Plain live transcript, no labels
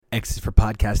X is for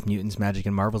Podcast Mutants, Magic,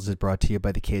 and Marvels is brought to you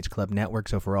by the Cage Club Network.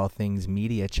 So for all things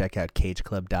media, check out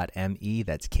cageclub.me.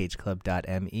 That's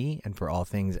cageclub.me. And for all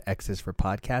things X is for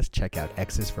Podcast, check out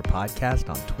X is for Podcast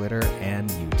on Twitter and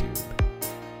YouTube.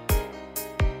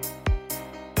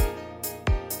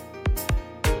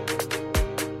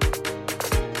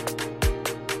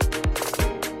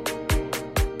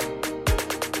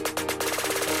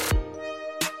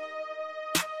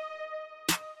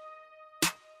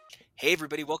 Hey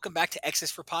everybody, welcome back to X is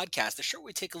for Podcast, the show where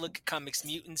we take a look at comics,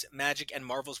 mutants, magic, and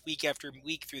Marvels week after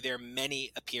week through their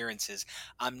many appearances.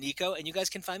 I'm Nico, and you guys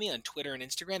can find me on Twitter and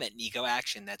Instagram at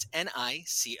NicoAction. That's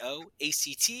NicoAction.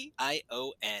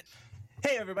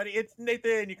 Hey everybody, it's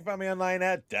Nathan. You can find me online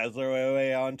at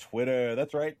DazzlerOA on Twitter.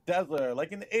 That's right, Dazzler,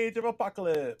 like in the age of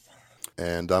apocalypse.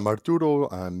 And I'm Arturo.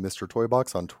 I'm Mr.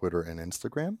 Toybox on Twitter and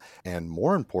Instagram. And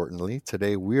more importantly,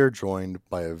 today we are joined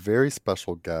by a very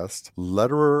special guest,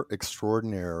 letterer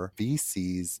extraordinaire,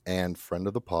 VCs, and friend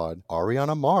of the pod,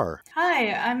 Ariana Mar.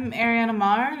 Hi, I'm Ariana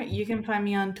Mar. You can find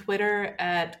me on Twitter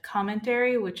at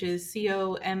Commentary, which is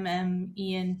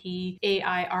COMMENTAIRY.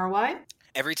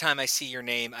 Every time I see your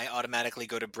name, I automatically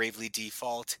go to Bravely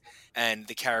Default and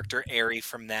the character Aerie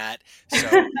from that.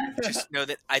 So just know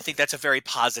that I think that's a very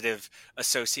positive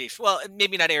association. Well,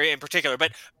 maybe not Aerie in particular,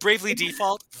 but Bravely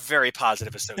Default, very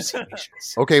positive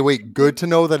associations. Okay, wait. Good to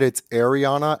know that it's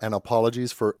Ariana, and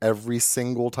apologies for every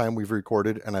single time we've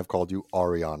recorded and I've called you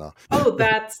Ariana. Oh,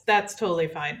 that's totally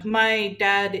fine. My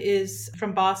dad is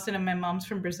from Boston and my mom's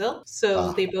from Brazil,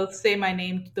 so they both say my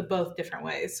name the both different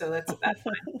ways. So that's fine.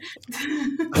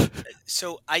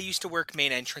 So I used to work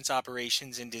main entrance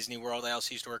operations in Disney World. I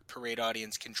also used to work parade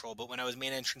audience control. But when I was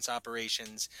main entrance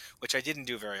operations, which I didn't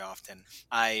do very often,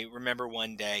 I remember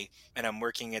one day and I'm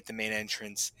working at the main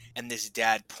entrance and this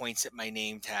dad points at my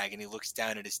name tag and he looks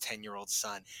down at his 10-year-old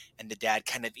son. And the dad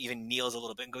kind of even kneels a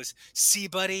little bit and goes, "See,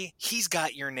 buddy, he's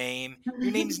got your name.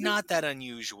 Your name's not that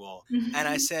unusual." And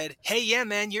I said, "Hey, yeah,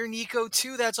 man, you're Nico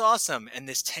too. That's awesome." And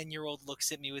this 10-year-old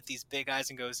looks at me with these big eyes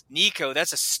and goes, "Nico,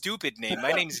 that's a stupid name.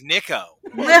 My name's Nico."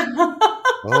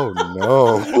 Oh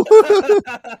no.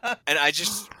 And I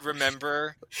just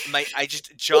remember I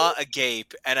just jaw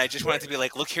agape and I just wanted to be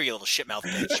like, "Look here, you little shitmouth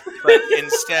bitch." But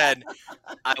instead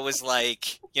I was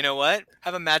like, "You know what?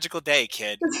 Have a magical day,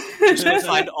 kid. Just go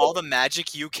find all the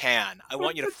magic you can. I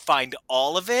want you to find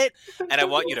all of it and I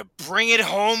want you to bring it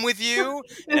home with you."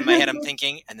 And in my head I'm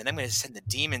thinking, and then I'm going to send the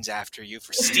demons after you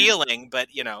for stealing, but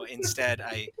instead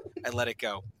I let it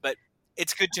go. But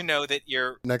it's good to know that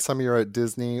you're... Next time you're at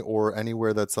Disney or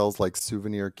anywhere that sells like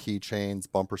souvenir keychains,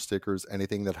 bumper stickers,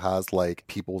 anything that has like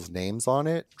people's names on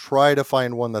it, try to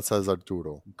find one that says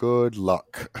Arturo. Good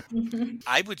luck.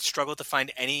 I would struggle to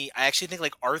find any. I actually think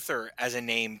like Arthur as a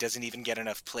name doesn't even get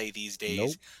enough play these days.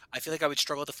 Nope. I feel like I would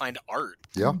struggle to find Art.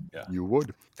 Yeah, you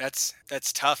would. That's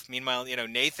tough. Meanwhile,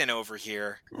 Nathan over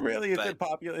here. Really? Is it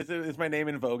popular? Is my name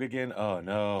in vogue again? Oh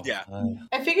no. Yeah.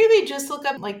 I figure they just look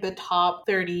up like the top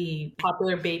 30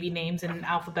 popular baby names in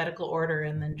alphabetical order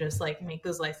and then just like make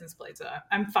those license plates. So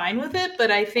I'm fine with it,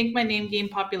 but I think my name gained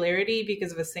popularity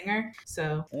because of a singer.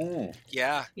 So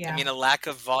yeah. I mean, a lack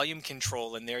of volume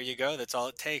control, and there you go. That's all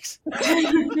it takes.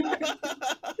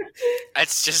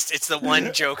 It's the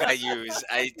one joke I use.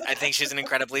 I think she's an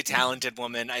incredibly talented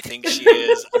woman. I think she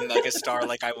is a mega star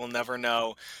like I will never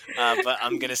know. But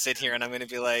I'm going to sit here and I'm going to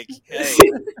be like, "Hey,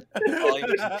 volume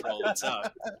control, what's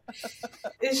up?"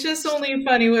 It's just only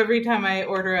funny every time I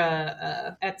order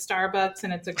at Starbucks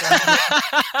and it's a grande.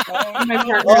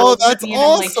 My partner that's me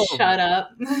awesome. And I'm like, "Shut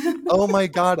up." Oh my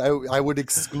god, I would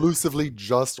exclusively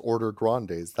just order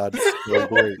grandes. That's so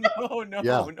great.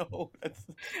 No.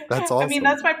 That's awesome. I mean,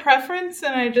 that's my preference,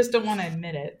 and I just don't want to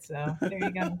admit it. So there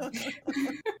you go.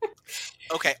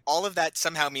 Okay, all of that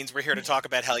somehow means we're here to talk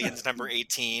about Hellions number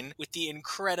 18 with the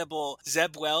incredible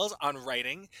Zeb Wells on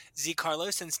writing, Z.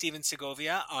 Carlos and Steven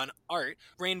Segovia on art,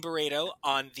 Rain Barreto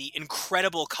on the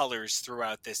incredible colors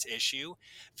throughout this issue,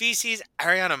 VC's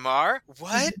Ariana Mar,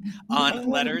 on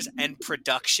letters and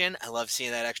production. I love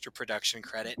seeing that extra production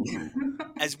credit.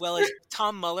 As well as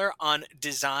Tom Muller on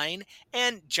design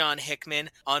and John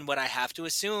Hickman on what I have to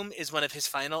assume is one of his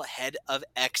final Head of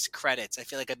X credits. I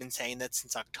feel like I've been saying that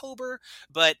since October,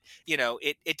 but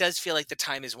it does feel like the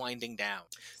time is winding down.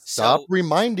 Stop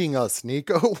reminding us,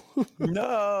 Nico.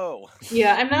 No.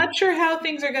 Yeah, I'm not sure how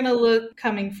things are going to look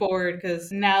coming forward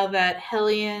because now that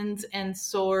Hellions and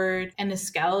Sword and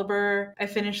Excalibur I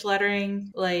finished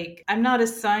lettering, like I'm not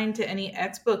assigned to any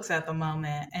X books at the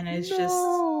moment, and it's just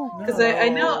because I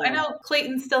I know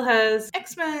Clayton still has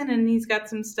X-Men and he's got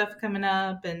some stuff coming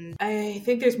up, and I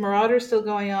think there's Marauders still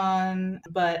going on,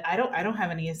 but I don't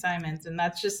have any assignments, and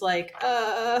that's just like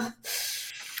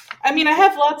I mean, I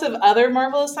have lots of other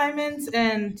Marvel assignments,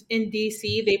 and in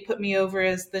DC, they put me over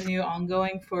as the new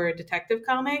ongoing for Detective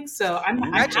Comics. So I'm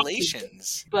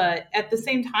congratulations. But at the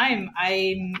same time,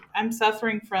 I'm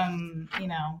suffering from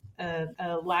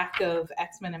a lack of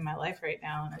X-Men in my life right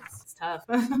now, and it's tough.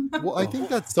 Well, I think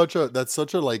that's such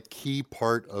a like key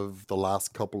part of the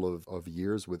last couple of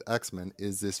years with X-Men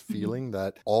is this feeling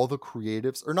that all the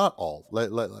creatives, or not all,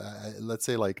 let's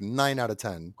say like 9 out of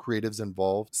 10 creatives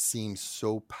involved seem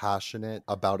so passionate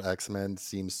about X-Men,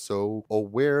 seem so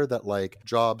aware that like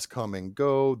jobs come and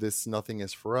go, nothing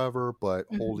is forever, but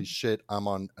holy shit, I'm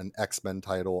on an X-Men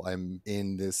title, I'm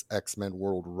in this X-Men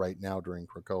world right now during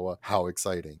Krakoa, how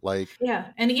exciting. Like, yeah,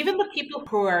 and even the people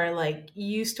who are like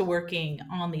used to working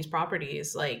on these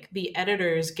properties, like the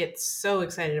editors get so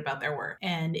excited about their work,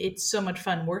 and it's so much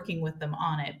fun working with them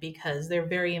on it because they're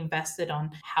very invested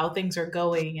on how things are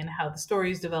going and how the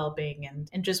story's developing,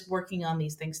 and just working on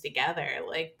these things together.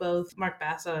 Like both Mark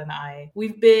Bassa and I,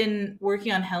 we've been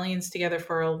working on Hellions together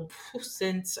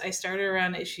since I started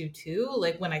around issue 2,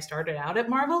 like when I started out at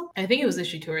Marvel. I think it was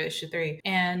issue 2 or issue 3,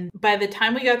 and by the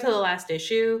time we got to the last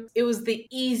issue, it was the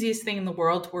easiest thing in the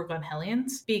world to work on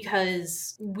Hellions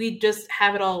because we just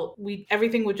have it all.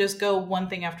 Everything would just go one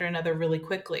thing after another really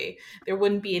quickly. There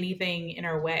wouldn't be anything in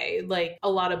our way. Like a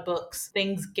lot of books,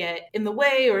 things get in the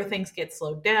way or things get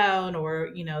slowed down, or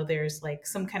there's like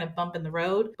some kind of bump in the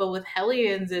road. But with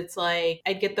Hellions, it's like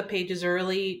I'd get the pages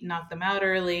early, knock them out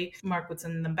early, Mark would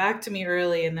send them back to me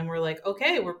early, and then we're like,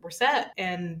 okay, we're set.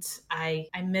 And I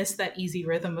miss that easy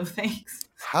rhythm of things.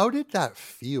 How did that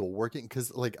feel working?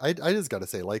 Because like I just gotta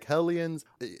say, like Hellions,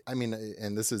 I mean,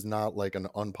 and this is not like an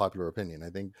unpopular opinion, I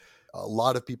think a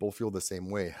lot of people feel the same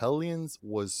way. Hellions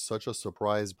was such a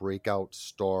surprise breakout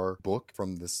star book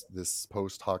from this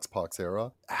post Hoxpox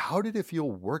era. How did it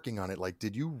feel working on it? Like,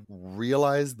 did you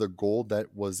realize the gold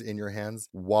that was in your hands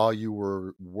while you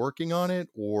were working on it,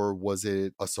 or was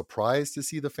it a surprise to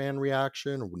see the fan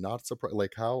reaction, or not surprise?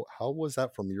 Like, how was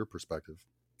that from your perspective?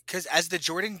 Because as the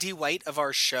Jordan D. White of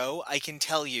our show, I can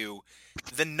tell you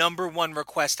the number one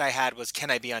request I had was, can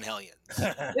I be on Hellions?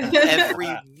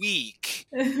 Every week,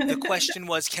 the question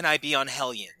was, can I be on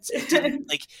Hellions? It didn't,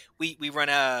 like, we run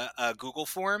a Google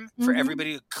form for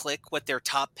everybody to click what their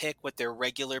top pick, what their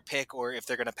regular pick, or if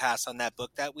they're going to pass on that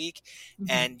book that week.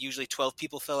 And usually 12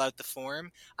 people fill out the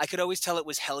form. I could always tell it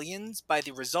was Hellions by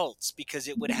the results because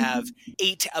it would have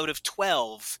 8 out of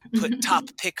 12 put top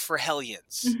pick for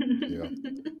Hellions. Yeah.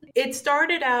 It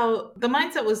started out, the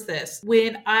mindset was this.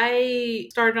 When I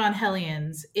started on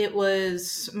Hellions, it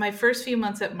was my first few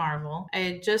months at Marvel. I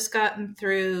had just gotten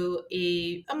through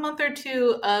a month or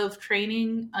 2 of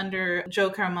training under Joe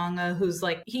Caramagna, who's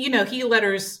like, he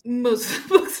letters most of the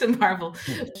books in Marvel.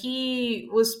 He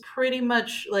was pretty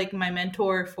much like my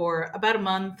mentor for about a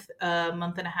month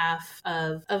and a half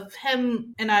of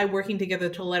him and I working together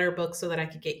to letter books so that I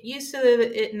could get used to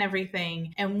it and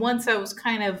everything. And once I was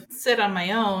kind of set on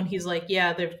my own, he's like,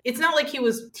 yeah, it's not like he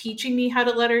was teaching me how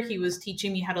to letter. He was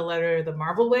teaching me how to letter the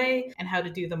Marvel way and how to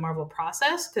do the Marvel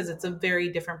process, because it's a very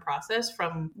different process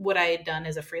from what I had done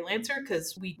as a freelancer,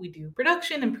 because we do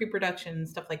production and pre-production and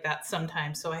stuff like that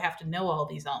sometimes. So I have to know all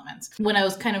these elements. When I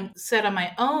was kind of set on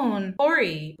my own,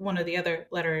 Corey, one of the other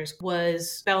letters,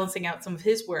 was balancing out some of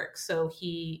his work. So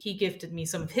he gifted me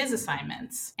some of his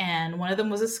assignments. And one of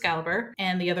them was Excalibur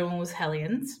and the other one was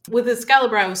Hellions. With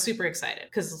Excalibur, I was super excited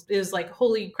because it was like,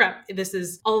 holy crap, this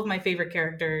is all of my favorite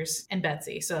characters and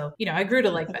Betsy. So, I grew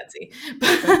to like Betsy.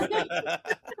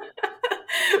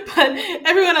 But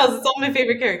everyone else, it's all my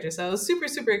favorite characters. So I was super,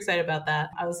 super excited about that.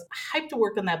 I was hyped to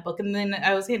work on that book. And then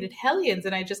I was handed Hellions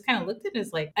and I just kind of looked at it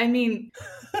as like, I mean,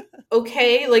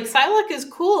 okay, like Psylocke is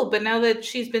cool, but now that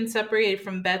she's been separated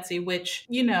from Betsy, which,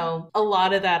 a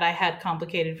lot of that I had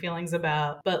complicated feelings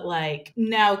about, but like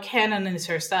now Canon is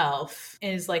herself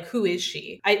is like, who is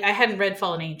she? I hadn't read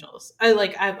Fallen Angels. A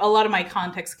lot of my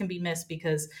context can be missed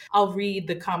because I'll read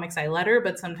the comics I letter,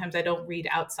 but sometimes I don't read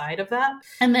outside of that.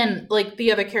 And then like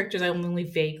the other characters I only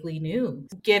vaguely knew.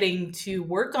 Getting to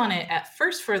work on it at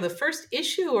first for the first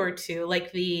issue or 2,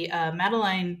 like the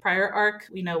Madeline Pryor arc,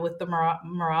 with the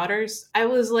Marauders, I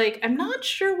was like, I'm not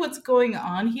sure what's going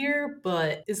on here,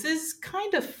 but this is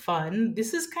kind of fun.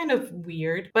 This is kind of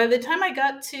weird. By the time I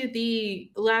got to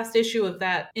the last issue of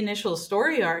that initial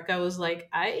story arc, I was like,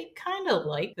 I kind of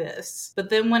like this. But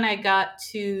then when I got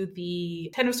to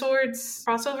the Ten of Swords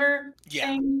crossover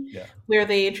thing, where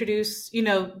they introduce,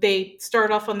 they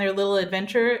start off on their little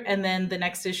adventure, and then the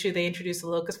next issue they introduce the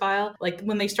Locust File. Like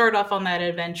when they start off on that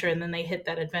adventure and then they hit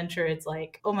that adventure, it's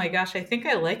like, oh my gosh, I think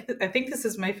I think this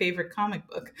is my favorite comic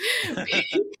book.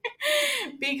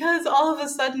 Because all of a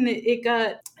sudden it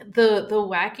got the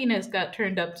wackiness got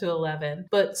turned up to 11,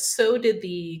 but so did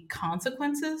the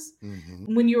consequences.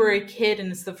 Mm-hmm. When you were a kid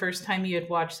and it's the first time you had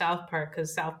watched South Park,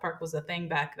 because South Park was a thing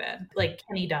back then, like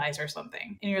Kenny dies or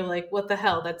something, and you're like, what the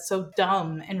hell, that's so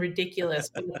dumb and ridiculous,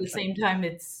 but at the same time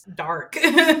it's dark.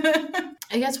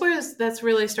 I guess where that's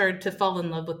really started to fall in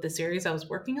love with the series I was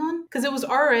working on, because it was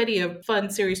already a fun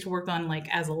series to work on,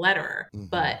 like as a letterer. Mm-hmm.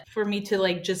 But for me to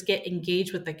like just get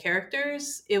engaged with the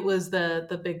characters, it was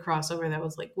the big crossover that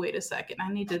was like, wait a second, I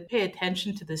need to pay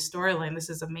attention to this storyline. This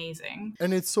is amazing.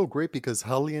 And it's so great because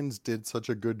Hellions did such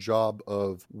a good job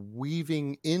of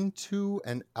weaving into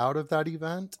and out of that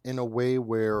event in a way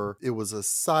where it was a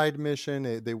side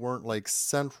mission. They weren't like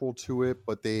central to it,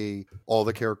 but all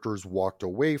the characters walked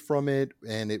away from it.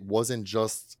 And it wasn't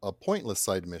just a pointless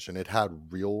side mission. It had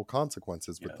real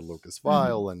consequences with the Locust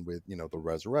File and with, the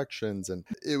resurrections. And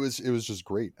it was just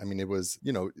great. I mean, it was,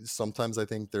 sometimes I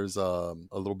think there's a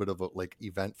little bit of a like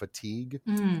event fatigue,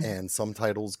 and some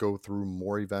titles go through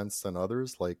more events than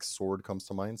others. Like Sword comes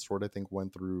to mind. Sword, I think,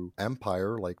 went through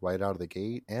Empire like right out of the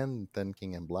gate, and then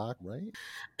King in Black, right?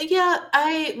 Yeah,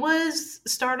 I was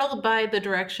startled by the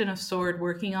direction of Sword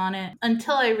working on it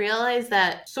until I realized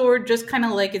that Sword, just kind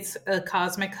of like it's a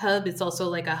cosmic hub, it's also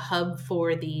like a hub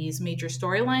for these major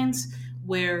storylines,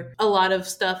 where a lot of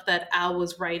stuff that Al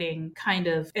was writing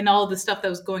and all the stuff that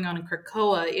was going on in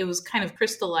Krakoa, it was kind of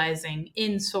crystallizing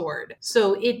in Sword.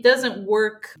 So it doesn't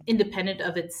work independent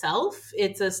of itself.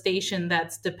 It's a station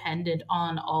that's dependent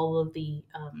on all of the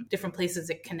different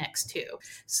places it connects to.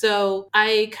 So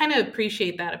I kind of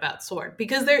appreciate that about Sword,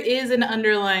 because there is an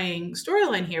underlying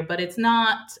storyline here, but it's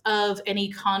not of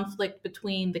any conflict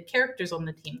between the characters on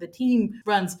the team. The team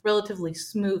runs relatively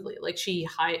smoothly.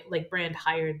 Like Brand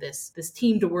hired this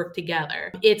team to work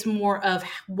together. It's more of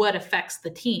what affects the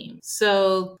team.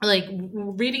 So like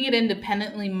reading it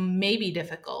independently may be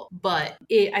difficult, but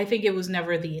I think it was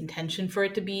never the intention for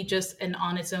it to be just an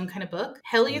on its own kind of book.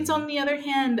 Hellions, on the other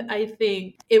hand, I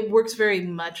think it works very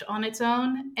much on its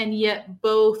own, and yet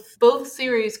both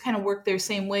series kind of work their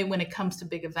same way when it comes to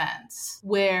big events,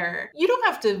 where you don't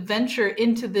have to venture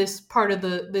into this part of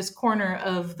this corner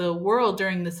of the world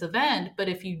during this event, but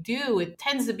if you do, it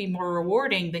tends to be more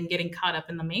rewarding than getting caught up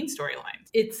in the main storyline.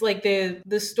 It's like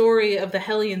the story of the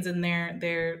Hellions in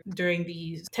their during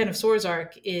the Ten of Swords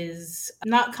arc is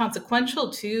not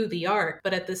consequential to the arc,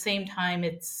 but at the same time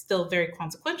it's still very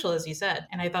consequential, as you said.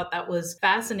 And I thought that was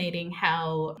fascinating,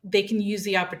 how they can use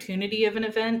the opportunity of an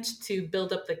event to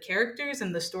build up the characters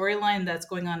and the storyline that's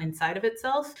going on inside of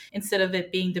itself, instead of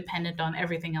it being dependent on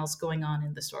everything else going on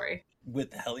in the story.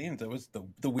 With Hellions, it was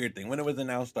the weird thing. When it was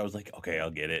announced, I was like, okay, I'll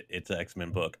get it. It's an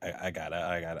X-Men book. I got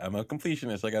it. I'm a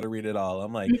completionist. I got to read it all.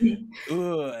 I'm like,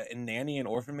 ooh, and Nanny and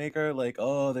Orphan Maker, like,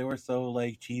 oh, they were so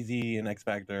like cheesy and X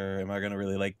Factor. Am I going to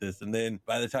really like this? And then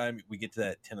by the time we get to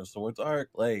that Ten of Swords arc,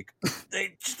 like,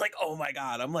 they just like, oh my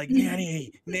God. I'm like,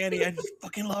 Nanny, I just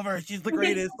fucking love her. She's the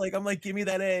greatest. Like, I'm like, give me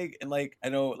that egg. And like, I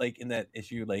know like in that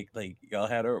issue, like y'all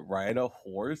had her ride a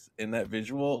horse in that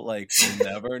visual, like, will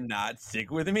never not stick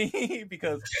with me.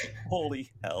 Because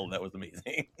holy hell, that was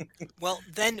amazing. Well,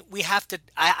 then we have to,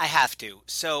 I have to.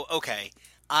 So, okay.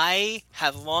 I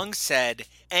have long said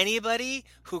anybody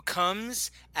who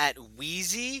comes at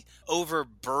Wheezy over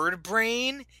Bird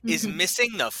Brain is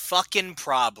missing the fucking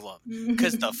problem.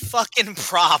 Because the fucking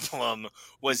problem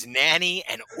was Nanny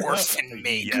and Orphan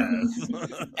Maker.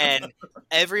 Yes. And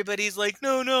everybody's like,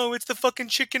 no, it's the fucking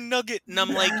chicken nugget. And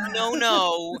I'm like,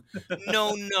 no.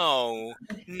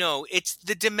 It's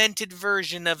the demented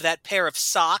version of that pair of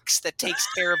socks that takes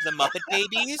care of the Muppet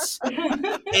Babies.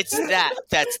 It's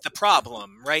that's the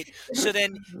problem, right? So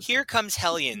then here comes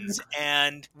Hellions.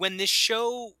 And when this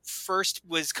show first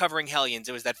was covering Hellions,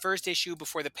 it was that first issue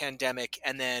before the pandemic,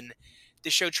 and then the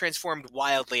show transformed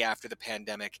wildly after the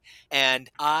pandemic,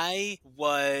 and I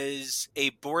was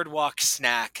a boardwalk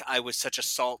snack. I was such a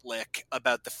salt lick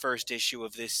about the first issue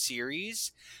of this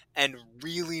series and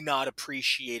really not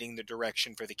appreciating the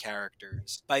direction for the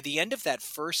characters. By the end of that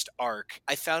first arc,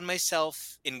 I found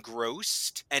myself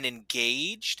engrossed and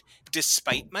engaged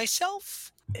despite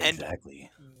myself. Exactly.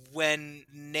 And when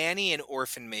Nanny and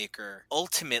Orphan Maker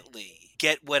ultimately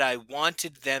get what I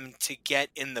wanted them to get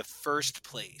in the first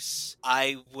place,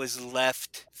 I was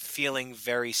left feeling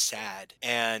very sad.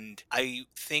 And I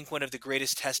think one of the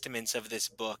greatest testaments of this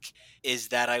book is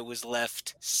that I was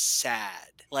left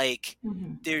sad. Like,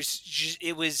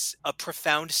 it was a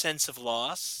profound sense of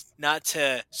loss. not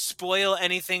to spoil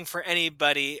anything for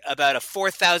anybody about a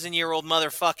 4,000-year-old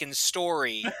motherfucking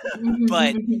story,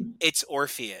 but it's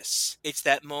Orpheus. It's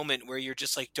that moment where you're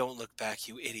just like, don't look back,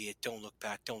 you idiot. Don't look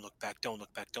back, don't look back, don't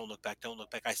look back, don't look back, don't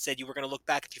look back. I said you were going to look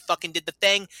back if you fucking did the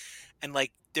thing. And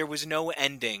like, there was no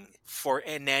ending for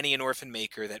a Nanny and Orphan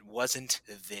Maker that wasn't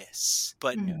this.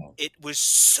 But it was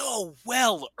so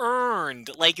well earned.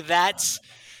 Like, that's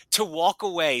to walk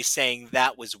away saying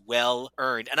that was well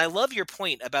earned. And I love your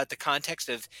point about the context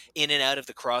of in and out of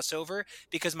the crossover,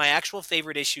 because my actual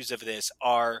favorite issues of this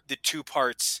are the two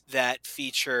parts that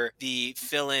feature the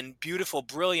fill-in, beautiful,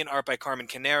 brilliant art by Carmen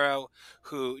Canero,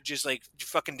 who just like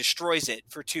fucking destroys it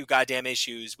for 2 goddamn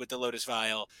issues with the Lotus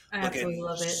Vial. I absolutely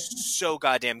love it. So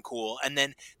goddamn cool. And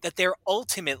then that they're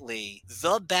ultimately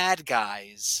the bad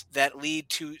guys that lead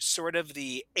to sort of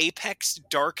the apex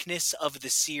darkness of the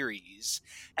series.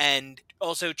 And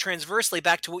also transversely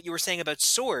back to what you were saying about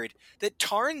Sword, that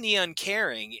Tarn the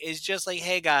Uncaring is just like,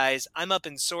 hey guys, I'm up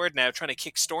in Sword now trying to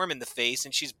kick Storm in the face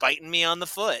and she's biting me on the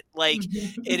foot. Like,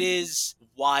 it is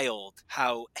wild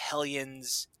how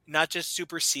Hellions not just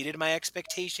superseded my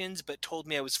expectations, but told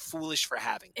me I was foolish for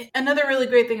having it. Another really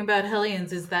great thing about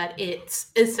Hellions is that it's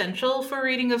essential for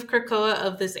reading of Krakoa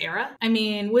of this era. I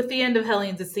mean, with the end of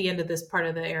Hellions, it's the end of this part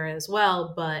of the era as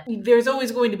well, but there's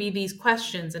always going to be these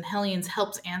questions, and Hellions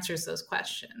helps answers those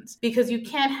questions. Because you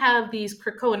can't have these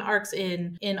Krakoan arcs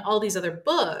in all these other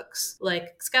books, like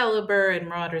Excalibur and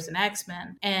Marauders and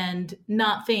X-Men, and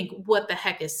not think, what the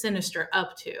heck is Sinister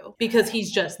up to? Because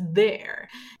he's just there.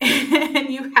 And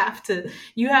you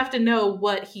have to know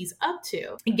what he's up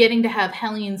to. Getting to have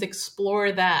Hellions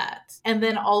explore that, and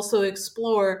then also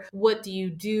explore what do you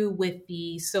do with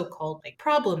the so-called like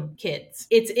problem kids.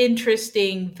 It's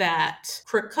interesting that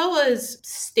Krakoa's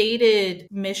stated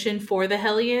mission for the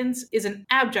Hellions is an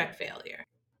abject failure.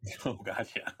 Oh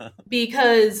gosh, yeah.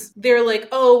 Because they're like,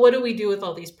 oh, what do we do with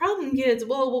all these problem kids?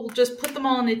 Well, we'll just put them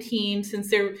all in a team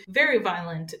since they're very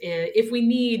violent. If we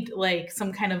need like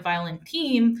some kind of violent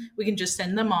team, we can just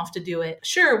send them off to do it.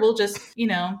 Sure, we'll just,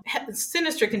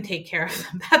 Sinister can take care of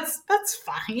them. That's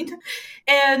fine.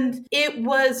 And it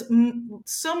was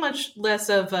so much less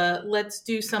of a let's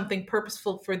do something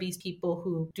purposeful for these people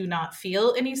who do not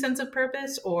feel any sense of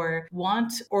purpose or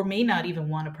want or may not even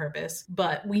want a purpose,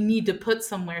 but we need to put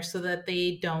somewhere so that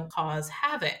they don't cause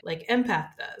havoc like Empath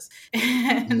does.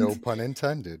 And no pun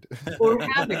intended. Or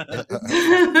havoc does.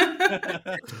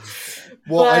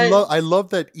 Well, I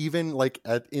love that even like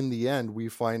in the end we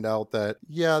find out that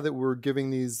that we're giving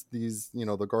these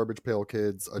the garbage pail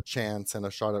kids a chance and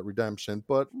a shot at redemption,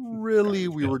 but really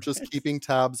we were just keeping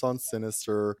tabs on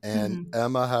Sinister, and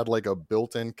Emma had like a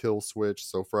built-in kill switch.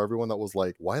 So for everyone that was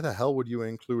like, why the hell would you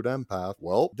include Empath?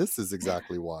 Well, this is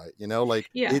exactly why.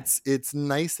 It's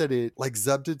nice that it like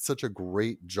Zeb did such a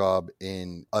great job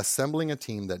in assembling a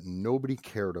team that nobody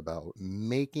cared about,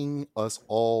 making us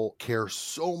all care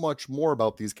so much more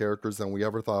about these characters than we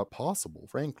ever thought possible,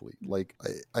 frankly. Like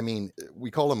I mean, we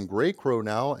call him Grey Crow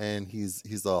now, and he's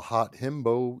a hot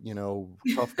himbo,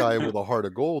 tough guy with a heart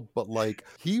of gold, but like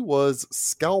he was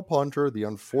Scalp Hunter, the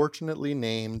unfortunately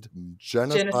named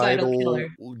genocidal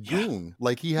goon.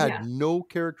 Like he had no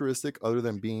characteristic other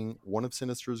than being one of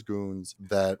Sinister's goons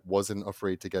that wasn't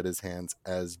afraid to get his hands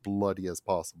as bloody as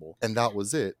possible, and that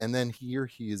was it. And then here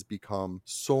he has become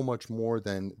so much more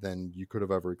than you could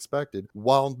have ever expected,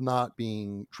 while not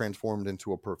being transformed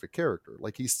into a perfect character.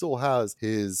 Like he still has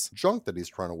his junk that he's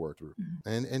trying to work through,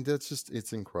 and that's just,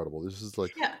 it's incredible. This is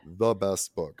like the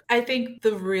best book. I think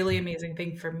the really amazing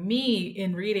thing for me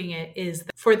in reading it is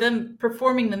that for them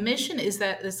performing the mission is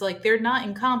that it's like they're not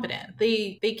incompetent.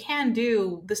 They can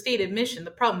do the stated mission.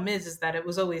 The problem is that it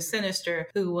was always Sinister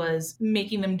who was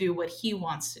making them do what he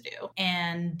wants to do,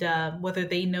 and whether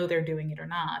they know they're doing it or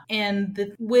not.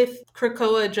 And with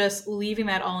Krakoa just leaving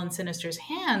that all in Sinister's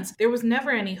hands, there was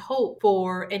never any hope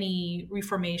for any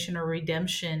reformation or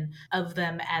redemption of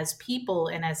them as people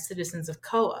and as citizens of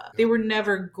Koa. They were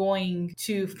never going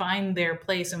to find their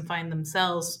place and find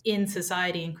themselves in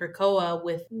society in Krakoa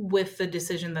with the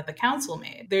decision that the council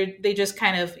made. They just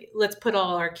kind of, let's put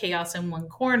all our chaos in one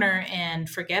corner and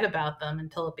forget about them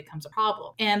until it becomes a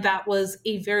problem. And that was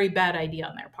a very bad idea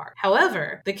on their part.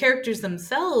 However, the characters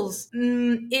themselves,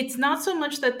 it's not so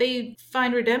much that they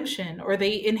find redemption or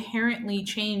they inherently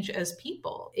change change as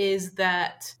people, is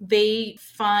that they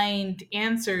find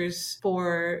answers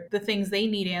for the things they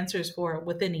need answers for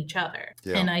within each other.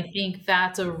 Yeah. And I think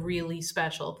that's a really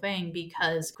special thing,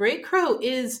 because Grey Crow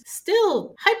is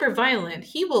still hyper violent.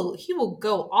 He will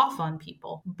go off on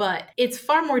people, but it's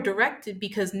far more directed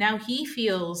because now he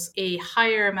feels a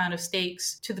higher amount of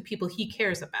stakes to the people he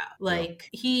cares about. Like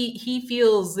he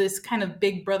feels this kind of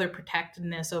big brother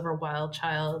protectiveness over Wild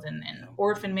Child and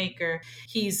Orphan Maker.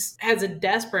 Has a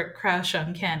desperate crush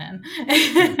on Kennen.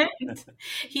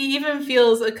 He even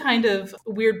feels a kind of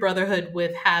weird brotherhood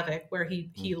with Havoc, where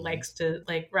he likes to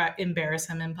like embarrass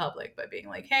him in public by being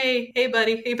like, hey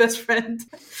buddy, hey best friend.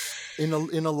 In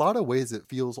a lot of ways, it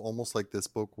feels almost like this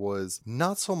book was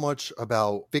not so much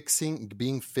about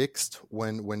being fixed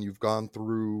when you've gone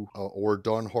through or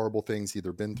done horrible things,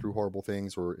 either been through horrible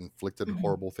things or inflicted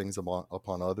horrible things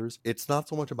upon others. It's not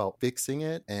so much about fixing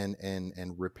it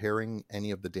and repairing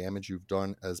any of the damage you've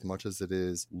done, as much as it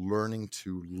is learning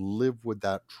to live with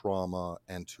that trauma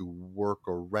and to work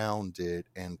around it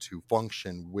and to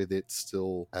function with it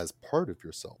still as part of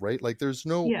yourself, right? Like there's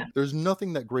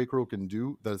nothing that Grey Crow can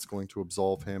do that's going to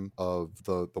absolve him of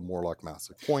the Morlock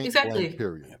massacre. Point blank,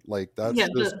 period. Like that's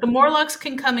the Morlocks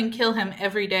can come and kill him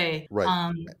every day,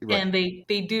 right? And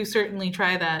they do certainly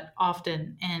try that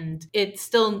often, and it's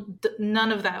still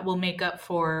none of that will make up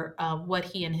for what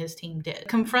he and his team did.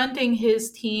 Confronting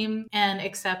his team and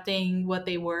accepting what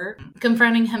they were,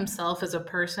 confronting himself as a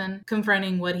person,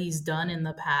 confronting what he's done in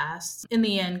the past, in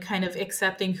the end kind of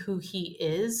accepting who he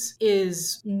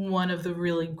is one of the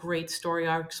really great story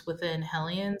arcs within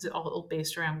Hellions, all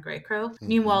based around Grey Crow.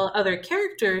 Meanwhile, other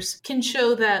characters can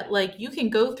show that like you can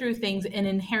go through things and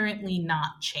inherently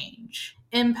not change.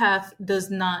 Empath does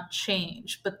not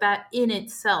change, but that in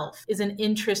itself is an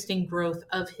interesting growth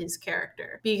of his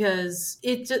character, because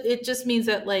it just means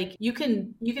that like you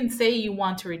can say you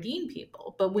want to redeem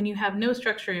people, but when you have no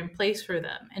structure in place for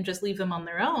them and just leave them on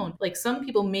their own, like some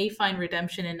people may find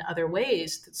redemption in other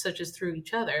ways, such as through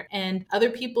each other, and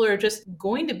other people are just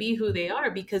going to be who they are,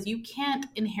 because you can't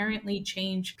inherently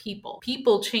change people.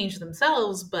 People change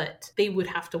themselves, but they would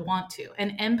have to want to.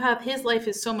 And Empath, his life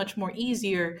is so much more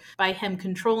easier by him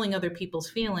controlling other people's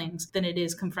feelings than it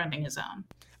is confronting his own.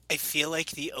 I feel like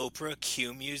the Oprah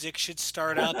cue music should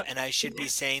start up, and I should be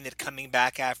saying that coming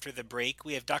back after the break,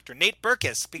 we have Dr. Nate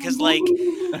Berkus, because like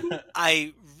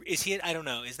is he? I don't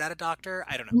know. Is that a doctor?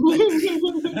 I don't know.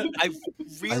 I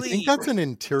think that's an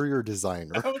interior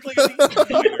designer.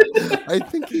 I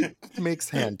think he makes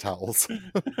hand towels.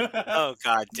 Oh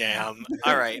god damn!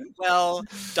 All right. Well,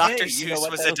 Dr. Seuss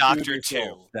was a doctor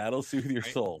too. That'll soothe your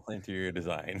soul. Interior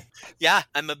design. Yeah,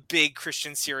 I'm a big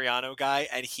Christian Siriano guy,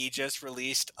 and he just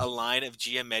released a line of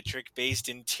geometric-based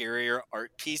interior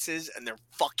art pieces, and they're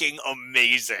fucking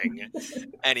amazing.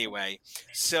 Anyway,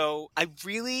 so I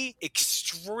really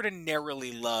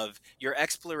extraordinarily love your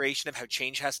exploration of how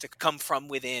change has to come from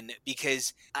within,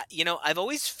 because I've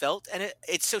always felt, and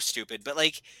it's so stupid, but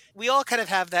like we all kind of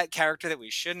have that character that we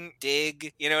shouldn't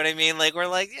dig, you know what I mean? Like we're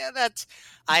like, yeah,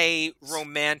 I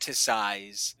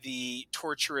romanticize the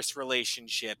torturous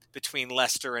relationship between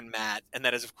Lester and Matt, and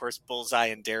that is of course Bullseye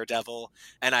and Daredevil,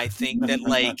 and I think that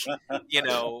like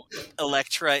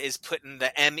Elektra is putting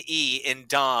the ME in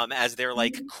Dom as their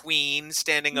like queen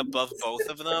standing above both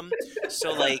of them.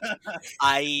 So like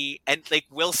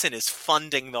Wilson is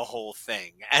funding the whole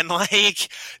thing, and like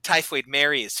Typhoid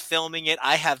Mary is filming it.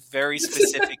 I have very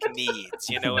specific needs,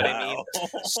 you know what I mean?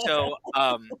 So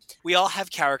we all have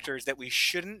characters that we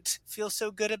shouldn't feel so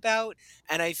good about,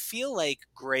 and I feel like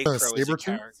Grey Crow is a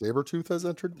character. Sabretooth has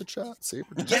entered the chat.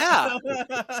 Sabretooth. Yeah.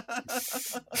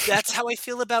 That's how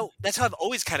I've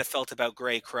always kind of felt about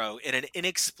Grey Crow, in an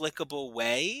inexplicable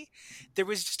way. There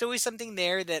was just always something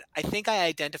there that I think I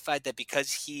identified that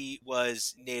because he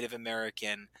was Native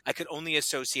American, I could only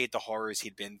associate the horrors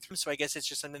he'd been through. So I guess it's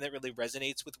just something that really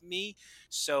resonates with me.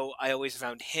 So I always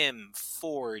found him,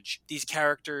 Forge, these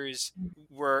characters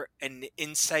were an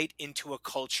insight into a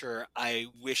culture I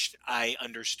wished I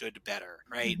understood better,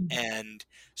 right? And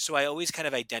so I always kind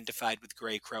of identified with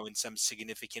Grey Crow in some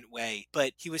significant way,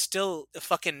 but he was still a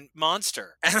fucking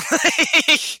monster. And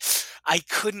like, I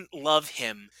couldn't love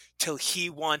him till he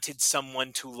wanted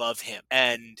someone to love him.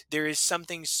 And there is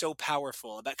something so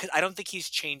powerful about, because I don't think he's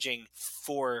changing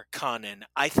for Conan.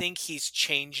 I think he's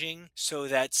changing so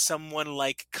that someone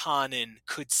like Conan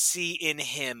could see in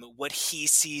him what he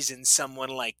sees in someone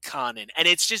like Conan. And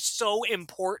it's just so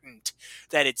important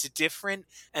that it's different.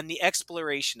 And the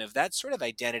exploration of that sort of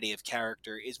identity of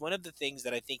character is one of the things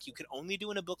that I think you can only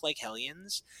do in a book like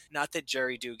Hellions. Not that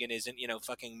Jerry Dugan isn't,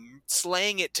 fucking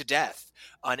slaying it to death. death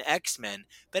on X-Men,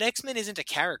 but X-Men isn't a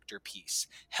character piece.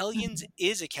 Hellions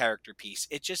is a character piece.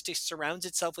 It just surrounds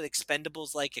itself with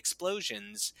Expendables-like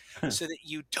explosions so that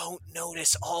you don't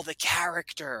notice all the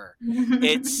character.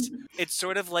 It's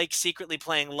sort of like secretly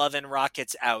playing Love and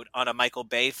Rockets out on a Michael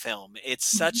Bay film. It's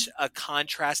such a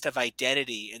contrast of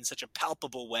identity in such a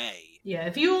palpable way. Yeah,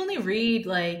 if you only read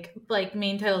like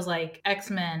main titles like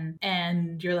X-Men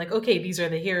and you're like, okay, these are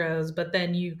the heroes, but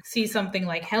then you see something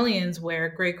like Hellions where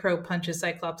Grey Crow punches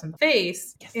Cyclops in the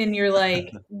face, and you're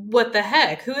like, what the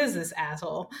heck? Who is this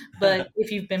asshole? But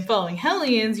if you've been following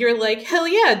Hellions, you're like, hell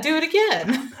yeah, do it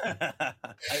again.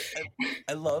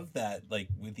 I love that, like,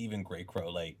 with even Grey Crow,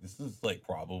 like, this is like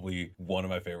probably one of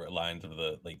my favorite lines of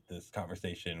the this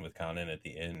conversation with Conan at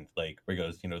the end, like, where he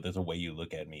goes, there's a way you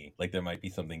look at me, like there might be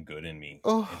something good in me,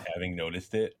 and having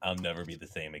noticed it, I'll never be the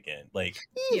same again. Like,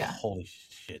 yeah, holy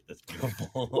shit, that's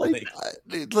beautiful.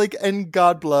 And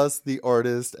God bless the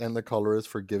artist and the colorist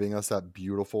for giving us that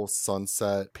beautiful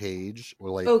sunset page.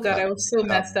 Like, oh god, I was so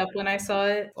messed up when I saw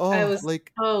it. I was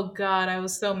like, oh god, I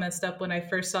was so messed up when I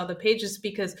first saw the pages,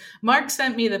 because Mark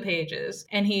sent me the pages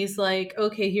and he's like,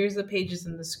 okay, here's the pages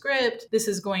in the script. This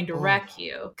is going to wreck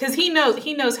you, because he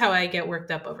knows how I get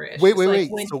worked up over issues. Wait.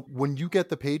 So when you get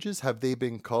the pages, have they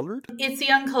been colored? It's the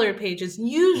uncolored pages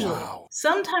usually. Wow.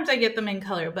 Sometimes I get them in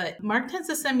color, but Mark tends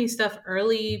to send me stuff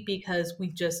early because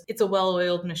it's a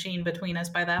well-oiled machine between us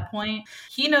by that point.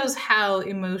 He knows how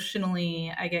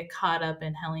emotionally I get caught up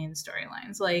in Hellion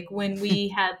storylines. Like when we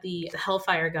had the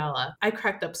Hellfire Gala, I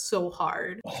cracked up so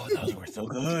hard. Oh, those were so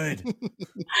good.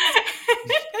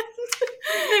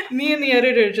 Me and the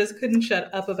editor just couldn't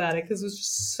shut up about it because it was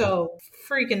just so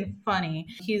freaking funny.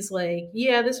 He's like,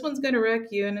 yeah, this one's gonna wreck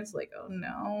you, and it's like, oh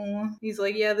no. He's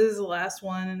like, yeah, this is the last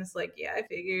one, and it's like, yeah, I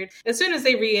figured. As soon as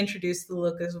they reintroduced the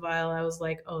Locust Vial, I was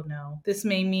like, oh no, this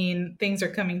may mean things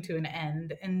are coming to an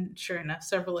end. And sure enough,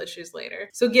 several issues later.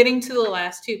 So getting to the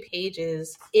last 2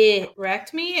 pages, it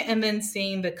wrecked me, and then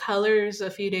seeing the colors a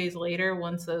few days later,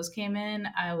 once those came in,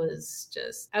 I was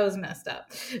messed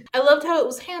up. I loved how it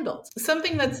was handled.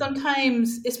 Something that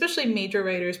sometimes, especially major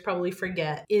writers, probably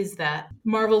forget is that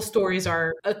Marvel stories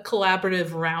are a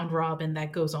collaborative round robin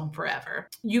that goes on forever.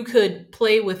 You could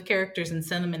play with characters and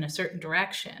send them in a certain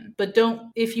direction, but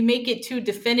if you make it too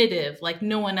definitive, like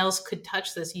no one else could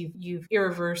touch this, you've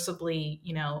irreversibly,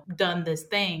 done this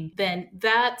thing, then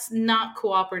that's not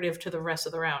cooperative to the rest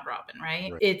of the round robin,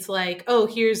 right? It's like, oh,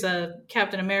 here's a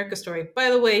Captain America story.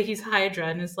 By the way, he's Hydra,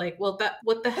 and it's like, well,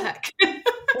 what the heck?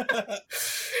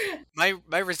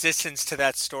 My resistance to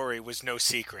that story was no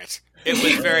secret. It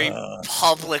was very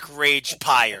public rage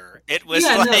pyre. It was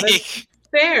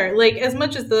fair. Like, as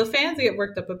much as the fans get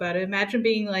worked up about it, imagine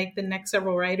being like the next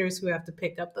several writers who have to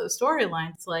pick up those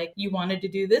storylines. Like, you wanted to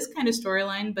do this kind of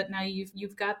storyline, but now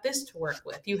you've got this to work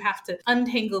with. You have to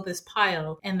untangle this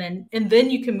pile, and then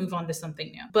you can move on to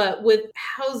something new. But with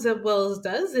how Zeb Wells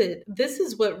does it, this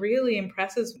is what really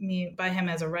impresses me by him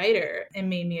as a writer and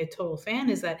made me a total fan,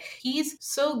 is that he's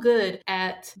so good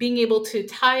at being able to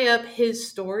tie up his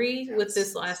story with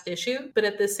this last issue, but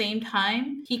at the same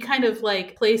time, he kind of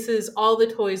like places all the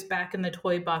toys back in the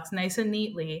toy box nice and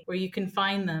neatly where you can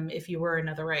find them if you were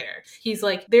another writer. He's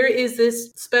like, there is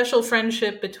this special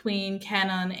friendship between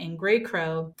Canon and Grey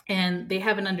Crow, and they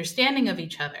have an understanding of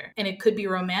each other, and it could be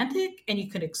romantic and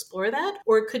you could explore that,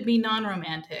 or it could be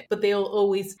non-romantic, but they'll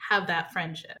always have that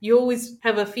friendship. You always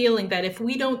have a feeling that if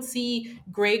we don't see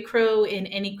Grey Crow in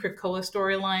any Krakoa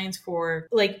storylines for,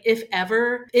 like, if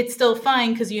ever, it's still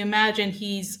fine, because you imagine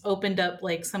he's opened up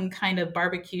like some kind of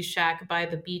barbecue shack by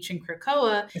the beach in Krakoa,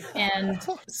 and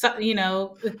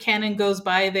Canon goes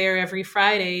by there every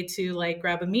Friday to like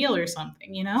grab a meal or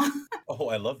something, Oh,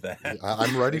 I love that.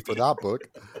 I'm ready for that book.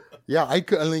 Yeah, I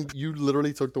think you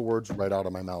literally took the words right out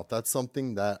of my mouth. That's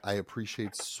something that I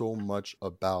appreciate so much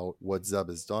about what Zeb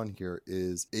has done here,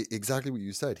 is exactly what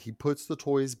you said. He puts the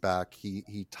toys back,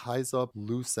 he ties up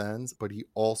loose ends, but he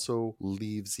also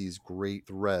leaves these great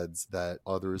threads that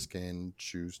others can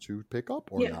choose to pick up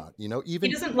or not. Even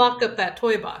he doesn't lock up that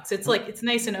toy box. It's like, it's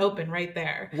nice and open right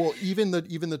there. Well, even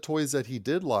the toys that he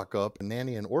did lock up,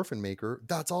 Nanny and Orphan Maker,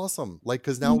 that's awesome. Like,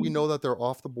 because now we know that they're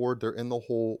off the board, they're in the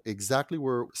hole, exactly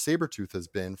where Sabretooth has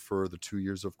been for the 2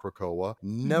 years of Krakoa.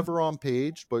 Never on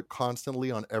page, but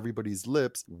constantly on everybody's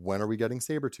lips. When are we getting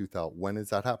Sabretooth out? When is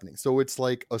that happening? So it's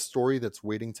like a story that's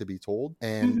waiting to be told,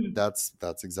 and that's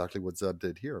exactly what Zeb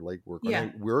did here. Like,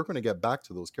 we're gonna get back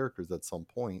to those characters at some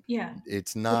point. Yeah,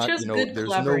 it's not, there's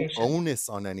no onus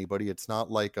on anybody. It's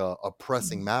not like a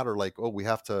pressing matter, like, oh, we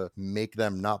have to make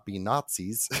them not be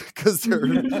Nazis because they're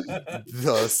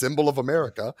the symbol of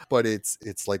America. But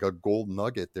it's like a gold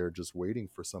nugget there, just waiting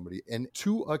for somebody somebody, and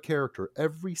to a character,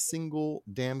 every single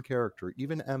damn character,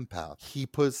 even Empath, he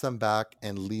puts them back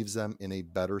and leaves them in a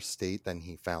better state than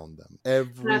he found them.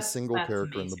 Every single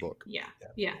character amazing. in the book.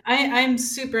 Yeah. I'm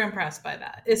super impressed by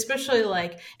that. Especially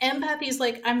like Empathy's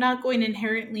like, I'm not going to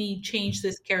inherently change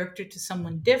this character to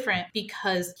someone different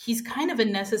because he's kind of a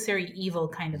necessary evil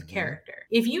kind of character.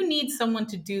 If you need someone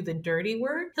to do the dirty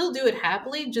work, he'll do it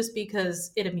happily just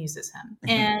because it amuses him.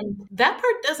 And that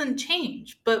part doesn't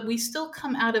change, but we still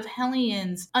come out of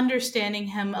Hellions understanding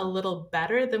him a little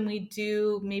better than we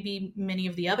do maybe many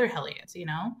of the other Hellions, you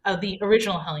know? The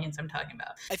original Hellions I'm talking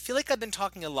about. I feel like I've been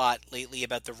talking a lot lately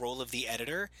about the role of the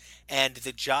editor and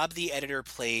the job the editor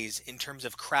plays in terms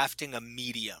of crafting a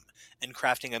medium and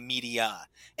crafting a media,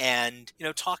 and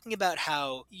talking about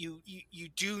how you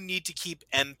do need to keep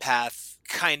Empath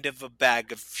kind of a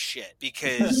bag of shit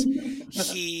because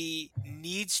he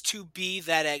needs to be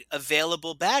that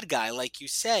available bad guy, like you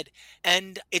said.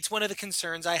 And it's one of the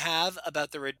concerns I have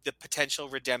about the potential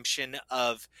redemption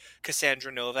of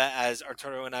Cassandra Nova, as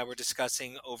Arturo and I were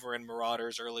discussing over in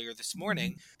Marauders earlier this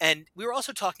morning. And we were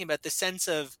also talking about the sense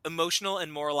of emotional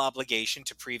and moral obligation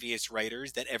to previous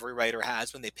writers that every writer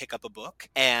has when they pick up a book.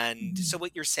 And so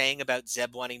what you're saying about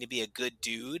Zeb wanting to be a good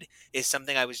dude is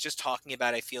something I was just talking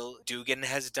about. I feel Dugan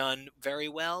has done very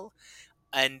well.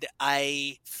 And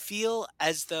I feel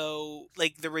as though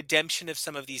like the redemption of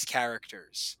some of these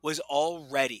characters was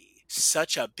already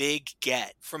such a big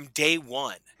get from day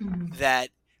one that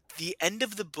the end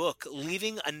of the book,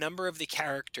 leaving a number of the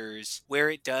characters where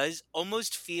it does,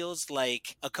 almost feels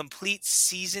like a complete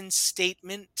season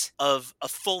statement of a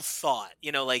full thought.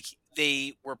 Like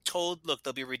they were told, look,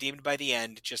 they'll be redeemed by the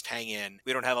end. Just hang in.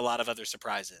 We don't have a lot of other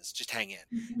surprises. Just hang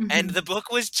in. And the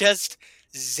book was just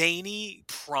zany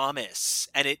promise.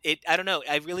 And it I don't know,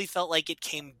 I really felt like it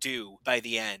came due by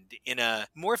the end in a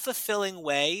more fulfilling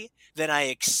way than I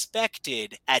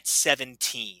expected at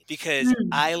 17. Because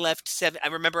I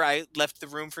remember I left the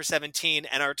room for 17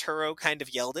 and Arturo kind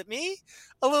of yelled at me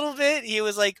a little bit. He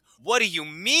was like, what do you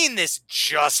mean this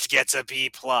just gets a B+?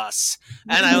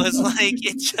 And I was like,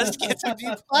 it just gets a B+.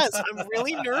 I'm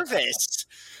really nervous.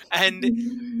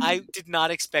 And I did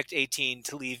not expect 18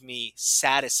 to leave me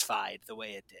satisfied the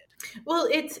way it did. Well,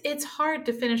 it's hard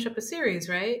to finish up a series,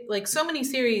 right? Like so many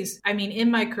series, I mean, in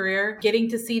my career, getting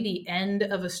to see the end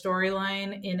of a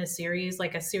storyline in a series,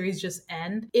 like a series just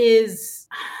end, is...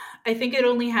 I think it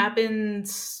only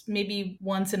happens maybe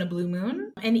once in a blue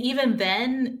moon. And even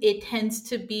then, it tends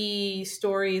to be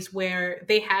stories where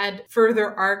they had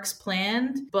further arcs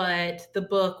planned, but the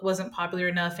book wasn't popular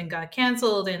enough and got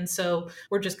canceled. And so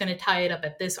we're just going to tie it up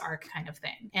at this arc kind of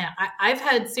thing. And I've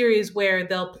had series where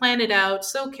they'll plan it out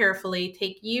so carefully,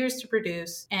 take years to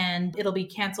produce, and it'll be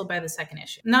canceled by the second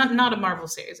issue. Not a Marvel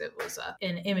series. It was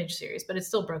an Image series, but it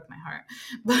still broke my heart.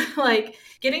 But like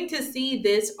getting to see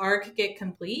this arc get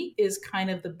complete is kind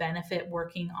of the benefit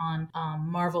working on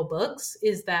Marvel books,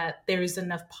 is that there's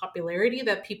enough popularity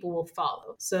that people will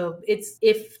follow. So it's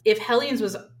if Hellions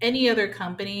was any other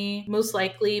company, most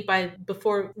likely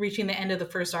before reaching the end of the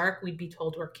first arc, we'd be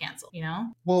told we're canceled,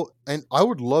 Well, and I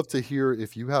would love to hear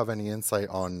if you have any insight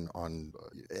on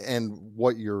and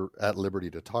what you're at liberty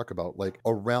to talk about, like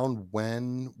around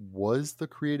when was the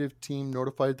creative team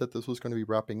notified that this was going to be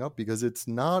wrapping up? Because it's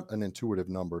not an intuitive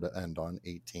number to end on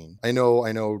 18. I know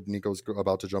Nico's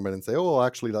about to jump in and say, oh,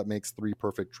 actually that makes 3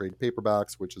 perfect trade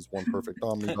paperbacks, which is 1 perfect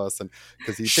omnibus. And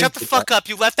because he shut the fuck up.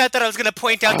 You left out that I was going to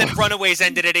point out that Runaways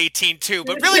ended at 18 too,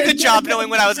 but really good job knowing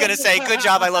what I was going to say. Good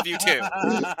job. I love you too.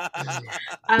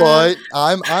 But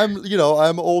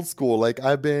I'm old school. Like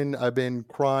I've been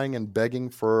crying and begging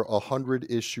for a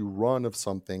 100-issue run of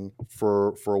something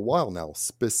for a while now.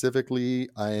 Specifically,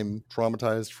 I'm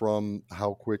traumatized from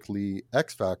how quickly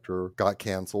X Factor got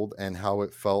canceled and how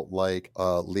it felt like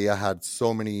Leah had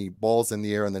so many balls in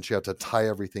the air and then she had to tie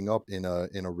everything up in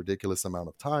a ridiculous amount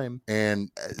of time. And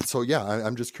so yeah,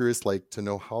 I'm just curious, like, to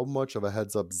know how much of a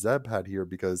heads up Zeb had here,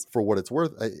 because for what it's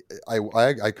worth,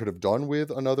 I could have done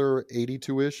with another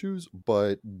 82 issues,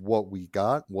 but what we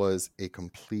got was a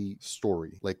complete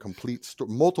story, like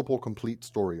multiple complete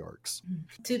story arcs.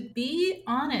 To be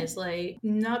honest, like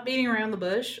not beating around the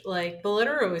bush, like the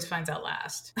letter always finds out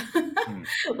last.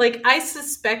 Like I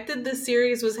suspected the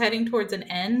series was heading towards an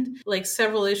end, like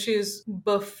several issues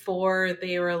before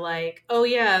they were like, oh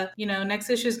yeah, next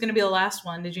issue is going to be the last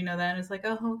one. Did you know that? And it's like,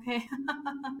 oh, okay.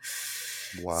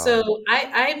 Wow. So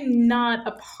I'm not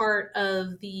a part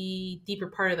of the deeper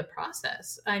part of the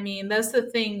process. I mean, that's the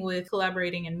thing with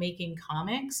collaborating and making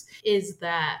comics, is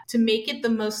that to make it the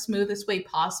most smoothest way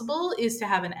possible is to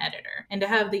have an editor. And to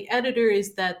have the editor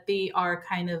is that they are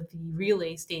kind of the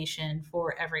relay station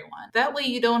for everyone. That way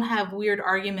you don't have weird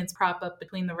arguments crop up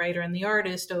between the writer and the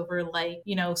artist over, like,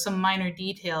 you know, some minor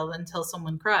detail until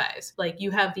someone cries. Like,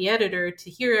 you have the editor to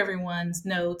hear everyone's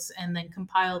notes and then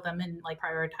compile them and like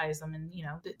prioritize them and, you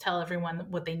know, tell everyone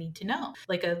what they need to know,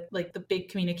 like the big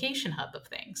communication hub of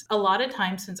things. A lot of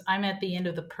times, since I'm at the end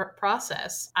of the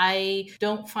process, I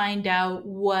don't find out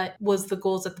what was the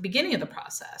goals at the beginning of the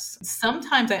process.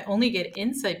 Sometimes I only get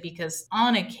insight because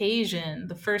on occasion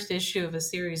the first issue of a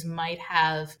series might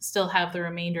still have the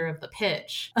remainder of the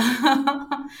pitch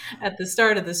at the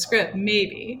start of the script,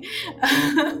 maybe.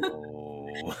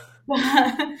 Oh.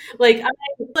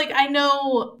 I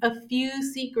know a few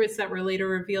secrets that were later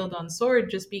revealed on Sword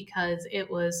just because it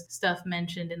was stuff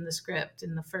mentioned in the script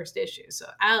in the first issue. So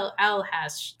Al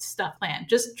has stuff planned.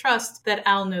 Just trust that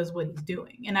Al knows what he's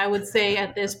doing. And I would say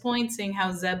at this point, seeing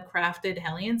how Zeb crafted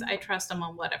Hellions, I trust him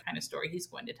on what kind of story he's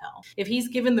going to tell. If he's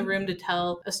given the room to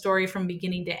tell a story from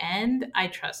beginning to end, I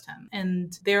trust him.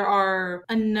 And there are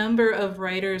a number of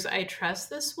writers I trust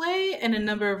this way, and a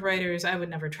number of writers I would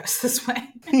never trust this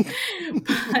way.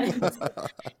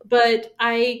 But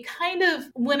I kind of,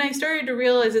 when I started to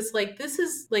realize, it's like, this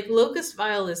is like Locust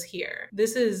Vial is here.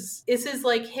 This is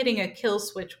like hitting a kill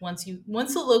switch. Once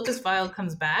the Locust Vial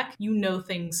comes back, you know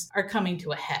things are coming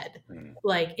to a head,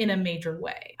 like in a major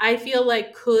way. I feel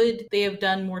like, could they have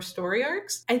done more story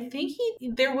arcs? I think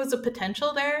there was a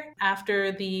potential there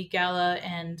after the gala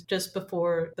and just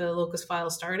before the Locust Vial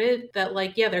started, that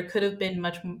like, yeah, there could have been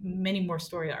many more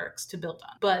story arcs to build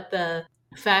on. But the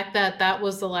fact that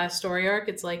was the last story arc,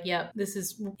 it's like, yeah, this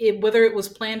is it, whether it was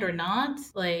planned or not,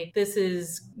 like this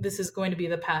is going to be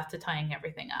the path to tying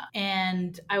everything up.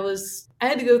 And I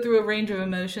had to go through a range of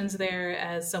emotions there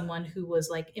as someone who was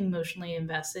like emotionally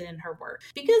invested in her work,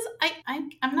 because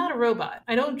I'm not a robot.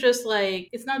 I don't just like,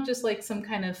 it's not just like some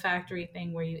kind of factory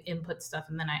thing where you input stuff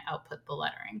and then I output the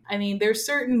lettering. I mean, there's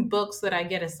certain books that I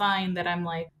get assigned that I'm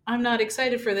like, I'm not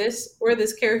excited for this or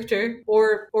this character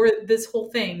or this whole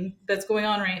thing that's going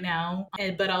on right now,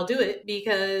 but I'll do it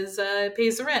because it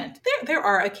pays the rent. There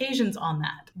are occasions on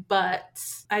that, but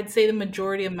I'd say the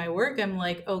majority of my work, I'm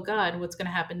like, oh God, what's going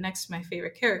to happen next to my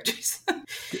favorite characters?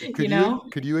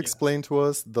 Could you explain to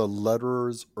us the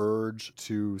letterer's urge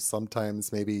to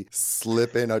sometimes maybe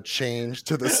slip in a change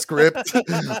to the script?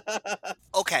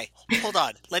 Okay, hold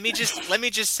on. Let me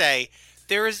just say,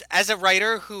 there is, as a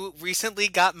writer who recently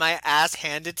got my ass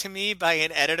handed to me by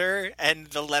an editor and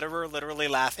the letterer literally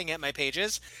laughing at my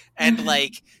pages, and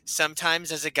like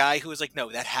sometimes as a guy who was like,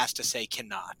 no, that has to say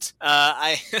cannot.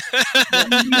 I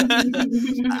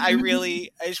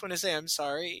just want to say I'm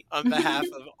sorry on behalf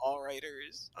of all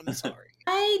writers. I'm sorry.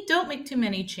 I don't make too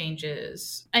many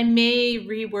changes. I may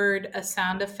reword a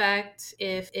sound effect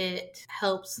if it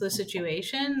helps the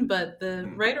situation, but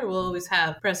the writer will always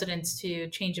have precedence to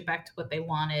change it back to what they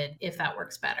wanted if that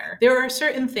works better. There are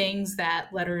certain things that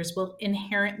letters will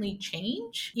inherently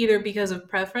change, either because of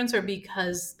preference or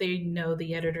because they know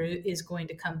the editor is going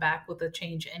to come back with a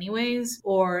change anyways,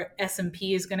 or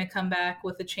SMP is going to come back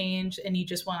with a change and you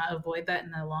just want to avoid that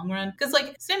in the long run. Because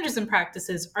like standards and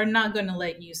practices are not going to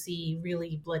let you see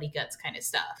really bloody guts kind of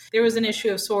stuff. There was an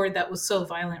issue of Sword that was so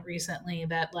violent recently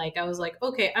that like I was like,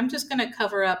 okay, I'm just going to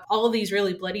cover up all of these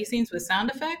really bloody scenes with sound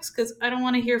effects because I don't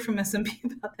want to hear from SMP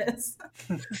about this.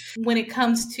 When it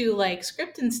comes to like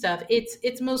script and stuff,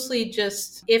 it's mostly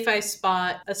just if I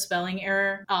spot a spelling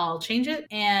error, I'll change it.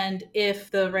 And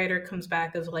if the writer comes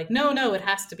back of like, no, it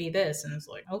has to be this, and it's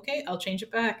like, okay, I'll change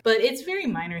it back. But it's very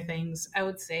minor things. I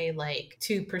would say like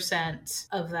 2%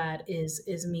 of that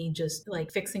is me just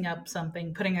like fixing up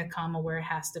something, putting a comma where it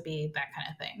has to be, that kind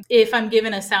of thing. If I'm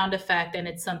given a sound effect and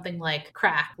it's something like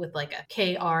crack with like a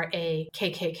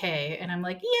KRAKKK, and I'm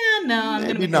like, yeah, no, I'm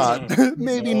maybe gonna not.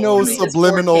 Maybe no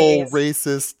subliminal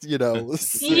racist,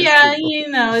 Yeah,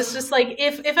 it's just like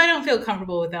if I don't feel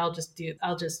comfortable with it, I'll just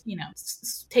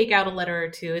take out a letter or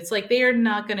two. It's like they are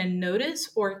not going to notice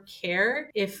or care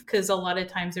because a lot of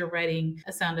times they're writing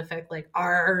a sound effect like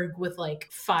arg with like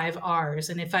 5 R's,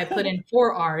 and if I put in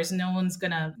 4 R's, no one's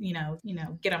gonna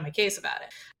get on my case about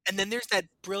it. And then there's that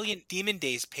brilliant Demon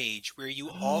Days page where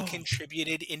you all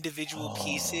contributed individual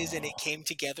pieces and it came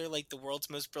together like the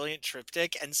world's most brilliant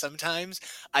triptych. And sometimes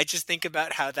I just think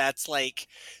about how that's like,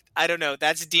 I don't know.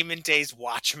 That's Demon Day's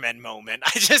Watchmen moment.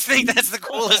 I just think that's the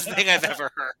coolest thing I've ever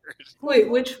heard. Wait,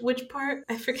 which part?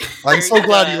 I forget. I'm so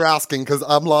glad you're asking because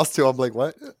I'm lost too. I'm like,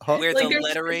 what? Huh? Where Like, the there's-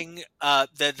 lettering,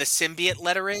 the symbiote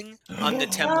lettering on the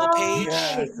temple page.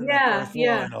 Yes, in the Yeah, first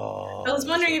yeah. one. Oh, I was that's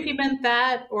wondering so if you good. meant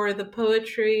that or the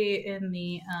poetry in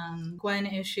the Gwen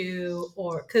issue,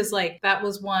 or because like that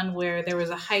was one where there was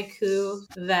a haiku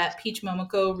that Peach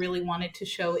Momoko really wanted to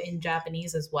show in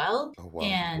Japanese as well. Oh, wow.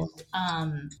 And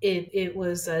it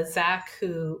was Zach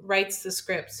who writes the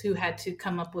scripts who had to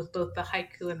come up with both the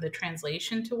haiku and the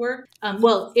translation to work.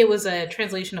 Well, it was a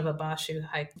translation of a basho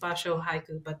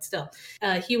haiku, but still,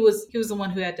 he was the one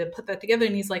who had to put that together.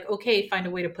 And he's like, okay, find a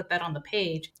way to put that on the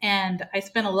page. And I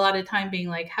spent a lot of time being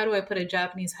like, how do I put a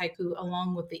Japanese haiku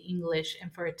along with the English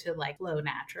and for it to like flow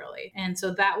naturally? And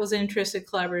so that was an interesting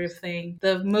collaborative thing.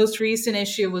 The most recent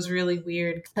issue was really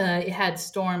weird. It had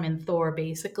Storm and Thor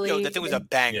basically. Yo, that thing was a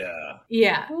banger.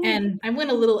 Yeah. Yeah, and I went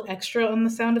a little extra on the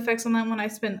sound effects on that one. I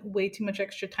spent way too much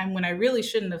extra time when I really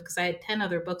shouldn't have because I had 10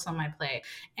 other books on my plate.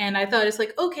 And I thought it's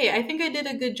like, okay, I think I did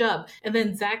a good job. And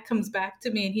then Zach comes back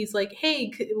to me and he's like,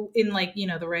 hey, in like, you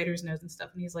know, the writer's notes and stuff.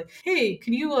 And he's like, hey,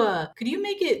 could you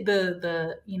make it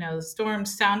the Storm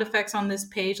sound effects on this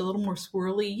page a little more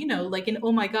swirly, you know, like in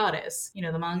Oh My Goddess, you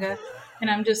know, the manga? And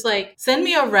I'm just like, send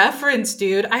me a reference,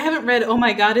 dude. I haven't read Oh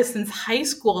My Goddess since high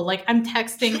school. Like, I'm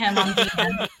texting him on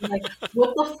DM. Like,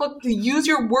 what the fuck? Use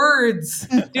your words,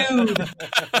 dude.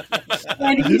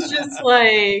 And he's just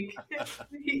like,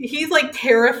 he's like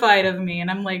terrified of me.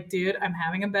 And I'm like, dude, I'm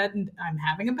having a bad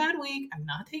week. I'm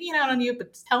not taking it out on you,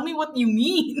 but tell me what you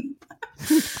mean.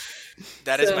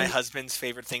 That is So- my husband's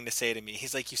favorite thing to say to me.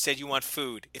 He's like, you said you want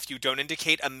food. If you don't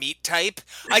indicate a meat type,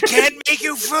 I can't make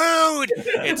you food.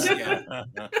 It's yeah.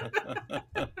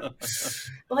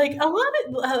 Like a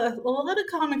lot of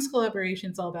comics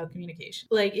collaborations all about communication.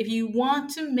 Like if you want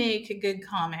to make good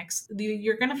comics,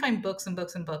 you're going to find books and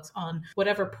books and books on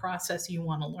whatever process you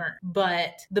want to learn.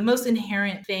 But the most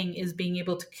inherent thing is being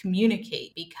able to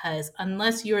communicate, because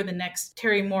unless you're the next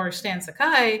Terry Moore or Stan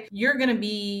Sakai, you're going to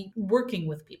be working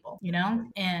with people, you know,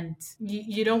 and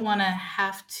you don't want to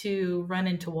have to run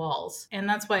into walls. And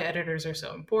that's why editors are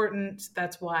so important.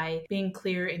 That's why being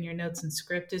clear in your notes and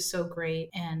script is so great.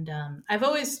 And I've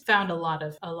always found a lot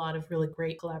of really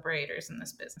great collaborators in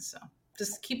this business. So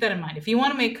just keep that in mind. If you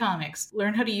want to make comics,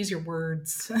 learn how to use your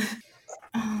words.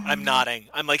 I'm nodding.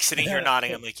 I'm like sitting here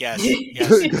nodding. I'm like, yes,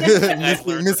 yes. I've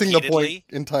learned Missing the point repeatedly.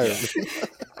 entirely.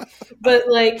 But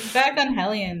like back on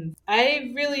Hellions,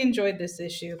 I really enjoyed this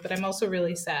issue, but I'm also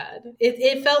really sad.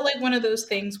 It felt like one of those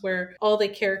things where all the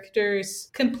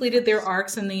characters completed their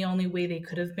arcs in the only way they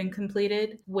could have been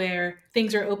completed, where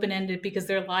things are open-ended because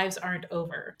their lives aren't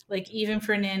over. Like even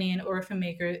for Nanny and Orphan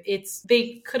Maker,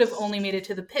 they could have only made it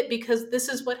to the pit, because this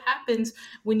is what happens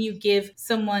when you give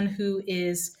someone who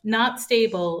is not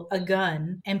stable a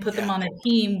gun and put them on a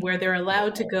team where they're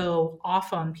allowed to go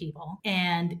off on people.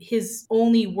 And his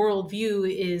only worldview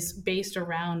is based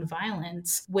around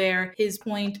violence, where his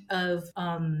point of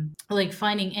like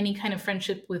finding any kind of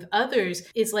friendship with others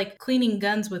is like cleaning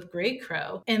guns with Grey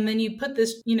Crow. And then you put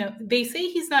this, you know, they say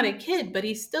he's not a kid, but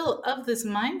he's still of this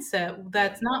mindset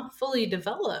that's not fully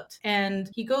developed. And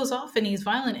he goes off and he's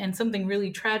violent, and something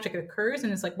really tragic occurs,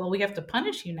 and it's like, well, we have to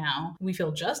punish you now. We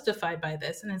feel justified by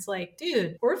this. And it's like,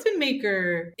 dude, Orphan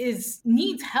Maker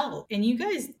needs help, and you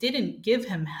guys didn't give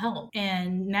him help.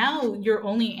 And now your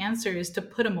only answer is to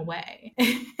put him away.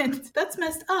 And that's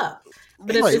messed up.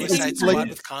 But at Right, the it's same Suicide's time, blood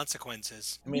with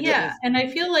consequences. I mean, yeah, and I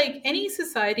feel like any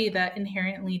society that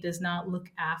inherently does not look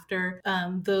after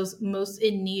those most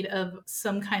in need of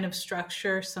some kind of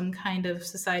structure, some kind of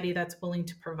society that's willing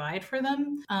to provide for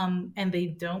them, and they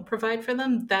don't provide for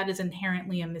them, that is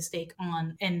inherently a mistake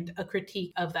on and a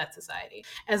critique of that society.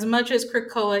 As much as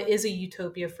Krakoa is a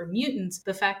utopia for mutants,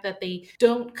 the fact that they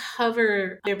don't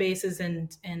cover their bases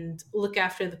and look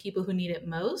after the people who need it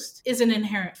most is an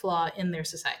inherent flaw in their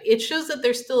society. It shows that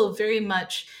they're still very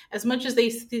much, as much as they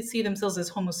see themselves as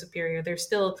homo superior, they're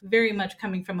still very much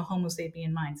coming from a homo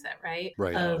sapien mindset, right?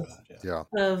 Right.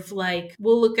 Of like,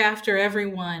 we'll look after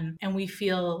everyone and we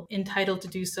feel entitled to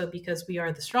do so because we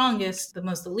are the strongest, the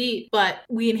most elite, but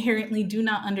we inherently do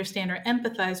not understand or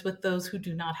empathize with those who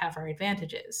do not have our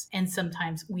advantages. And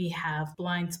sometimes we have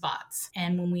blind spots.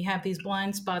 And when we have these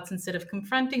blind spots, instead of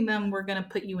confronting them, we're going to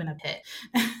put you in a pit.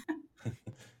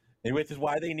 Which is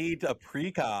why they need a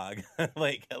precog.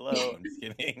 Like, hello, I'm just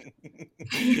kidding.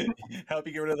 help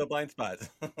you get rid of the blind spots.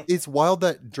 It's wild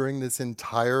that during this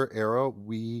entire era,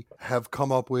 we have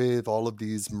come up with all of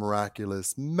these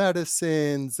miraculous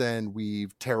medicines, and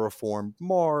we've terraformed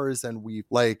Mars, and we've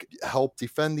like helped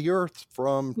defend the Earth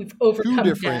from We've 2 overcome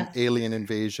different death. alien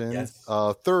invasions.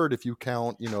 Yes. Third, if you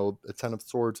count, the Ten of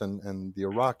Swords and the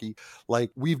Iraqi.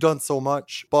 Like, we've done so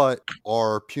much, but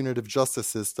our punitive justice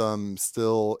system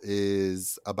still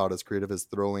is about as creative as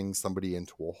throwing somebody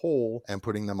into a hole and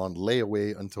putting them on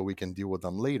layaway until we can deal with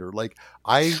them later. Like,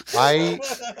 I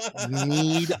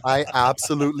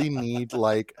absolutely need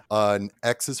like an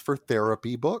X's for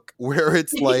Therapy book where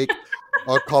it's like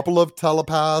a couple of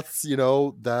telepaths,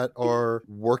 that are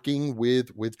working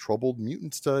with troubled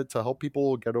mutants to help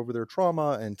people get over their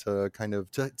trauma and to kind of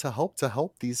to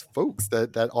help these folks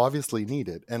that obviously need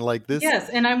it. And like this, Yes,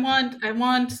 and I want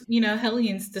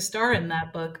Hellions to star in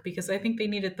that book because I think they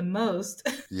need it the most.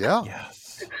 yeah,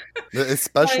 Yes.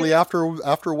 especially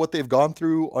after what they've gone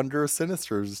through under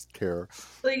Sinister's care.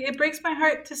 Like, it breaks my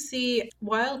heart to see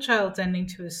Wild Child's ending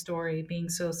to his story being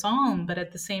so solemn, but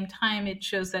at the same time, it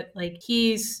shows that like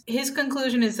his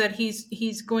conclusion is that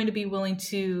he's going to be willing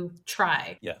to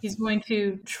try. Yes. He's going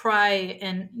to try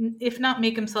and, if not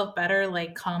make himself better,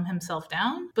 like calm himself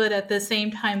down. But at the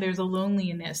same time, there's a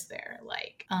loneliness there.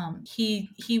 Like he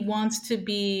wants to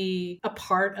be a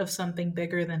part of something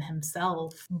bigger than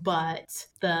himself, but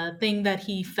the thing that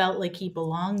he felt like he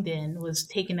belonged in was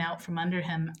taken out from under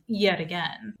him yet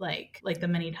again, like the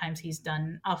many times he's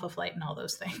done Alpha Flight and all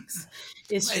those things.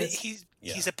 It's just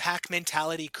he's a pack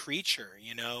mentality creature,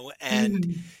 and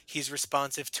Mhm. he's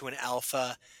responsive to an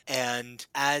alpha, and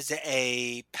as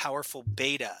a powerful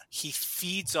beta, he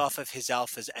feeds off of his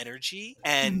alpha's energy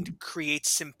and creates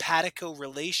simpatico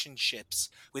relationships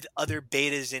with other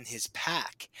betas in his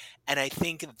pack. And I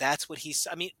think that's what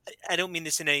I don't mean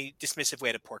this in a dismissive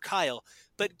way to poor Kyle,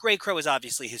 but Grey Crow is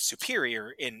obviously his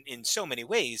superior in so many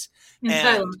ways. And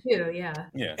And Kylo too, yeah.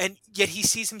 Yeah. and yet he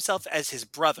sees himself as his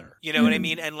brother, you know what I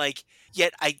mean? And like,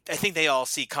 yet I think they all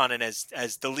see Kanan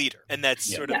as the leader, and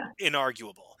that's sort of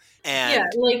inarguable. And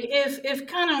yeah, like if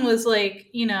Kanan was like,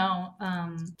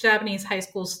 Japanese high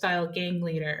school style gang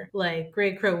leader, like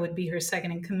Grey Crow would be her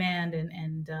second in command,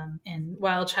 and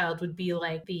Wild Child would be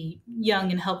like the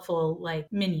young and helpful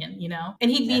like minion,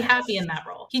 and he'd be happy in that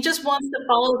role. He just wants to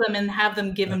follow them and have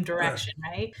them give him direction,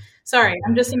 right? Sorry,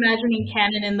 I'm just imagining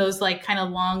Kanan in those like kind of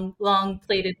long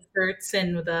plaited skirts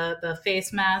and with the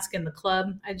face mask and the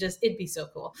club. It'd be so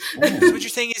cool. So what you're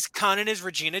saying is Kanan is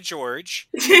Regina George,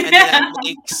 and that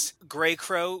makes Grey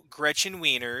Crow Gretchen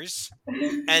Wieners,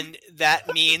 and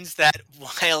that means that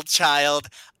Wild Child,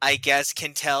 I guess,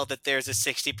 can tell that there's a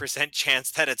 60%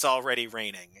 chance that it's already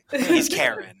raining. He's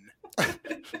Karen.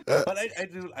 But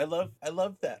I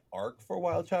love that arc for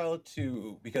Wild Child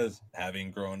too, because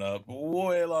having grown up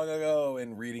way long ago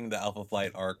and reading the Alpha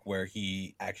Flight arc where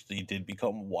he actually did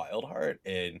become Wildheart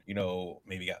and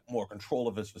maybe got more control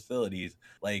of his facilities,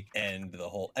 like, and the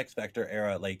whole X Factor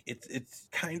era, like it's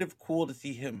kind of cool to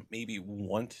see him maybe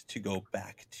want to go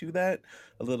back to that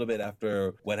a little bit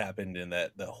after what happened in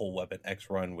the whole Weapon X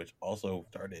run, which also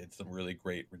started some really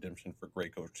great redemption for Grey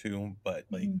Crow too. But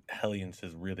like Hellions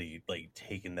has really like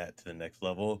taken that to the next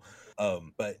level.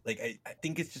 But like I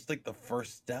think it's just like the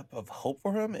first step of hope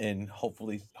for him, and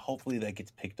hopefully that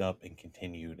gets picked up and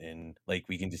continued, and like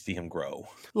we can just see him grow.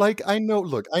 Like, I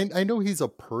know he's a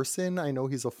person. I know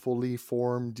he's a fully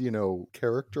formed,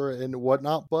 character and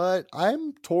whatnot, but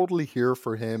I'm totally here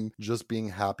for him just being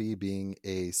happy, being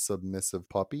a submissive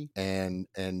puppy and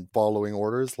following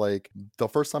orders. Like, the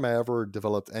first time I ever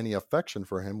developed any affection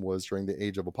for him was during the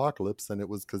Age of Apocalypse, and it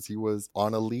was because he was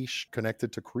on a leash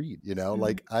connected to Creed,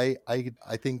 Like, I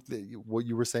think that what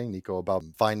you were saying, Nico, about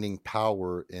finding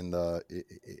power in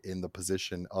the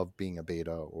position of being a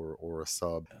beta or a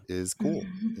sub is cool.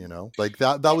 Like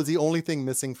that was the only thing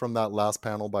missing from that last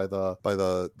panel by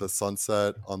the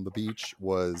sunset on the beach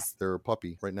was their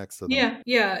puppy right next to them.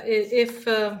 Yeah. If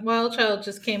Wild Child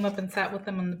just came up and sat with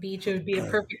them on the beach, it would be a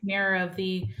perfect mirror of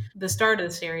the start of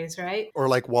the series, right? Or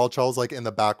like Wild Child's like in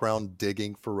the background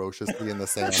digging ferociously in the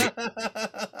sand.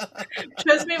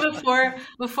 Trust me,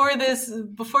 before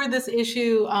this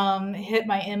issue hit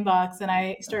my inbox and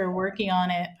I started working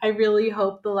on it, I really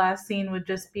hoped the last scene would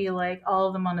just be like all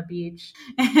of them on a beach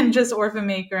and just Orphan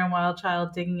Maker and Wild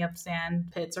Child digging up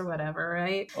sand pits or whatever,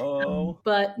 right?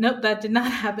 But nope, that did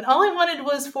not happen. All I wanted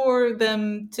was for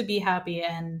them to be happy,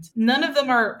 and none of them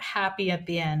are happy at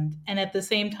the end. And at the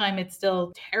same time, it's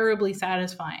still terribly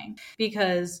satisfying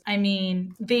because, I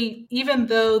mean, even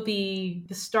though the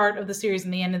start of the series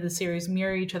and the end end of the series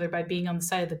mirror each other by being on the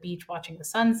side of the beach watching the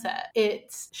sunset.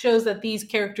 It shows that these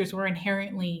characters were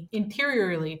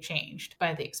interiorly changed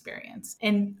by the experience.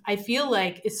 And I feel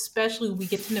like especially we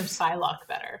get to know Psylocke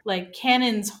better. Like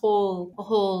Canon's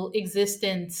whole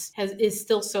existence is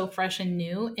still so fresh and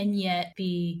new, and yet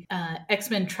the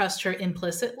X-Men trust her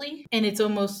implicitly. And it's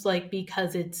almost like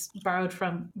because it's borrowed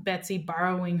from Betsy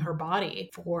borrowing her body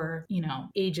for,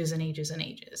 ages and ages and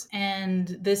ages.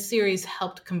 And this series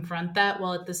helped confront that,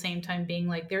 while at the same time being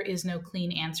like, there is no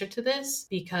clean answer to this,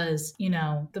 because,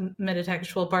 the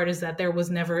metatextual part is that there was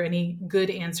never any good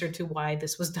answer to why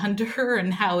this was done to her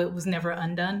and how it was never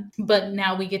undone. But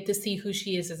now we get to see who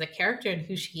she is as a character, and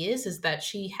who she is that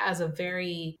she has a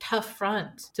very tough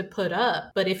front to put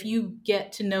up. But if you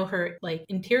get to know her like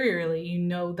interiorly, you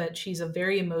know that she's a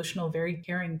very emotional, very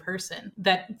caring person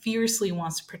that fiercely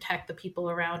wants to protect the people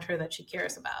around her that she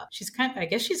cares about. I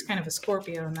guess she's kind of a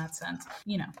Scorpio in that sense,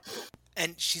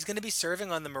 And she's going to be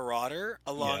serving on the Marauder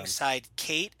alongside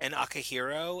Kate and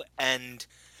Akihiro and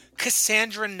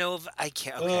Cassandra Nova. I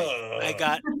can't.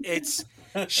 Okay,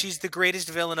 she's the greatest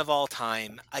villain of all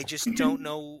time. I just don't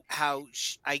know how.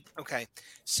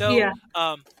 So yeah.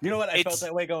 You know what? I felt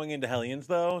that way going into Hellions,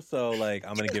 though. So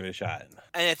I'm gonna give it a shot.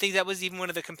 And I think that was even one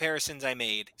of the comparisons I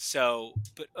made. So,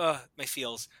 but my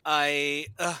feels. My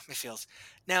feels.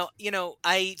 Now,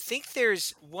 I think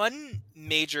there's one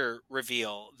major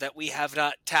reveal that we have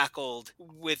not tackled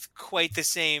with quite the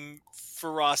same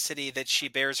ferocity that she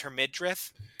bears her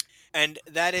midriff. And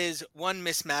that is one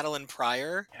Miss Madeline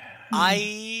Pryor.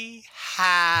 I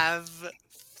have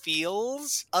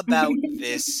feels about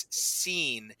this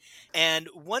scene. And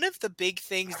one of the big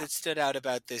things that stood out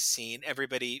about this scene,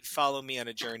 everybody follow me on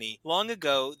a journey. Long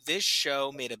ago, this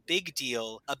show made a big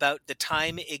deal about the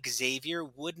time Xavier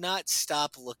would not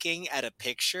stop looking at a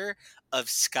picture of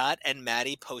Scott and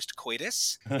Maddie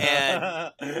post-coitus. And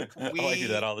I do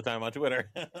that all the time on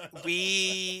Twitter.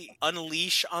 We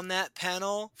unleash on that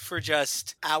panel for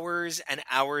just hours and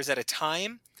hours at a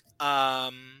time.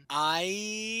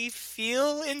 I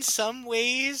feel in some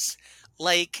ways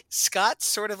like Scott's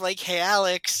sort of like, hey,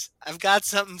 Alex, I've got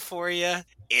something for you.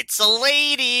 It's a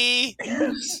lady.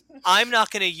 I'm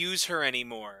not going to use her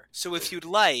anymore. So if you'd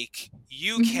like,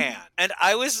 you can. And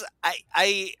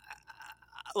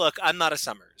look, I'm not a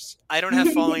Summers. I don't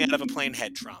have falling out of a plane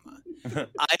head trauma.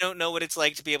 I don't know what it's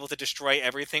like to be able to destroy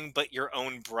everything but your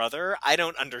own brother. I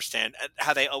don't understand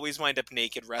how they always wind up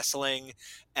naked wrestling,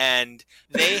 and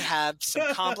they have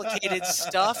some complicated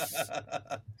stuff,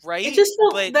 right? It just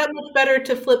felt that much better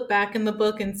to flip back in the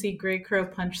book and see Grey Crow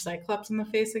punch Cyclops in the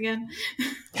face again.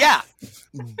 Yeah.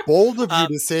 Bold of you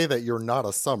to say that you're not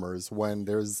a Summers when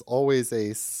there's always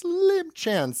a slim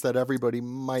chance that everybody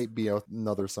might be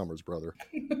another Summers brother.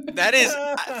 That is,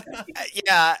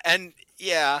 yeah, and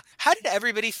yeah. How did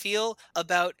everybody feel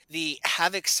about the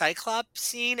Havoc Cyclops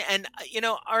scene? And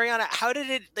Ariana, how did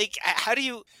it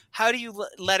how do you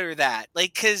letter that?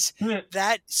 Because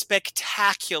that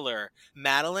spectacular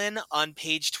Madeline on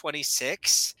page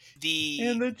 26,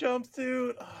 in the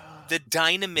jumpsuit, the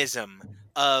dynamism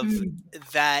of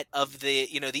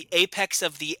the apex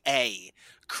of the A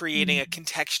creating a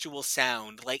contextual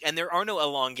sound, and there are no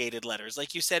elongated letters,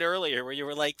 like you said earlier, where you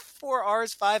were like 4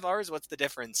 R's, 5 R's, what's the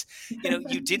difference?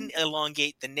 You didn't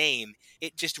elongate the name.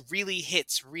 It just really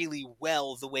hits really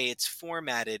well the way it's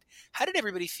formatted. How did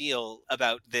everybody feel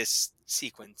about this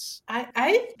sequence?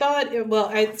 I thought,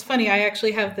 it's funny, I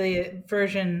actually have the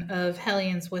version of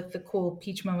Hellions with the cool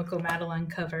Peach Momoko Madeline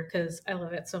cover because I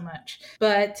love it so much.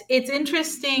 But it's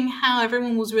interesting how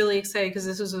everyone was really excited because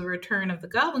this was the return of the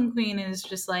Goblin Queen, and it's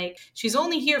just like, she's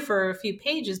only here for a few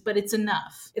pages, but it's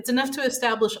enough. It's enough to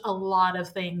establish a lot of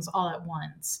things all at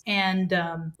once. And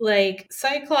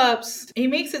Cyclops, he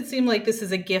makes it seem like this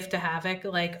is a gift to Havoc,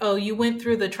 like, oh, you went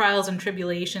through the trials and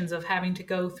tribulations of having to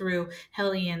go through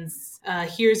Hellions.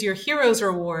 Here's your hero's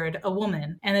reward, a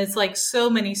woman. And it's like so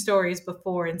many stories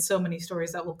before and so many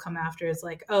stories that will come after. It's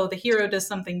like, oh, the hero does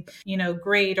something,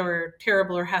 great or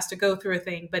terrible or has to go through a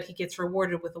thing, but he gets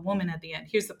rewarded with a woman at the end.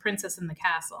 Here's the princess in the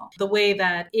castle. The way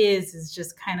that is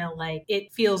just kind of like,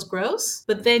 it feels gross.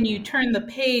 But then you turn the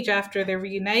page after they're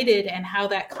reunited and how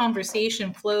that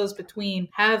conversation flows between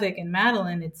Havoc and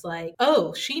Madeline. It's like,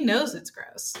 oh, she knows it's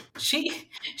gross.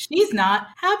 She's not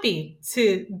happy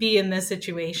to be in this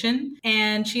situation.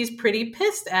 And she's pretty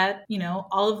pissed at,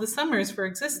 all of the Summers for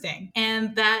existing.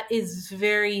 And that is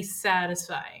very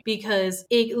satisfying because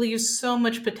it leaves so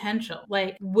much potential.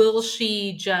 Like, will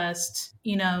she just,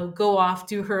 go off,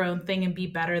 do her own thing and be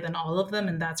better than all of them?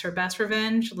 And that's her best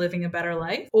revenge, living a better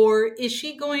life? Or is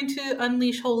she going to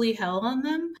unleash holy hell on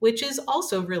them? Which is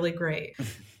also really great.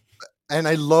 And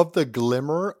I love the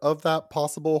glimmer of that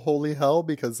possible holy hell,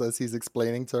 because as he's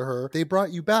explaining to her, they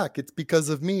brought you back. It's because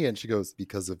of me. And she goes,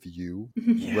 because of you?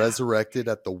 Yeah. Resurrected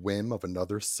at the whim of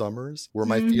another Summers? Were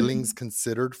my feelings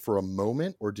considered for a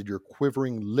moment, or did your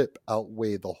quivering lip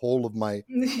outweigh the whole of my...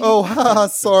 Oh, haha,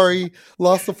 sorry.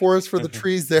 Lost the forest for the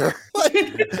trees there. Like,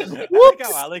 I whoops,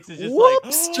 like how Alex is just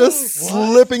whoops, like, just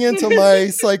what? slipping into my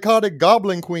psychotic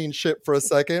goblin queen shit for a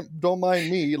second. Don't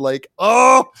mind me. Like,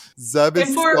 oh, Zeb is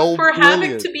And for so Havoc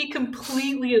brilliant. to be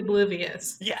completely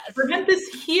oblivious. Yes. For him to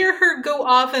hear her go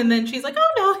off and then she's like,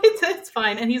 oh no, it's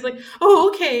fine. And he's like, oh,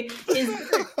 okay.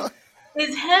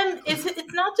 Is him,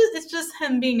 it's not just, it's just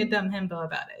him being a dumb himbo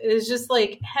about it. It's just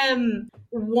like him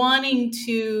wanting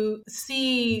to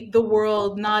see the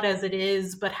world not as it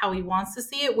is, but how he wants to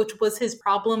see it, which was his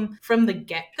problem from the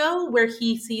get-go, where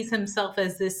he sees himself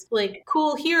as this like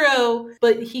cool hero,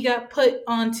 but he got put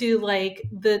onto like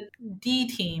the D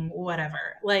team,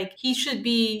 whatever. Like he should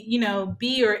be, you know,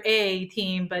 B or A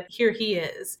team, but here he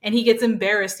is. And he gets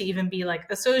embarrassed to even be like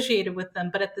associated with them.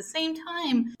 But at the same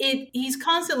time, he's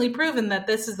constantly proven that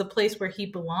this is the place where he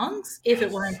belongs. If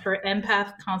it weren't for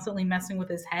Empath constantly messing with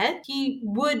his head, he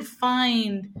would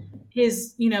find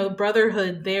his, you know,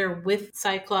 brotherhood there with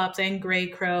Cyclops and Grey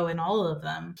Crow and all of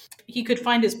them. He could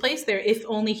find his place there if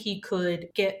only he could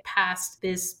get past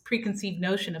this preconceived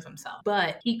notion of himself.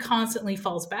 But he constantly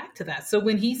falls back to that. So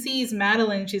when he sees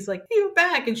Madeline, she's like, you're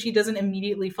back, and she doesn't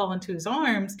immediately fall into his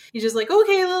arms. He's just like,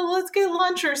 okay, let's get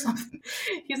lunch or something.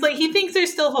 He's like, he thinks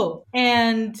there's still hope.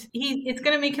 And it's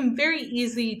going to make him very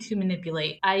easy to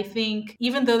manipulate. I think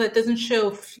even though that doesn't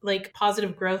show like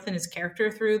positive growth in his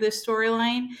character through this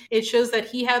storyline, it shows that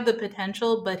he had the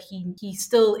potential, but he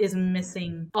still is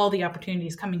missing all the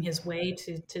opportunities coming his way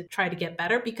to try to get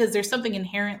better, because there's something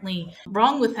inherently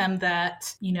wrong with him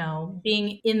that, you know,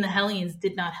 being in the Hellions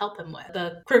did not help him with.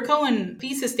 The Krakoan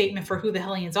thesis statement for who the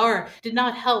Hellions are did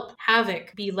not help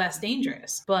Havoc be less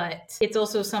dangerous, but it's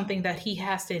also something that he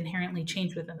has to inherently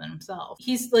change within himself.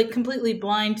 He's like completely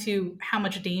blind to how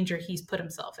much danger he's put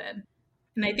himself in.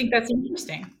 And I think that's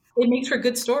interesting. It makes for a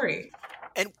good story.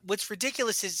 And what's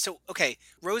ridiculous is, so, okay,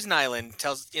 Rosen Island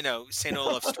tells, you know, St.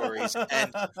 Olaf stories.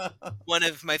 And one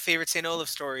of my favorite St. Olaf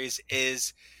stories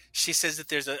is she says that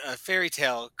there's a fairy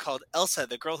tale called Elsa,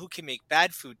 the girl who can make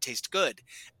bad food taste good.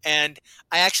 And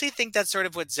I actually think that's sort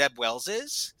of what Zeb Wells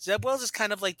is. Zeb Wells is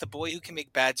kind of like the boy who can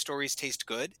make bad stories taste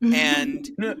good. And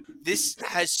this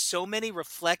has so many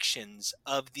reflections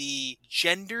of the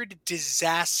gendered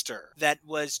disaster that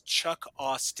was Chuck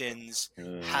Austin's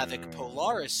Havoc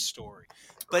Polaris story.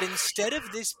 But instead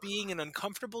of this being an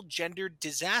uncomfortable gendered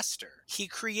disaster, he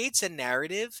creates a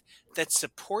narrative that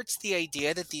supports the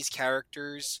idea that these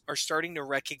characters are starting to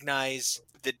recognize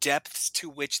the depths to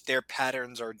which their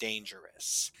patterns are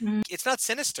dangerous. It's not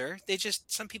sinister.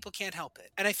 Some people can't help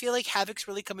it. And I feel like Havoc's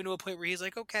really coming to a point where he's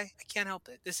like, okay, I can't help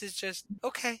it. This is just,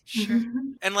 okay, sure.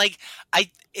 And like,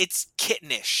 it's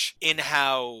kittenish in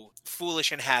how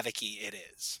foolish and Havoc-y it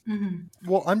is.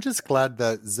 Well, I'm just glad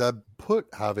that Zeb put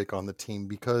Havoc on the team,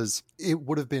 because it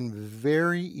would have been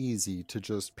very easy to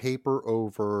just paper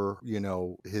over, you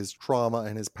know, his trauma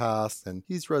and his past, and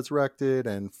he's resurrected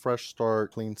and fresh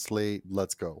start, clean slate,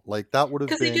 let's go. Like that would have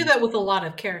been, because they do that with a lot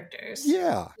of characters.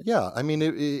 Yeah. I mean,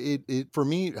 it for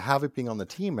me, Havoc being on the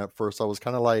team at first, I was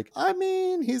kind of like, I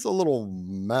mean, he's a little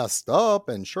messed up,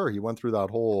 and sure, he went through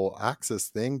that whole Axis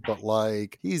thing, but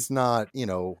like, he's not, you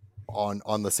know,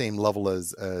 on the same level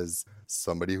as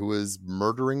somebody who is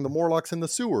murdering the Morlocks in the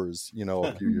sewers, you know,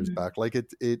 a few years back. Like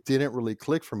it didn't really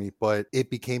click for me, but it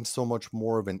became so much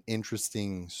more of an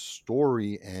interesting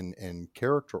story and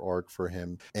character arc for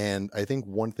him. And I think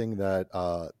one thing that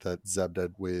Zeb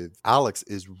did with Alex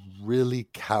is really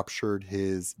captured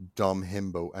his dumb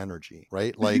himbo energy,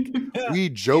 right? Like we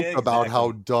joke about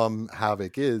how dumb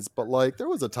Havoc is, but like there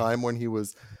was a time when he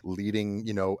was leading,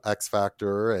 you know, X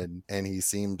Factor, and he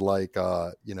seemed like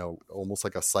you know, almost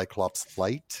like a Cyclops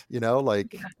flight, you know,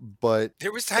 like, but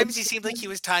there was times he seemed like he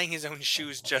was tying his own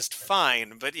shoes just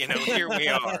fine, but you know, here we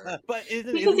are. But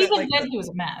because even then he was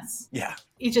a mess. Yeah,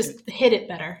 he just hit it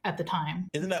better at the time.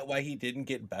 Isn't that why he didn't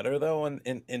get better though?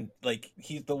 And like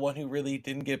he's the one who really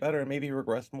didn't get better, and maybe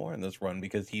regressed more in this run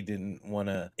because he didn't want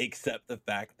to accept the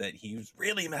fact that he was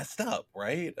really messed up,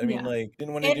 right? I mean, like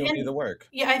didn't want to do any of the work.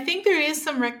 Yeah, I think there is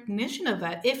some recognition of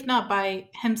that, if not by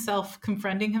himself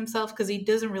confronting himself, because he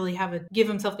doesn't really give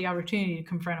himself the opportunity opportunity to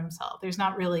confront himself. There's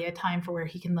not really a time for where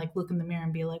he can like look in the mirror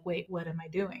and be like, wait, what am I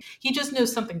doing? He just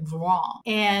knows something's wrong.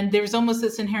 And there's almost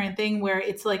this inherent thing where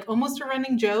it's like almost a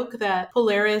running joke that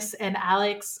Polaris and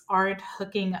Alex aren't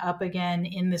hooking up again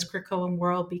in this Krakoan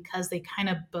world because they kind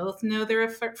of both know they're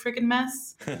a freaking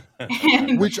mess.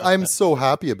 Which I'm so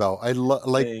happy about.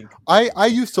 I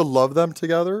used to love them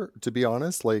together, to be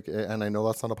honest. Like, and I know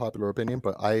that's not a popular opinion,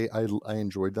 but I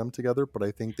enjoyed them together. But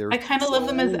I think they're I kind of love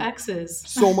them as exes.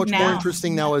 So much more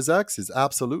interesting now as exes,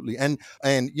 absolutely. And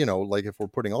you know, like if we're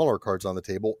putting all our cards on the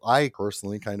table, I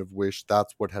personally kind of wish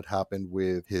that's what had happened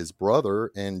with his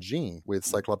brother and Jean, with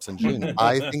Cyclops and Jean.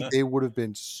 I think they would have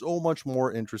been so much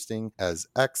more interesting as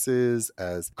exes,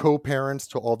 as co-parents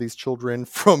to all these children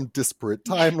from disparate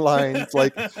timelines.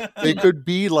 Like they could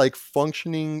be like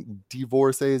functioning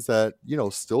divorcees that, you know,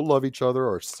 still love each other,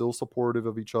 are still supportive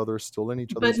of each other, still in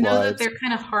each other's lives. But know that they're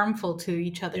kind of harmful to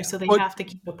each other, so they have to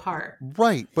keep apart.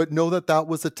 Right. But know that that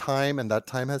was a time, and that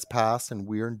time has passed, and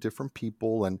we're different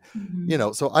people. And, you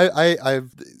know, so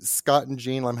I've Scott and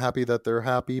Jean, I'm happy that they're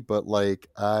happy, but like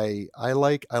I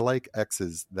like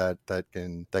exes that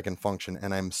can function.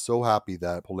 And I'm so happy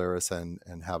that Polaris and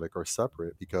Havoc are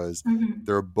separate, because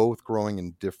they're both growing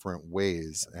in different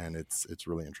ways, and it's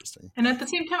really interesting. And at the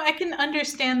same time, I can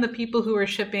understand the people who are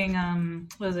shipping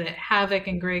Havoc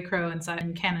and Greycrow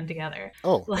and Canon together.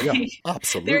 Oh, like, yeah,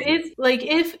 absolutely. There is like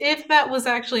if that was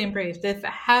actually embraced, if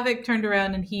Havoc turned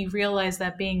around and he realized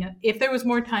that if there was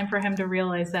more time for him to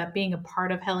realize that being a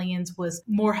part of Hellions was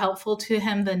more helpful to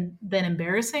him than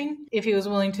embarrassing, if he was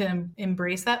willing to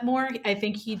embrace that more, I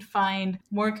think he'd find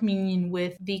more communion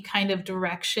with the kind of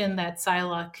direction that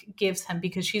Psylocke gives him,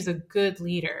 because she's a good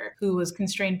leader who was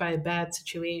constrained by a bad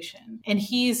situation. And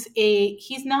he's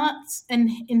not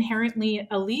inherently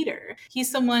a leader.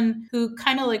 He's someone who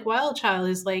kind of like Wildchild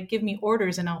is like, give me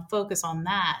orders and I'll focus on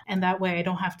that. And that way I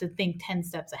don't have to think 10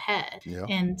 steps ahead. Yeah.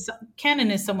 And so,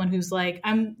 Canon is someone who's like,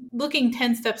 I'm looking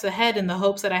 10 steps ahead in the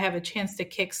hopes that I have a chance to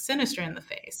kick Sinister in the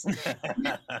face.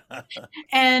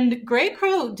 And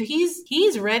Greycrow,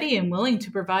 he's ready and willing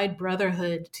to provide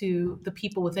brotherhood to the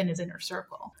people within his inner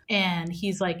circle. And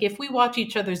he's like, if we watch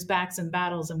each other's backs in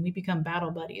battles and we become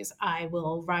battle buddies, I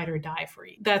will ride or die for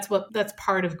you. That's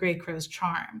part of Greycrow's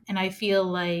charm. And I feel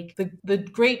like the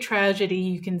great tragedy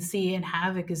you can see in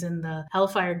Havoc is in the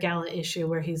Hellfire Gala issue,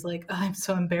 where he's like, oh, I'm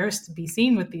so embarrassed to be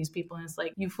seen with these people. And it's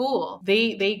like, you fool.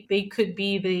 They could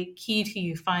be the key to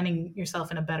you finding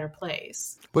yourself in a better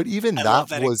place. But even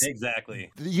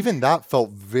even that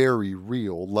felt very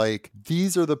real. Like,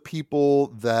 these are the people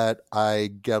that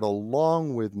I get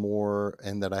along with more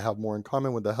and that I have more in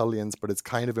common with the Hellions, but it's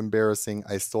kind of embarrassing.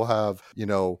 I still have, you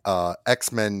know,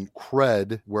 X-Men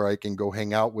cred where I can go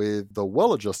hang out with the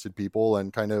well-adjusted people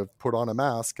and kind of put on a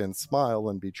mask and smile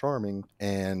and be charming,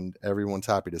 and everyone's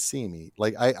happy to see me.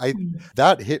 Like, I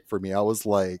that hit for me. I was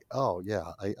like, oh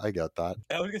yeah, I get that.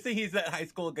 I was gonna say he's that high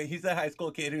school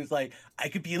kid who's like, I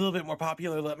could be a little bit more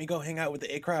popular. Let me go hang out with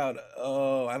the A crowd.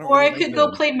 Oh, I don't. Or I could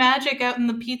go play Magic out in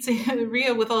the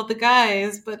pizzeria with all the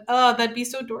guys, but that'd be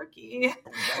so dorky.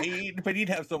 Right? But he'd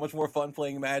have so much more fun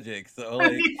playing Magic. So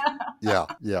like,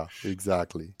 yeah,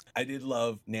 exactly. I did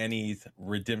love Nanny's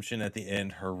redemption at the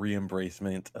end, her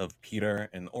re-embracement of Peter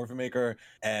and the Orphan Maker,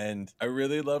 and I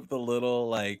really loved the little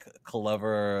like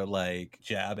clever like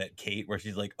jab at Kate where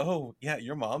she's like, "Oh yeah,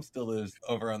 your mom still lives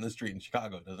over on the street in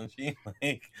Chicago, doesn't she?"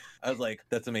 Like, I was like,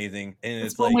 "That's amazing." And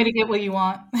it's one way to get what you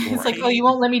want. It's like, "Oh, you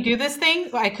won't let me do this thing?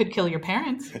 I could kill your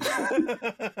parents."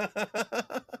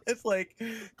 It's like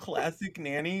classic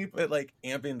Nanny, but like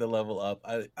amping the level up.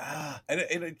 I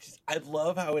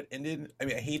love how it ended. I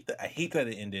mean, I hate that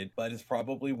it ended, but it's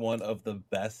probably one of the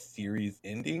best series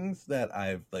endings that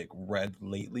I've like read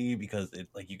lately, because it,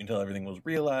 like, you can tell everything was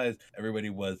realized, everybody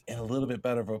was in a little bit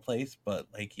better of a place, but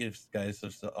like you guys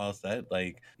have all said,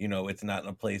 like, you know, it's not in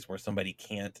a place where somebody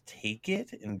can't take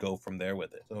it and go from there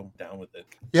with it. So I'm down with it.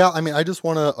 Yeah, I mean, I just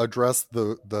want to address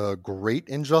the great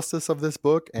injustice of this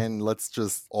book, and let's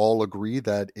just all agree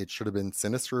that it should have been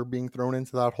Sinister being thrown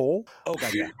into that hole. Oh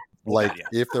god, yeah. Like,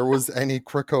 if there was any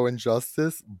Krakow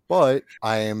injustice, but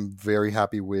I am very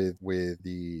happy with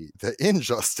the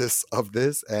injustice of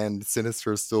this, and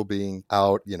Sinister still being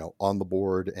out, you know, on the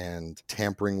board and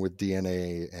tampering with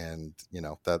DNA, and you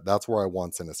know, that's where I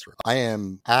want Sinister. I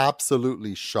am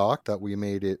absolutely shocked that we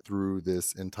made it through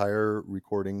this entire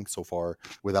recording so far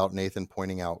without Nathan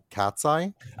pointing out Cat's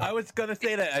Eye. I was gonna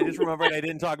say that. I just remembered I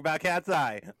didn't talk about Cat's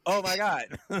Eye. Oh my god.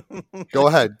 Go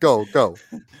ahead, go.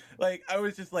 Like, I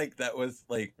was just like, that was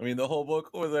like, I mean, the whole book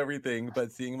was everything,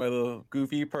 but seeing my little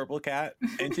goofy purple cat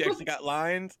and she actually got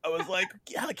lines, I was like,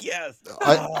 heck yes.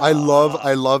 I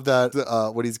love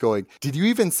that when he's going, did you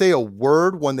even say a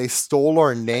word when they stole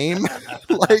our name?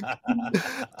 Like,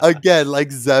 again,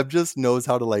 like Zeb just knows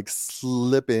how to like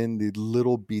slip in the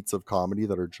little beats of comedy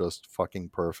that are just fucking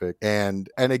perfect, and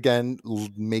again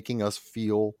making us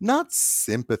feel not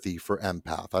sympathy for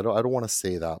Empath. I don't want to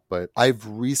say that, but I've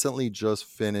recently just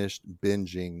finished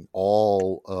binging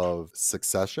all of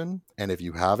Succession, and if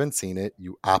you haven't seen it,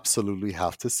 you absolutely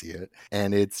have to see it.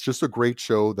 And it's just a great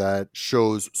show that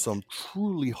shows some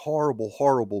truly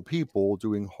horrible people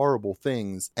doing horrible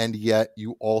things, and yet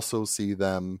you also see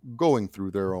them going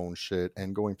through their own shit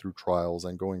and going through trials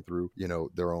and going through, you know,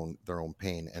 their own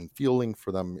pain and feeling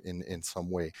for them in some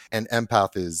way. And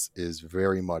Empath is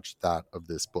very much that of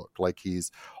this book. Like,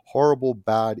 he's horrible,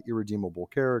 bad, irredeemable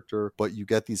character, but you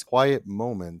get these quiet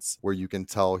moments where you can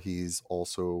tell he's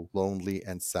also lonely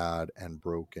and sad and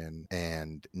broken,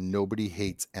 and nobody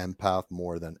hates Empath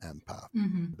more than Empath.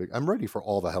 Mm-hmm. I'm ready for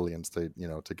all the Hellions to, you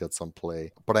know, to get some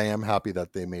play, but I am happy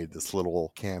that they made this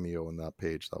little cameo in that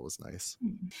page. That was nice.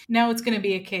 Now it's going to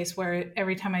be a case where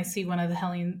every time I see one of the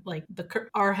Hellion, like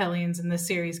our Hellions in the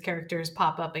series characters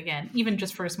pop up again, even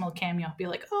just for a small cameo, I'll be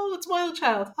like, oh, it's Wild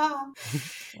Child. Ah.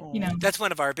 You know, that's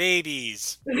one of our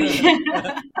babies.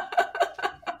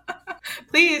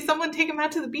 Please, someone take him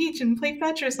out to the beach and play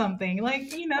fetch or something.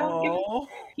 Like, you know,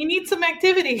 he needs some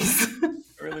activities.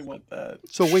 I really want that.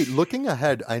 So wait, looking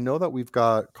ahead, I know that we've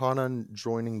got Conan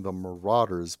joining the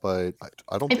Marauders, but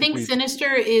I don't. I think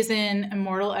Sinister is in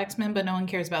Immortal X-Men, but no one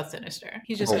cares about Sinister.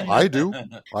 He's just. I do.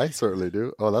 I certainly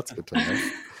do. Oh, that's good to know.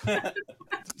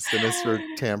 Sinister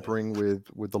tampering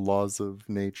with the laws of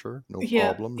nature, no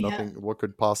problem. Nothing. What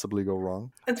could possibly go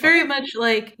wrong? It's very much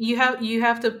like you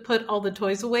have to put all the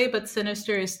toys away, but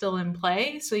Sinister is still in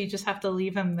play, so you just have to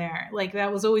leave him there. Like,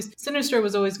 that was always Sinister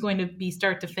was always going to be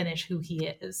start to finish who he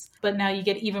is, but now you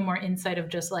get even more insight of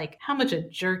just like how much a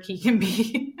jerk he can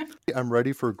be. I'm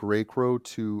ready for Greycrow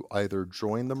to either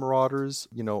join the Marauders,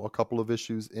 you know, a couple of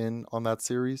issues in on that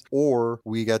series, or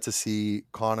we get to see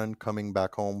Conan coming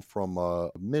back home from a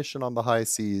mission on the high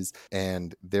seas,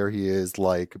 and there he is,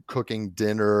 like, cooking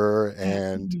dinner,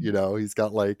 and you know, he's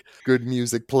got like good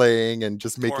music playing and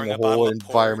just making a whole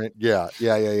environment. Yeah.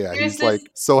 He's like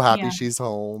so happy she's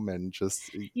home, and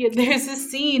just there's this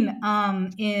scene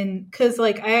in, because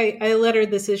like I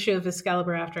lettered this issue of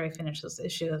Excalibur after I finished this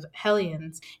issue of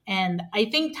Hellions, and I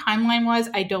think timeline wise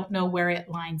I don't know where it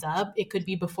lines up. It could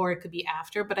be before, it could be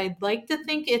after, but I'd like to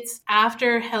think it's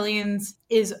after Hellions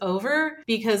is over,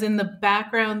 because in the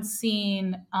background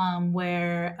scene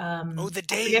where the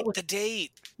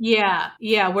date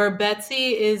where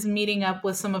Betsy is meeting up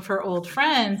with some of her old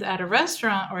friends at a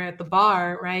restaurant or at the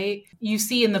bar, right? You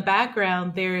see in the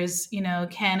background there's, you know,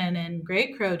 Cannon and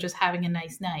Greycrow just having a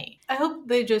nice night. I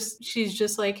hope she's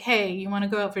just like, hey, you want to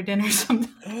go out for dinner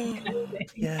sometime?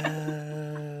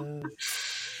 Yeah.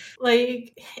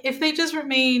 Like, if they just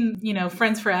remain, you know,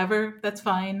 friends forever, that's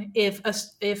fine. If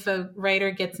a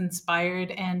writer gets inspired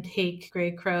and take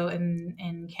Greycrow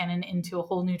and Cannon into a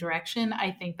whole new direction,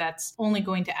 I think that's only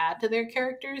going to add to their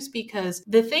characters, because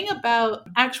the thing about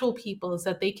actual people is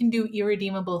that they can do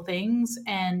irredeemable things,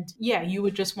 and you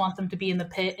would just want them to be in the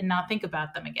pit and not think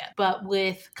about them again. But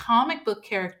with comic book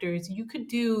characters, you could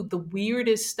do the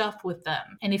weirdest stuff with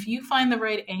them, and if you find the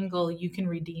right angle, you can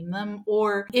redeem them,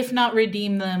 or if not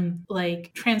redeem them,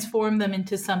 like transform them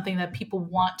into something that people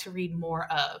want to read more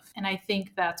of. And I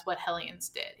think that's what Hellions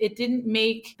did. It didn't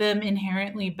make them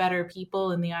inherently better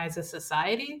people in the eyes of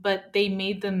society, but they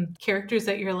made them characters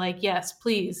that you're like, yes,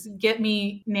 please get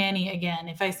me Nanny again.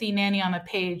 If I see Nanny on a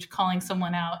page calling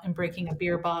someone out and breaking a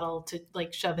beer bottle to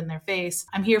like shove in their face,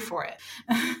 I'm here for it.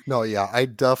 No, yeah, I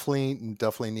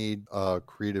definitely need a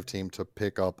creative team to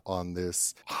pick up on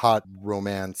this hot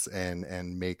romance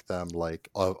and make them like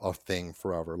a thing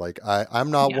forever. Like,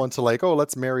 I'm not one to like, oh,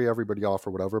 let's marry everybody off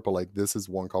or whatever, but like, this is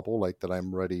one couple like that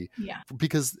I'm ready.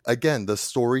 Because again, the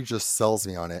story just sells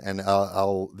me on it. And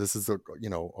this is a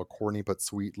corny but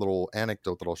sweet little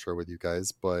anecdote that I'll share with you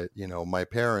guys. But you know, my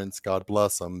parents, God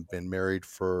bless them, been married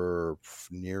for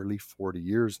nearly 40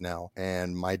 years now.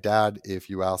 And my dad, if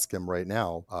you ask him right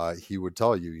now, he would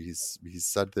tell you, he's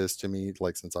said this to me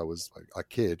like since I was a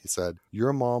kid. He said,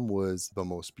 your mom was the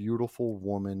most beautiful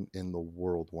woman in the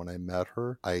world. When I met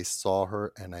her, I saw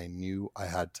her and I knew I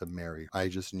had to marry her. I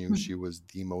just knew she was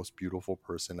the most beautiful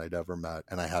person I'd ever met,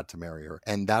 and I had to marry her.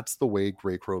 And that's the way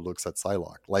Grey Crow looks at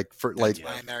Psylocke. That's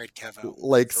why I married Kevo.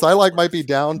 Like Psylocke might be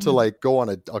down to like go on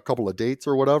a couple of dates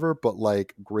or whatever, but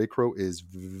like Grey Crow is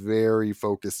very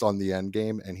focused on the end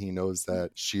game, and he knows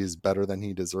that she's better than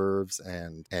he deserves,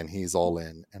 and he's all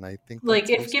in. And I think like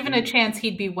if given a chance,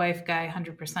 he'd be wife guy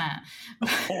 100%.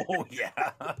 Oh yeah.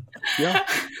 Yeah.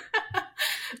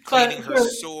 Cleaning her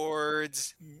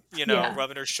swords,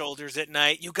 rubbing her shoulders at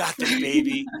night. You got this,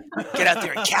 baby. Get out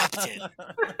there and captain.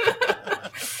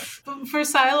 For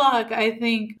Psylocke, I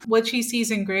think what she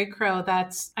sees in Grey Crow,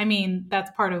 that's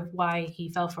part of why he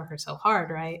fell for her so hard,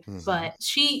 right? Mm-hmm. But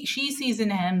she sees in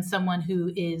him someone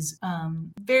who is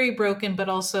very broken, but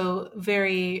also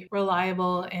very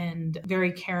reliable and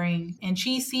very caring. And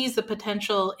she sees the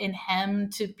potential in him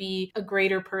to be a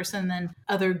greater person than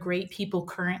other great people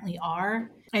currently are.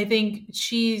 I think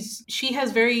she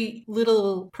has very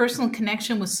little personal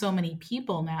connection with so many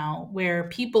people now, where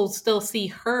people still see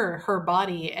her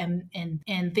body and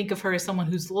think of her as someone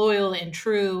who's loyal and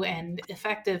true and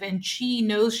effective. And she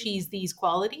knows she's these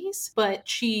qualities, but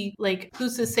she, like,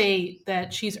 who's to say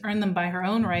that she's earned them by her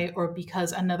own right or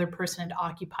because another person had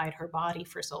occupied her body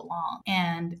for so long.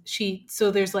 And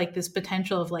so there's like this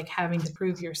potential of like having to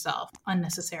prove yourself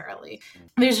unnecessarily.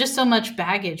 There's just so much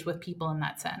baggage with people in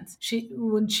that sense.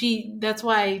 That's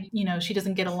why, she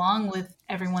doesn't get along with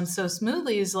everyone so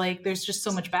smoothly, is like, there's just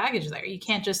so much baggage there. You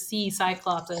can't just see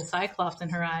Cyclops as Cyclops in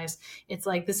her eyes. It's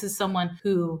like, this is someone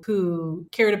who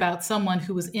cared about someone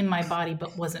who was in my body,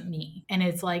 but wasn't me. And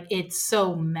it's like, it's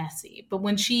so messy. But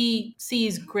when she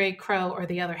sees Grey Crow or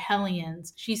the other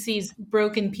Hellions, she sees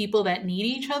broken people that need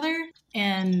each other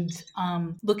and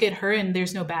look at her and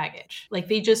there's no baggage. Like,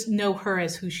 they just know her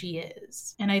as who she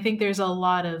is. And I think there's a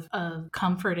lot of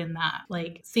comfort in that.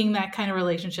 Like, seeing that kind of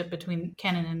relationship between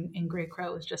Kennen and Grey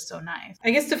Crow is just so nice.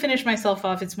 I guess to finish myself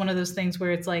off, it's one of those things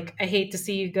where it's like, I hate to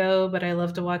see you go, but I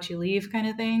love to watch you leave kind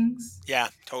of things. Yeah,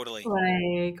 totally.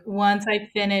 Like, once I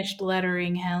finished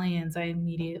lettering Hellions, I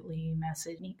immediately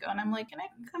messaged Nico and I'm like, can I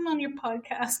come on your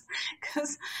podcast?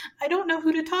 Because I don't know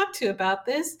who to talk to about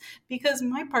this, because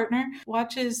my partner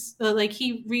watches,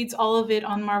 he reads all of it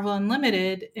on Marvel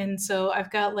Unlimited, and so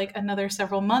I've got like another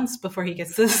several months before he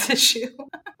gets to this issue.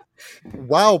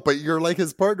 Wow, but you're like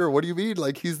his partner. What do you mean?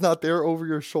 Like, he's not there over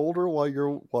your shoulder while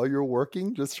you're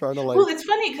working, just trying to like... Well, it's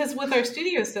funny because with our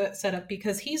studio set up,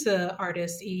 because he's an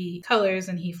artist, he colors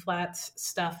and he flats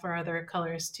stuff for other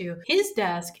colors too. His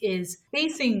desk is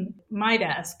facing my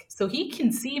desk, so he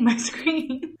can see my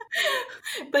screen,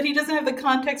 but he doesn't have the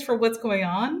context for what's going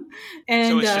on.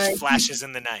 And so it's just flashes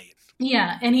in the night.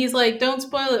 Yeah, and he's like, don't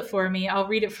spoil it for me. I'll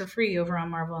read it for free over on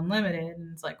Marvel Unlimited.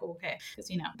 And it's like, okay. Because,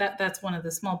 that's one of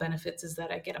the small benefits is that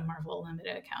I get a Marvel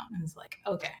Unlimited account. And it's like,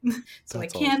 okay. So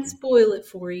that's I can't spoil it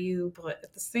for you. But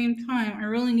at the same time, I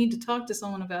really need to talk to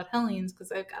someone about Hellions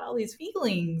because I've got all these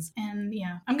feelings. And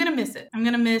yeah, I'm going to miss it. I'm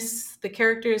going to miss the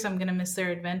characters. I'm going to miss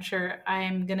their adventure.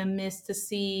 I'm going to miss to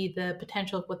see the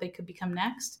potential of what they could become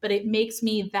next. But it makes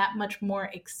me that much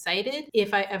more excited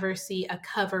if I ever see a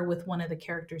cover with one of the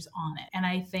characters on it. And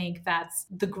I think that's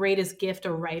the greatest gift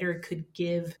a writer could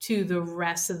give to the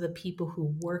rest of the people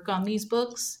who work on these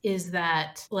books, is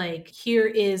that like, here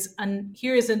is a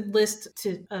list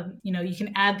to, you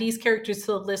can add these characters to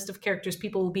the list of characters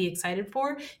people will be excited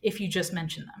for if you just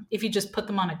mention them. If you just put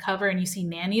them on a cover and you see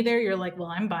Nanny there, you're like, well,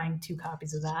 I'm buying 2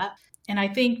 copies of that. And I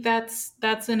think that's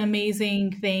an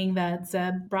amazing thing that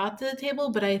Zeb brought to the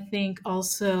table, but I think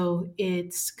also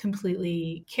it's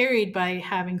completely carried by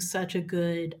having such a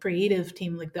good creative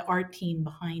team, like the art team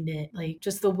behind it, like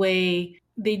just the way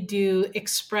they do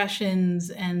expressions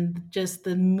and just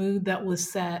the mood that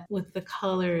was set with the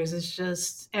colors is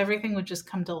just, everything would just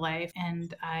come to life.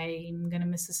 And I'm going to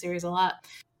miss the series a lot.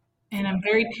 And I'm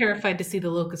very terrified to see the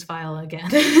Locust File again.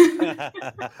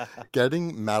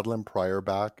 Getting Madeline Pryor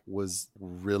back was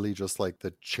really just like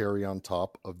the cherry on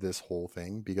top of this whole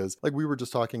thing, because like we were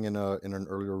just talking in an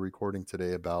earlier recording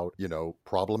today about,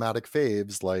 problematic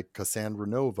faves like Cassandra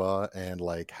Nova, and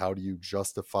like how do you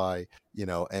justify,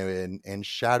 and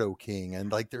Shadow King,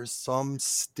 and like there's some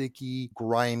sticky,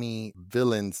 grimy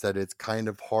villains that it's kind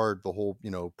of hard, the whole,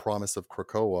 promise of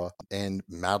Krakoa. And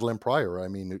Madeline Pryor, I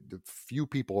mean, few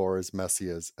people are as messy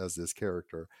as this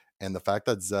character. And the fact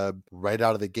that Zeb right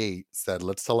out of the gate said,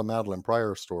 let's tell a Madeline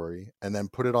Pryor story, and then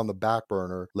put it on the back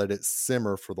burner, let it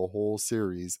simmer for the whole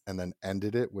series, and then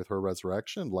ended it with her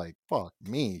resurrection, like, fuck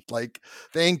me. Like,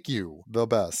 thank you. The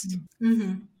best.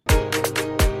 Mm-hmm.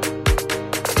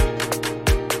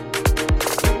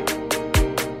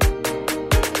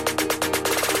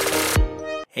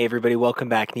 Hey everybody, welcome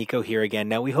back. Nico here again.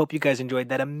 Now we hope you guys enjoyed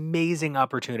that amazing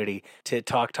opportunity to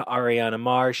talk to Ariana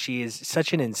Mar. She is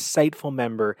such an insightful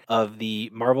member of the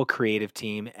Marvel creative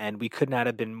team, and we could not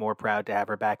have been more proud to have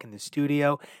her back in the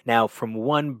studio. Now, from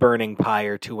one burning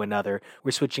pyre to another,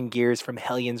 we're switching gears from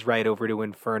Hellions right over to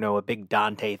Inferno, a big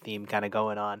Dante theme kind of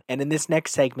going on. And in this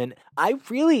next segment, I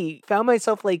really found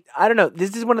myself like, I don't know,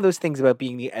 this is one of those things about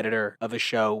being the editor of a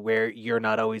show where you're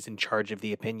not always in charge of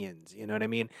the opinions, you know what I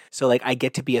mean? So like I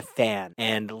get to be a fan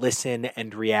and listen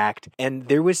and react. And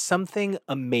there was something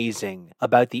amazing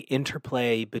about the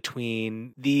interplay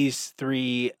between these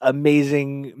three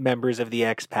amazing members of the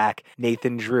X-Pac,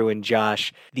 Nathan, Drew, and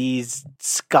Josh. These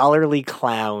scholarly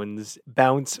clowns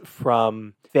bounce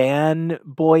from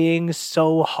fanboying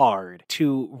so hard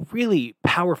to really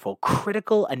powerful,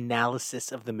 critical analysis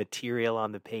of the material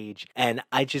on the page. And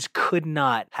I just could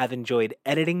not have enjoyed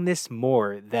editing this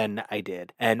more than I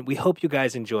did. And we hope you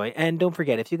guys enjoy. And don't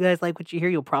forget, if you guys like what you hear,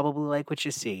 you'll probably like what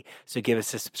you see. So give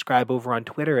us a subscribe over on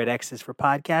Twitter at X's for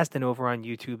Podcast and over on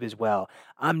YouTube as well.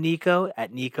 I'm Nico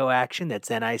at Nico Action. That's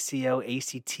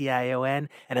NicoAction.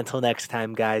 And until next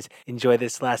time, guys, enjoy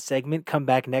this last segment. Come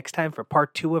back next time for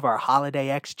part 2 of our Holiday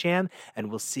X Jam, and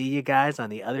we'll see you guys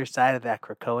on the other side of that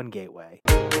Krakoan gateway.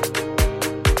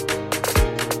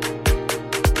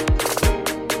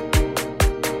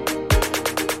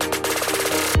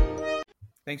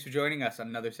 Thanks for joining us on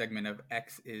another segment of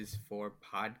X is for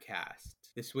Podcast.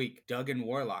 This week, Doug and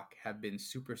Warlock have been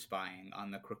super spying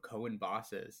on the Krakoan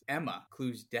bosses. Emma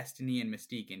clues Destiny and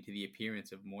Mystique into the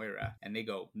appearance of Moira, and they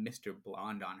go Mr.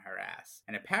 Blonde on her ass.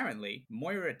 And apparently,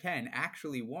 Moira 10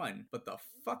 actually won, but the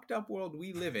fucked up world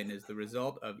we live in is the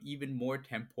result of even more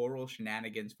temporal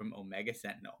shenanigans from Omega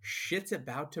Sentinel. Shit's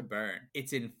about to burn.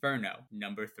 It's Inferno,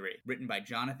 number 3. Written by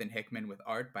Jonathan Hickman with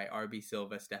art by R.B.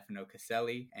 Silva, Stefano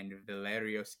Caselli, and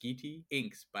Valerio Schiti.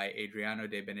 Inks by Adriano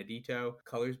De Benedito.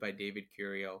 Colors by David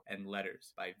Curiel, and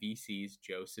letters by VC's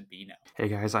Joe Sabino. Hey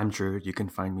guys, I'm Drew. You can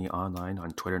find me online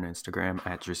on Twitter and Instagram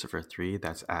at Drewsifer3.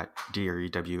 That's at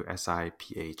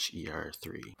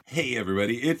DREWSIPHER3. Hey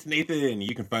everybody, it's Nathan.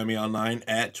 You can find me online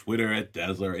at Twitter at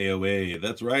Dazzler AOA.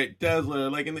 That's right, Dazzler,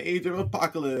 like in the age of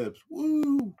apocalypse.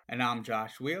 Woo! And I'm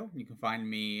Josh Wheel. You can find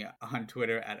me on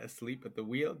Twitter at Asleep at the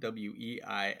Wheel,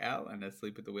 WEIL, and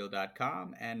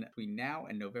asleepatthewheel.com. And between now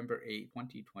and November 8,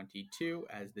 2022,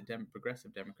 as the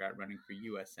Progressive Democrat running for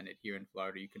U.S. Senate here in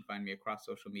Florida, you can find me across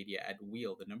social media at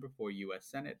Wheel, the number 4 U.S.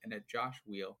 Senate, and at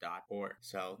joshwheel.org.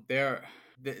 So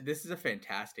this is a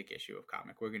fantastic issue of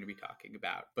comic we're going to be talking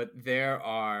about, but there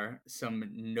are some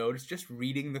just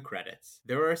reading the credits,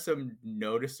 there are some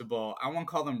noticeable, I won't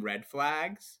call them red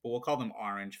flags, but we'll call them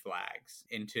orange flags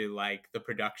into like the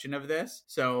production of this.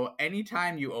 So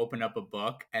anytime you open up a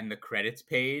book and the credits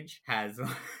page has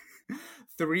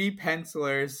 3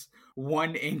 pencilers,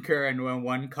 1 inker, and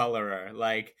 1 colorer,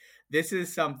 like this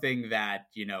is something that,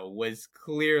 was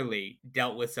clearly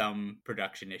dealt with some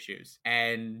production issues.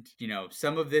 And,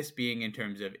 some of this being in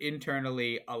terms of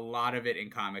internally, a lot of it in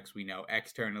comics we know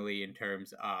externally in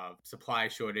terms of supply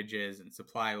shortages and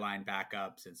supply line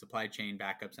backups and supply chain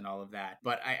backups and all of that.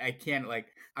 But I can't,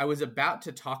 I was about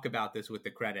to talk about this with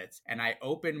the credits, and I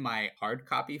opened my hard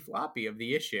copy floppy of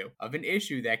an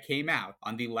issue that came out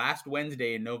on the last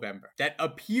Wednesday in November that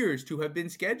appears to have been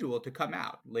scheduled to come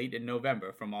out late in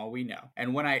November from all we know.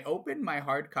 And when I opened my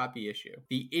hard copy issue,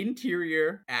 the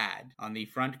interior ad on the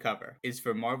front cover is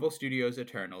for Marvel Studios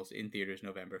Eternals in theaters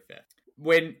November 5th.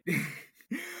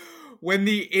 When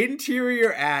the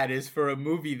interior ad is for a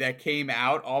movie that came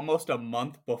out almost a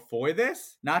month before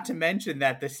this, not to mention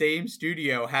that the same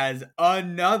studio has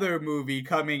another movie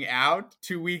coming out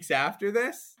 2 weeks after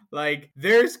this,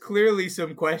 there's clearly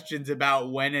some questions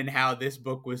about when and how this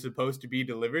book was supposed to be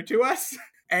delivered to us.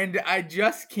 And I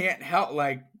just can't help,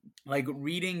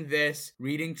 reading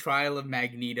Trial of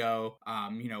Magneto,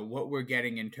 what we're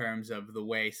getting in terms of the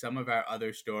way some of our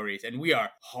other stories, and we are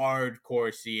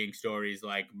hardcore seeing stories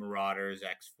like Marauders,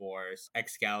 X-Force,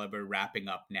 Excalibur wrapping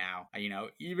up now.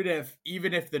 Even if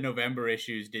the November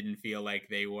issues didn't feel like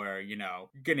they were,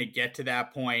 gonna get to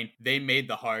that point, they made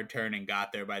the hard turn and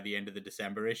got there by the end of the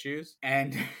December issues.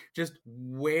 And just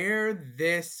where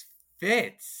this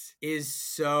fits is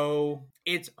so,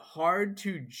 it's hard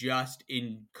to just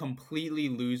completely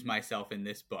lose myself in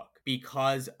this book.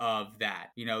 because of that.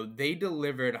 You know, they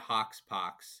delivered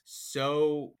Hoxpox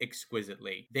so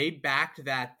exquisitely. They backed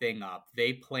that thing up.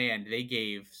 They planned, they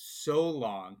gave so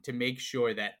long to make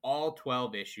sure that all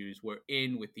 12 issues were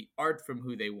in with the art from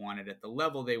who they wanted at the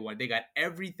level they wanted. They got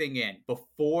everything in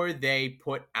before they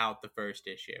put out the first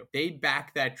issue. They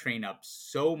backed that train up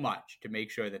so much to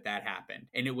make sure that that happened.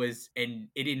 And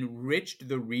it enriched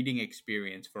the reading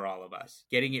experience for all of us.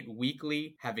 Getting it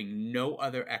weekly, having no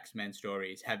other X-Men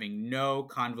stories, having no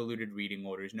convoluted reading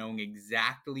orders, knowing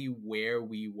exactly where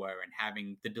we were and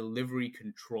having the delivery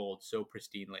controlled so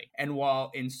pristinely. And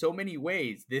while in so many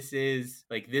ways this is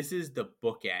the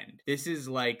bookend, this is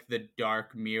like the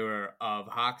dark mirror of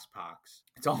Hoxpox,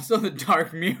 it's also the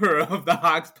dark mirror of the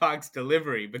Hoxpox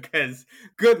delivery, because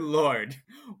good lord,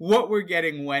 what we're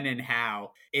getting when and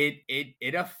how it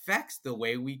affects the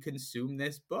way we consume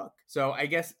this book. So I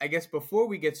guess before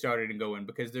we get started and go in,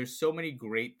 because there's so many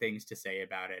great things to say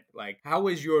about it, like, how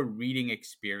was your reading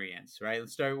experience, right?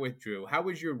 Let's start with Drew. How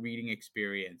was your reading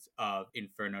experience of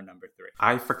Inferno number 3?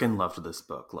 I freaking loved this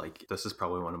book. Like, this is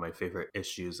probably one of my favorite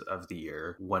issues of the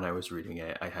year. When I was reading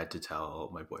it, I had to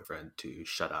tell my boyfriend to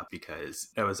shut up because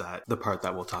it was at the part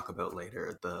that we'll talk about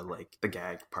later, the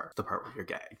gag part, the part where you're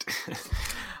gagged.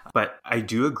 But I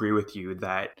do agree with you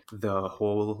that the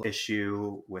whole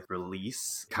issue with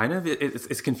release kind of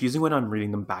it's confusing when I'm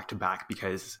reading them back to back,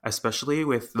 because especially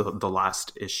with the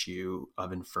last issue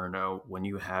of Inferno, when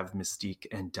you have Mystique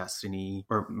and Destiny,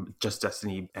 or just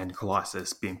Destiny and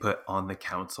Colossus being put on the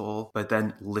council, but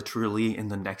then literally in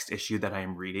the next issue that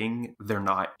I'm reading, they're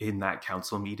not in that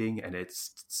council meeting and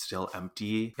it's still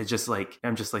empty. It's just like,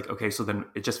 I'm just like, okay, so then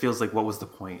it just feels like, what was the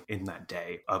point in that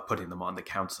day of putting them on the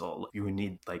council? You would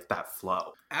need like that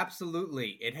flow.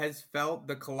 Absolutely. It has felt,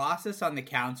 the Colossus on the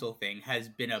council thing has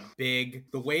been a big,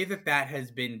 the way that has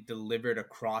been delivered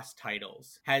across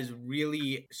titles has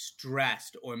really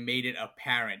stressed or made it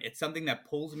apparent. It's something that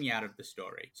pulls me out of the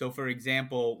story. So for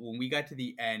example, when we got to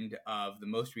the end of the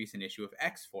most recent issue of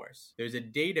X-Force, there's a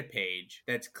data page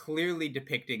that's clearly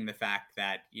depicting the fact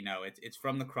that, you know, it's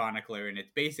from the Chronicler, and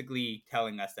it's basically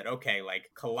telling us that, okay,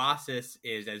 like, Colossus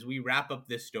is, as we wrap up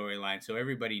this storyline, so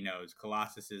everybody knows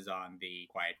Colossus is on the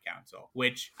Quiet Council,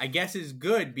 which I guess is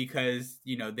good because,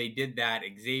 you know, they did that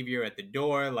Xavier at the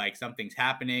door, like, something's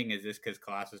happening. Is this because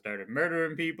Colossus started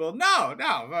murdering people? No.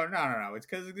 It's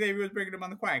because Xavier was bringing him on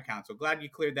the Quiet Council. Glad you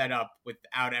cleared that up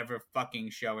without ever fucking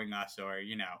showing us or,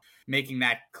 you know, making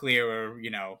that clear or, you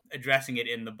know, addressing it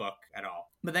in the book at all.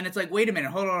 But then it's like, wait a minute,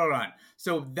 hold on.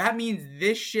 So that means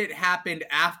this shit happened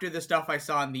after the stuff I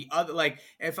saw in the other, like,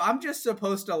 if I'm just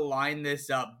supposed to line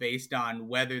this up based on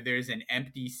whether there's an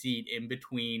empty seat in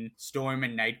between Storm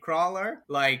and Nightcrawler,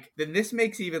 like, then this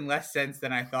makes even less sense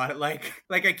than I thought. Like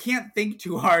I can't think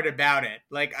too hard about it.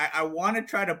 Like, I want to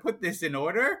try to put this in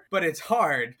order, but it's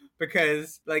hard.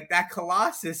 Because, like, that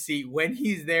Colossus seat, when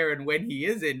he's there and when he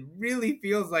isn't, really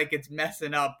feels like it's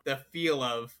messing up the feel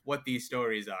of what these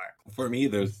stories are. For me,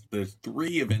 there's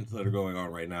 3 events that are going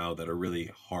on right now that are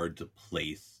really hard to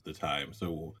place the time.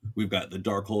 So we've got the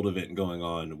Darkhold event going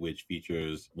on, which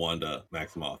features Wanda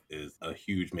Maximoff is a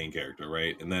huge main character,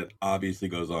 right? And that obviously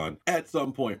goes on at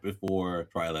some point before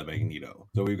Trial of Magneto.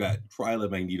 So we've got Trial of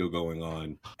Magneto going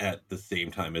on at the same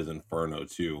time as Inferno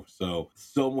too. So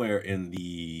somewhere in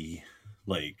the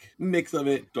mix of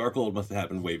it, Darkhold must have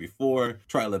happened way before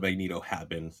Trial of Magneto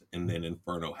happens, and then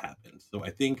Inferno happens. So I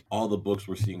think all the books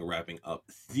we're seeing wrapping up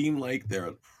seem like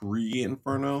they're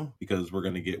pre-Inferno, because we're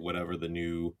going to get whatever the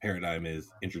new paradigm is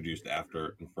introduced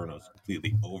after Inferno's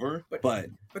completely over. But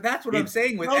that's what I'm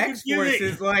saying with X-Force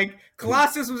is, like,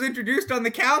 Colossus was introduced on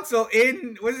the council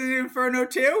was it Inferno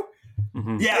 2?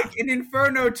 Mm-hmm. Yeah, like in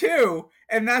Inferno 2,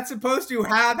 and that's supposed to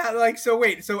have, like, so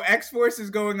wait, so X-Force is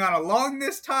going on along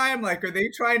this time? Like, are they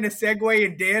trying to segue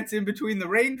and dance in between the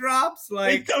raindrops?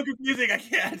 Like, it's so confusing.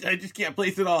 I just can't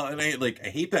place it all, and I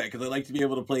hate that, because I like to be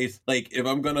able to place, like, if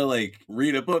I'm gonna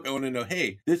read a book, I want to know,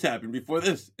 hey, this happened before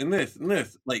this and this and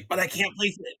this, but I can't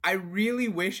place it. I really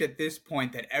wish at this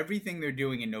point that everything they're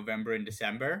doing in November and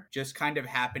December just kind of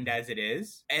happened as it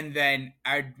is, and then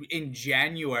in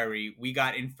January we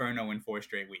got Inferno in 4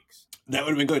 straight weeks. That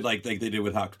would have been good, like they did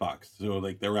with Hoxpox. So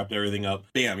they wrapped everything up.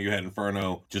 Bam, you had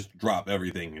Inferno. Just drop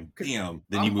everything, and bam,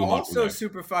 then you move on. I'm also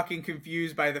super fucking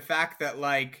confused by the fact that,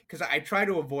 like, because I try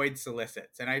to avoid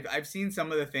solicits, and I've seen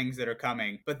some of the things that are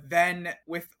coming, but then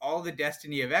with all the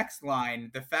Destiny of X line,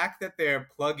 the fact that they're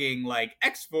plugging, like,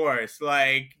 X-Force,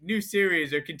 like, new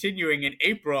series are continuing in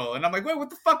April, and I'm like, wait, what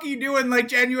the fuck are you doing, like,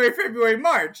 January, February,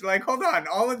 March? Like, hold on,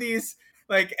 all of these,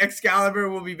 like, Excalibur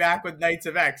will be back with Knights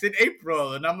of X in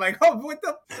April, and I'm like, oh, what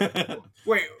the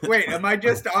wait, am I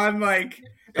just on, like,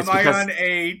 Am I on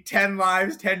a 10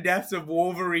 lives, 10 deaths of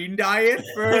Wolverine diet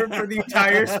for the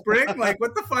entire spring? Like,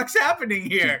 what the fuck's happening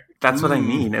here? That's what I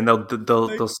mean. And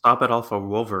they'll stop it all for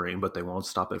Wolverine, but they won't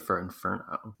stop it for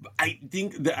Inferno. I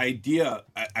think the idea,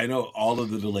 I know all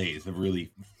of the delays have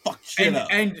really fucked shit up.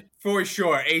 And for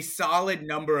sure, a solid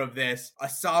number of this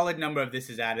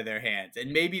is out of their hands.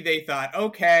 And maybe they thought,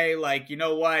 okay, like, you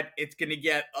know what? It's going to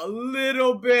get a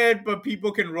little bit, but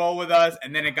people can roll with us.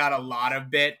 And then it got a lot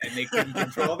of bit and they couldn't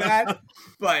control that.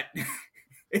 But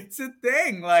it's a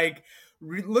thing. Like,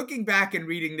 looking back and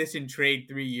reading this in trade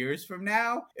 3 years from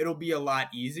now, it'll be a lot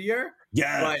easier.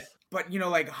 Yes. But, you know,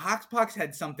 like, Hoxpox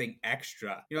had something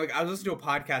extra. You know, like, I was listening to a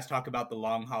podcast talk about The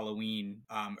Long Halloween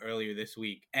earlier this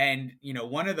week. And, you know,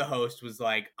 one of the hosts was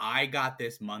like, I got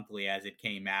this monthly as it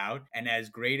came out. And as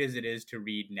great as it is to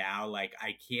read now, like,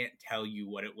 I can't tell you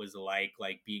what it was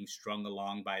like being strung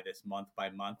along by this month by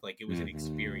month. Like, it was an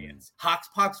experience.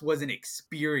 Hoxpox was an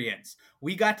experience.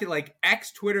 We got to, like,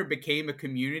 X-Twitter became a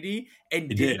community and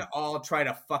didn't all try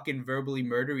to fucking verbally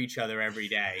murder each other every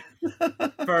day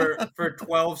for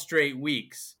 12 straight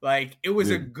weeks. Like, it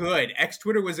was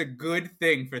X-Twitter was a good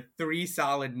thing for 3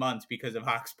 solid months because of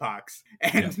Hoxpox.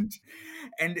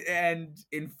 And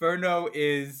Inferno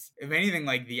is, if anything,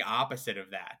 like the opposite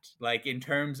of that, like in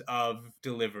terms of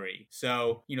delivery.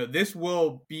 So, you know, this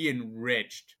will be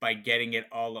enriched by getting it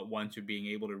all at once or being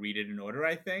able to read it in order,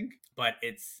 I think. But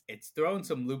it's throwing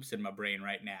some loops in my brain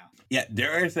right now. Yeah,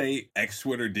 dare I say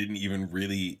X-Twitter didn't even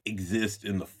really exist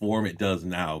in the form it does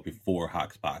now before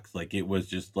Hoxpox. Like, it was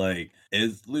just like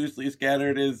as loosely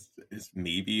scattered as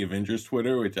maybe Avengers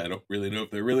Twitter, which I don't really know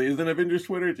if there really is an Avengers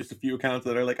Twitter, just a few accounts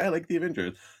that are like, I like the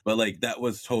Avengers. But like, that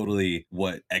was totally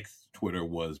what Twitter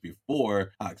was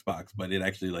before Hoxpox, but it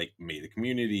actually like made a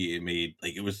community. It made,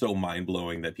 like, it was so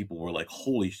mind-blowing that people were like,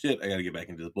 holy shit, I gotta get back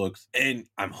into the books. And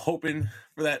I'm hoping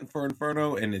for that for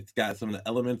Inferno, and it's got some of the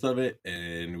elements of it,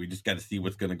 and we just got to see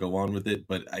what's going to go on with it.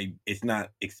 But it's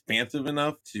not expansive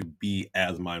enough to be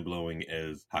as mind-blowing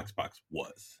as Hoxpox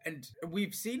was. And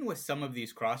we've seen with some of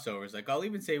these crossovers, like I'll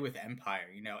even say with Empire,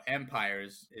 you know, Empire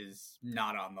is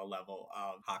not on the level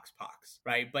of Hoxpox,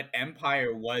 right? But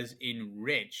Empire was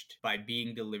enriched by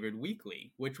being delivered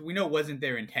weekly, which we know wasn't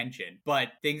their intention, but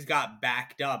things got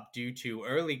backed up due to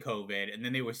early COVID, and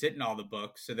then they were sitting all the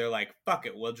books, so they're like, fuck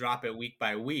it, we'll drop it week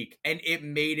by week. And it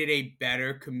made it a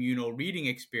better communal reading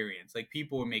experience. Like,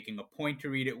 people were making a point to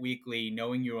read it weekly,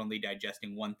 knowing you're only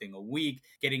digesting one thing a week,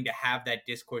 getting to have that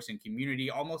discourse and community,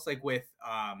 almost like with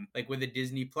a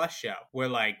Disney Plus show, where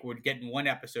like we're getting one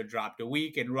episode dropped a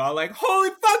week and we're all like, holy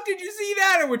fuck, did you see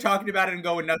that? And we're talking about it and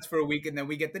going nuts for a week, and then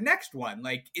we get the next one.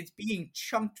 Like, it's being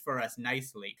chunked for us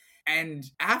nicely. And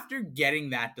after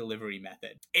getting that delivery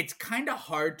method, it's kind of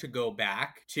hard to go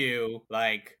back to,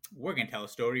 like, we're going to tell a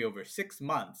story over 6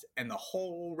 months and the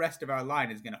whole rest of our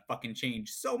line is going to fucking change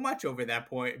so much over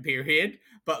that period.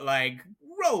 But, like,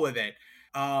 roll with it.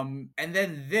 And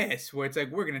then this, where it's like,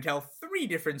 we're going to tell 3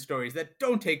 different stories that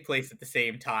don't take place at the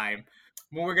same time.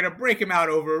 Well, we're going to break them out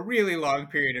over a really long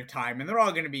period of time, and they're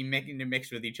all going to be making to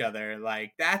mix with each other.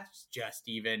 Like, that's just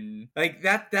even, like,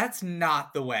 that's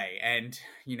not the way. And,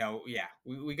 you know, yeah,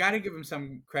 we got to give them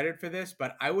some credit for this,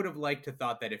 but I would have liked to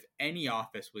thought that if any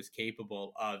office was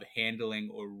capable of handling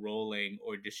or rolling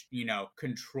or just, you know,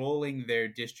 controlling their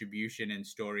distribution and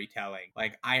storytelling,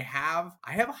 like, I have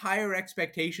higher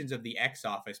expectations of the X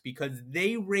office because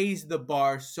they raised the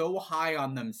bar so high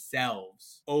on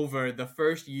themselves over the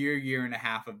first year and a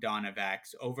half of Dawn of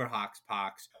X, over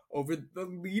Hoxpox, over the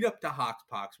lead up to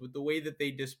Hoxpox, with the way that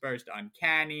they dispersed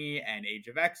Uncanny and Age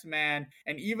of X-Men.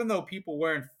 And even though people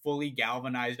weren't fully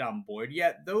galvanized on board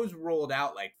yet, those rolled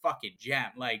out like fucking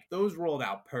gem. Like, those rolled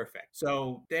out perfect.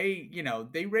 So they, you know,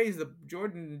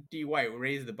 Jordan D. White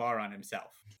raised the bar on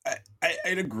himself.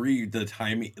 I'd agree. The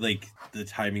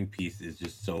timing piece is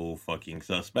just so fucking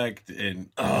suspect, and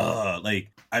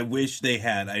like, I wish they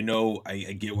had. I know I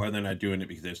get why they're not doing it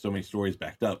because there's so many stories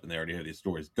backed up, and they already had these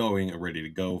stories going and ready to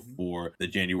go for the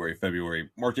January,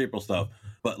 February, March, April stuff.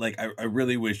 But like, I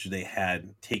really wish they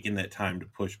had taken that time to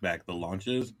push back the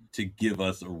launches to give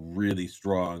us a really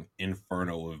strong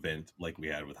Inferno event like we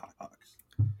had with Hoxpox.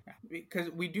 Because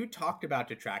we do talk about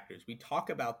detractors. We talk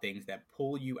about things that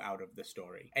pull you out of the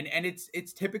story. And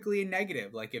it's typically a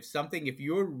negative. Like, if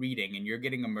you're reading and you're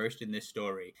getting immersed in this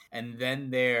story, and then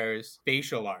there's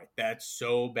facial art that's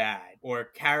so bad, or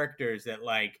characters that,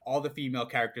 like, all the female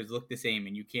characters look the same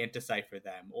and you can't decipher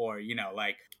them, or, you know,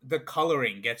 like, the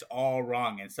coloring gets all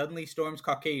wrong and suddenly Storm's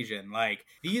Caucasian. Like,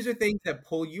 these are things that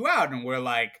pull you out, and we're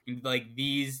like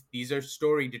these are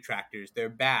story detractors. They're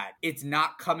bad. It's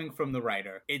not coming from the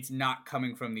writer. It's not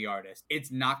coming from the artist.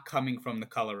 It's not coming from the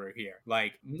colorer here.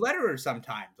 Like letterers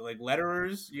sometimes, like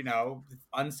letterers, you know,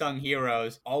 unsung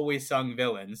heroes, always sung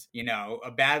villains, you know,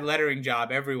 a bad lettering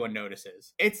job everyone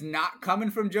notices. It's not coming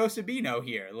from Joe Sabino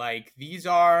here. Like these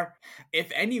are,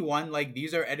 if anyone, like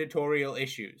these are editorial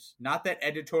issues. Not that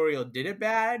editorial did it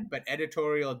bad, but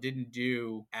editorial didn't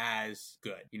do as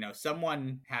good. You know,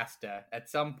 someone has to, at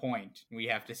some point, we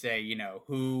have to say, you know,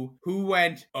 who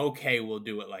went, okay, we'll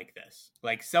do it like this.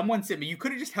 Like someone said, you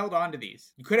could have just held on to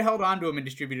these. You could have held on to them and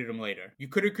distributed them later. You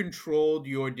could have controlled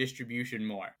your distribution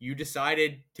more. You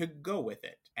decided to go with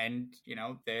it. And, you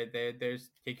know,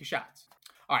 there's take your shots.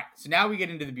 All right, so now we get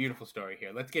into the beautiful story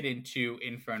here. Let's get into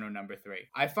Inferno number 3.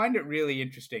 I find it really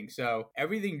interesting. So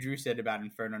everything Drew said about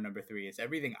Inferno number 3 is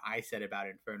everything I said about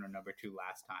Inferno number 2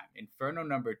 last time. Inferno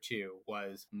number 2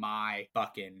 was my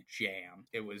fucking jam.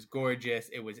 It was gorgeous.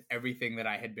 It was everything that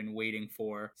I had been waiting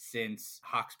for since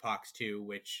Hoxpox 2,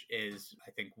 which is,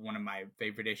 I think, one of my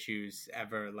favorite issues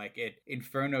ever. Like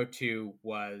Inferno 2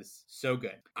 was so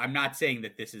good. I'm not saying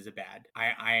that this is a bad.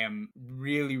 I am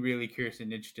really, really curious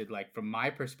and interested, like from my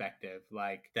perspective,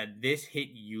 like that this hit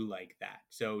you like that.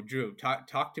 So Drew,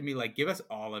 talk to me, like give us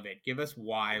all of it. Give us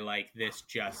why like this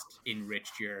just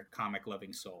enriched your comic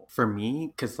loving soul. For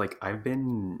me, because like I've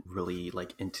been really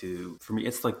like into, for me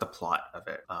it's like the plot of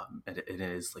it, and it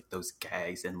is like those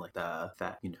gags and like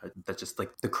that you know, that just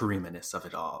like the Karima-ness of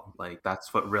it all. Like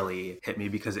that's what really hit me,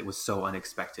 because it was so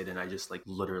unexpected and I just like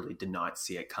literally did not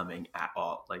see it coming at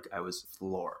all. Like I was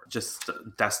floored. Just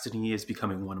Destiny is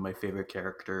becoming one of my favorite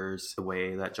characters. The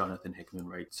way that Jonathan Hickman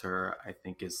writes her, I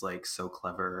think, is like so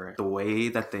clever. The way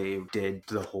that they did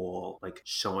the whole like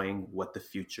showing what the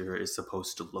future is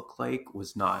supposed to look like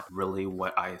was not really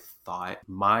what I thought.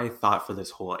 My thought for this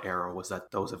whole era was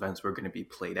that those events were going to be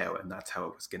played out and that's how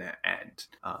it was going to end,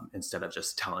 instead of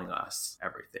just telling us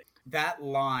everything. That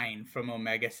line from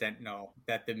Omega Sentinel,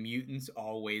 that the mutants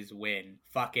always win,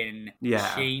 fucking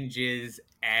changes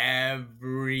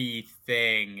everything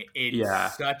in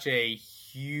such a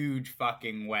huge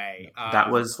fucking way. That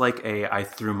was like I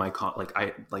threw my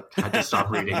I like had to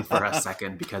stop reading for a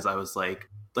second, because I was like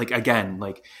again,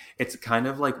 like it's kind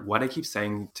of like what I keep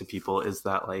saying to people is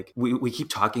that like we keep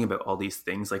talking about all these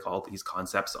things, like all these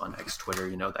concepts on X Twitter,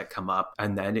 you know, that come up,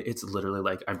 and then it's literally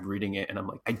like I'm reading it and I'm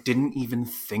like, I didn't even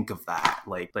think of that.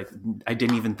 Like I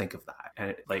didn't even think of that,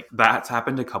 and like that's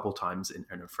happened a couple times in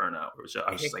Inferno. I was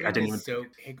just like, I didn't even.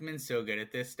 Hickman's so good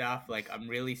at this stuff. Like I'm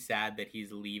really sad that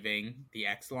he's leaving the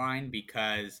X line,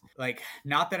 because like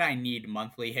not that I need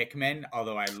monthly Hickman,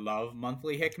 although I love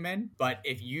monthly Hickman, but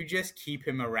if you just keep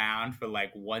him around for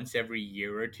like once every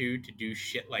year or two to do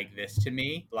shit like this to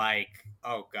me, like,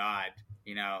 oh god,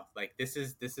 you know, like this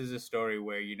is a story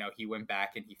where, you know, he went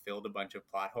back and he filled a bunch of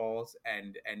plot holes,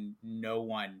 and no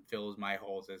one fills my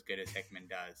holes as good as Hickman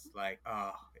does. Like,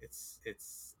 oh, it's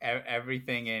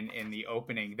everything in the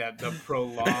opening, that the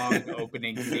prolonged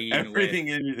opening scene,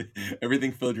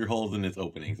 everything filled your holes in its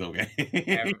openings. Okay.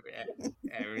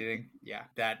 Everything, yeah.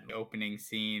 That opening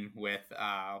scene with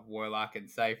Warlock and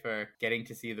Cypher getting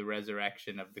to see the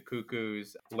resurrection of the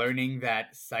Cuckoos, learning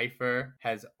that Cypher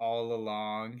has all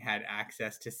along had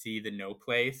access to see the no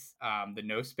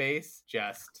space.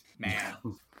 Just, man.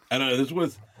 I don't know.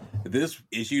 This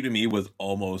issue to me was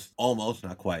almost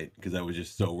not quite, because that was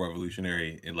just so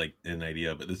revolutionary in like an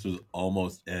idea, but this was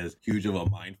almost as huge of a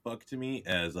mindfuck to me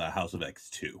as House of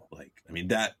X2. Like, I mean,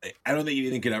 that I don't think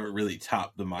anything could ever really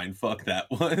top the mindfuck that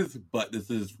was, but this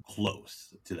is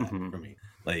close to that for me.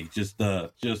 Like just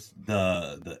the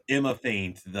Emma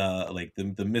feint,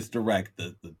 the misdirect,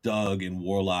 the Doug and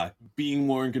Warlock being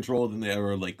more in control than they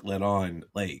ever like let on,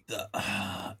 like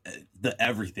the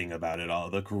everything about it all,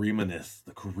 the Karima-ness.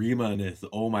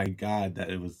 Oh my god, that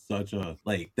it was such a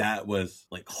like, that was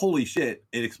like, holy shit,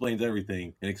 it explains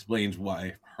everything. It explains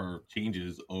why her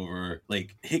changes over,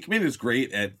 like, Hickman is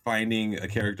great at finding a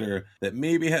character that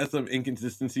maybe has some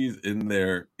inconsistencies in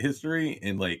their history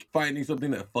and like finding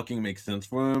something that fucking makes sense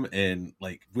for him, and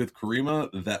like with Karima,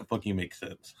 that fucking makes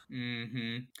sense.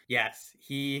 Yes,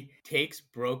 he takes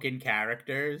broken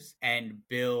characters and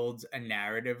builds a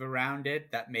narrative around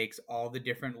it that makes all the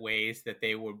different ways that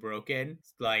they were broken,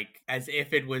 like as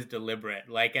if it was deliberate,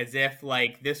 like as if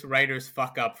like this writer's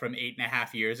fuck up from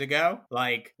 8.5 years ago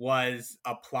like was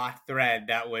a plot thread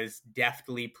that was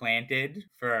deftly planted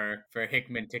for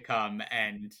Hickman to come.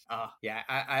 And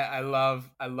I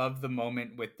love the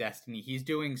moment with Destiny. He's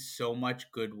doing so much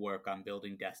such good work on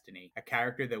building Destiny, a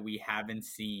character that we haven't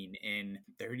seen in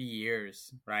 30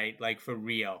 years, right? Like for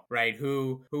real, right?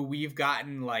 Who we've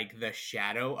gotten like the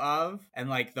shadow of, and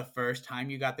like the first time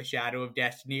you got the shadow of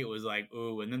Destiny, it was like,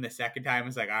 ooh, and then the second time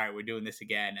it's like, all right, we're doing this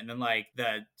again, and then like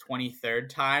the 23rd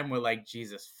time we're like,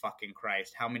 Jesus fucking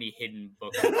Christ, how many hidden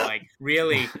books? Like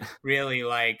really,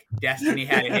 like Destiny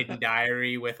had a hidden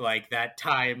diary with like that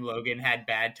time Logan had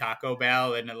bad Taco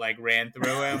Bell and it like ran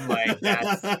through him. Like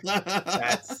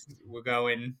that's we're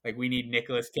going like we need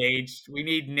Nicolas Cage. We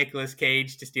need Nicolas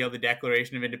Cage to steal the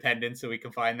Declaration of Independence so we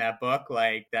can find that book.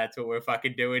 Like that's what we're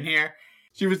fucking doing here.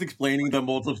 She was explaining the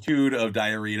multitude of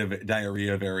diarrhea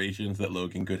variations that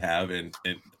Logan could have, and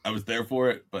I was there for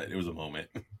it, but it was a moment.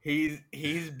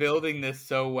 He's building this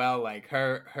so well. Like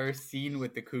her scene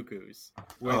with the cuckoos,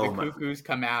 where the cuckoos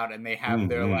come out and they have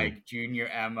their like junior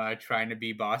Emma trying to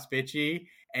be boss bitchy,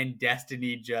 and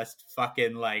Destiny just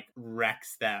fucking like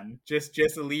wrecks them,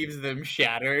 just leaves them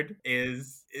shattered.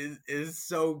 Is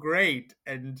so great.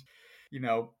 And you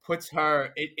know, puts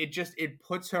her it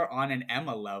puts her on an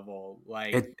Emma level.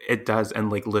 Like it does.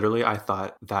 And like literally I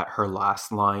thought that her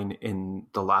last line in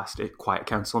the last Quiet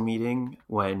Council meeting,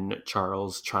 when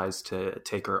Charles tries to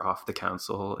take her off the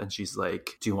council and she's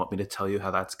like, do you want me to tell you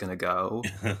how that's gonna go?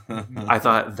 I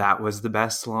thought that was the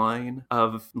best line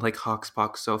of like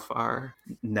Hoxpox so far.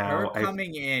 Now her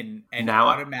coming in and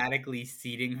automatically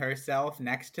seating herself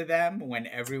next to them when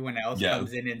everyone else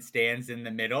comes in and stands in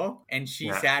the middle, and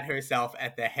she sat herself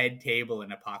at the head table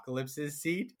in Apocalypse's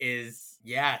seat is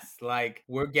like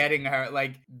we're getting her.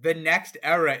 Like the next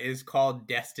era is called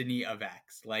Destiny of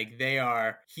X. Like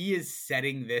he is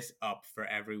setting this up for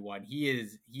everyone. He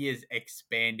is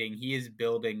expanding. He is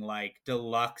building like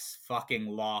deluxe fucking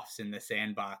lofts in the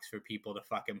sandbox for people to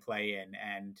fucking play in,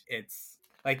 and it's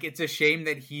a shame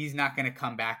that he's not going to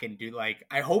come back and do, like,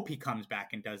 I hope he comes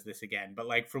back and does this again. But,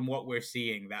 like, from what we're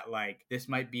seeing, that, like, this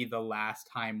might be the last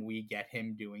time we get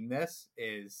him doing this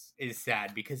is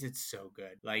sad, because it's so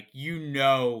good. Like, you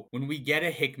know, when we get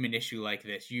a Hickman issue like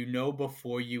this, you know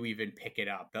before you even pick it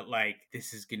up that, like,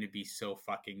 this is going to be so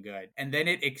fucking good. And then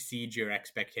it exceeds your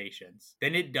expectations.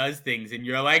 Then it does things and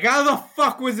you're like, how the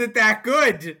fuck was it that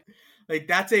good? Like,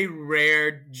 that's a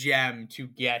rare gem to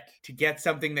get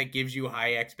something that gives you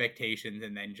high expectations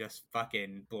and then just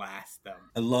fucking blast them.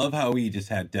 I love how he just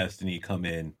had Destiny come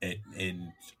in,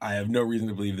 and I have no reason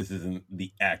to believe this isn't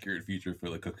the accurate future for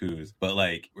the Cuckoos, but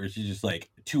like, where she's just like,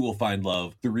 2 will find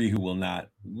love, 3 who will not,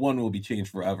 1 will be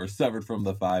changed forever, severed from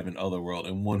the 5 in Otherworld,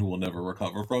 and 1 who will never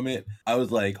recover from it. I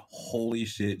was like, holy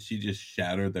shit, she just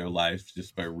shattered their lives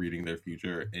just by reading their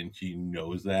future, and she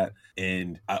knows that.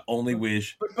 And I only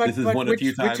wish this is one of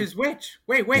few times. Which is which?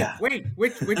 Wait,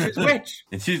 which is which?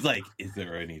 And she's like, is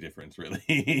there any difference,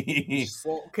 really?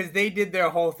 Well, because they did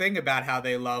their whole thing about how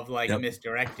they love, like,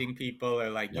 misdirecting people, or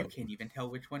like, you can't even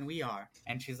tell which one we are.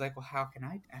 And she's like, well, how can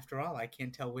I? After all, I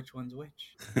can't tell which one's which.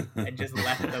 And just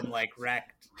left them, like,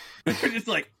 wrecked. They're just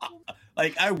like,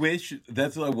 I wish,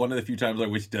 that's like one of the few times I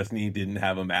wish Destiny didn't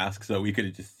have a mask, so we could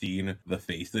have just seen the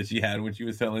face that she had when she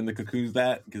was telling the Cuckoos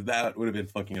that, because that would have been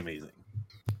fucking amazing.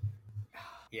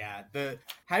 Yeah,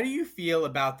 how do you feel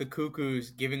about the Cuckoos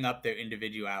giving up their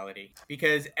individuality?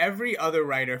 Because every other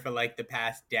writer for like the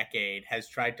past decade has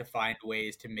tried to find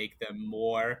ways to make them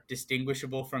more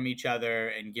distinguishable from each other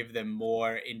and give them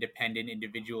more independent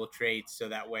individual traits, so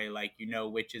that way, like, you know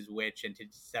which is which and to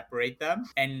separate them.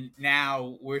 And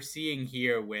now we're seeing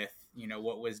here with, you know,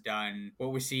 what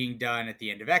we're seeing done at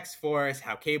the end of X-Force,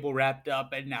 how Cable wrapped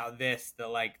up, and now this,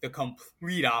 the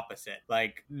complete opposite.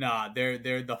 Like, nah, they're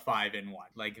the 5-in-1.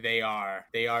 Like, they are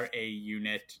a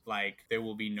unit. Like, there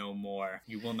will be no more.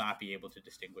 You will not be able to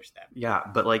distinguish them. Yeah,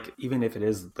 but like, even if it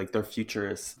is like their future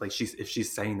is like, if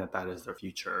she's saying that is their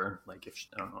future, like,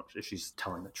 I don't know if she's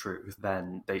telling the truth,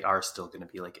 then they are still going to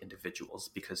be like individuals,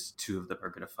 because 2 of them are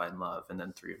going to find love and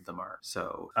then 3 of them are.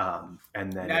 So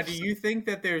and then now, do you think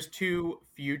that there's 2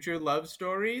 future love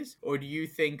stories, or do you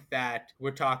think that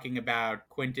we're talking about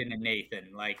Quentin and Nathan,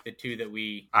 like the 2 that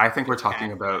I think we're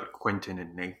talking about Quentin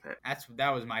and Nathan.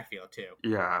 That was my feel too.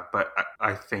 Yeah, but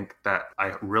I think that,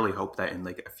 I really hope that in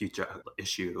like a future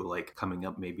issue, like coming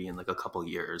up maybe in like a couple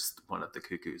years, one of the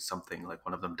Cuckoos, something like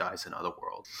one of them dies in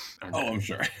Otherworld. I'm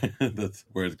sure that's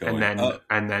where it's going.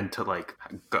 And then to like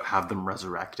have them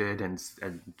resurrected and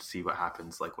see what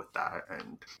happens like with that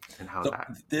and how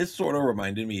that. This sort of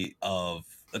reminded me of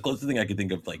the closest thing I could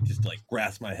think of, like, just to, like,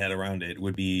 grasp my head around it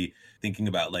would be thinking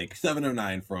about, like,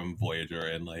 709 from Voyager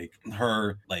and, like,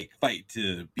 her, like, fight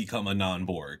to become a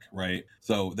non-Borg, right?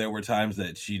 So there were times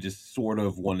that she just sort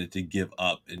of wanted to give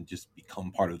up and just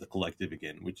become part of the collective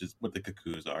again, which is what the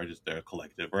Cuckoos are, just their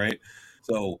collective, right?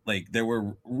 So, like, there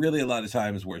were really a lot of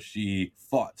times where she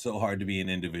fought so hard to be an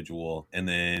individual, and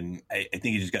then I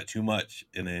think it just got too much,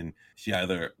 and then she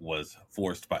either was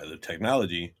forced by the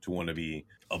technology to want to be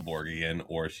a Borg again,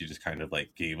 or she just kind of,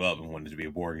 like, gave up and wanted to be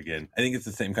a Borg again. I think it's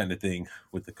the same kind of thing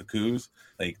with the Cuckoos.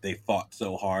 Like, they fought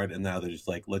so hard, and now they're just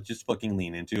like, let's just fucking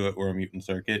lean into it. We're a mutant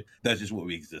circuit. That's just what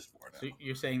we exist for now. So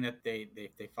you're saying that they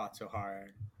fought so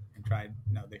hard and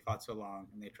they fought so long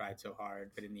and they tried so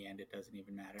hard, but in the end it doesn't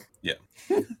even matter. Yeah.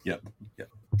 Yep.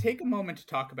 Take a moment to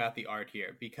talk about the art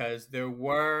here, because there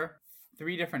were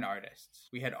 3 different artists.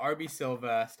 We had R.B.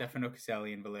 Silva, Stefano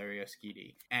Caselli, and Valerio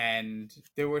Schiti. And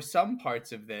there were some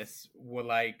parts of this were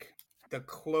like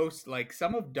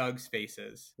some of Doug's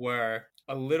faces were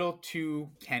a little too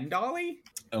Ken Dolly.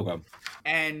 Okay.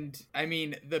 And I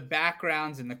mean the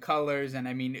backgrounds and the colors, and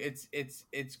I mean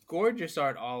it's gorgeous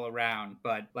art all around,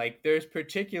 but like there's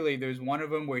one of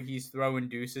them where he's throwing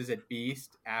deuces at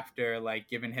Beast after like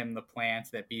giving him the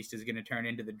plants that Beast is going to turn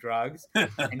into the drugs.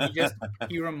 And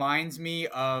he reminds me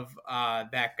of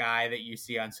that guy that you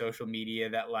see on social media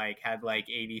that like had like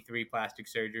 83 plastic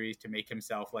surgeries to make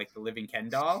himself like the living Ken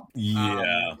doll.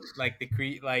 Yeah.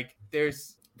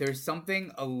 There's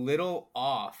something a little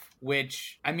off,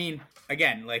 which, I mean,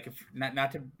 again, like, if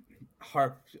not to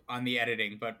harp on the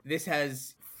editing, but this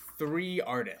has 3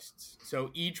 artists. So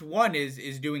each one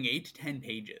is doing 8 to 10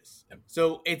 pages. Yep.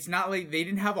 So it's not like they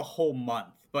didn't have a whole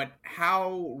month. But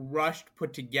how rushed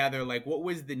put together, like what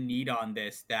was the need on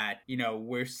this that, you know,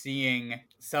 we're seeing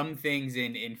some things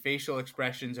in facial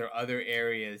expressions or other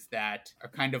areas that are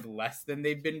kind of less than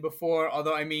they've been before.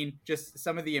 Although, I mean, just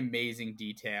some of the amazing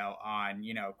detail on,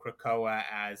 you know, Krakoa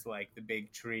as like the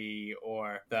big tree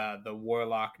or the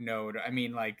Warlock node. I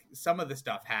mean, like some of the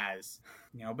stuff has,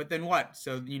 you know, but then what?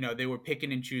 So, you know, they were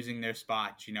picking and choosing their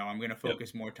spots. You know, I'm going to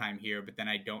focus more time here, but then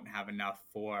I don't have enough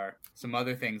for some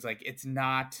other things. Like, it's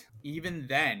not, even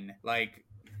then, like,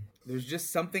 there's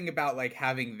just something about, like,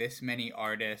 having this many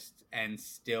artists and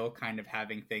still kind of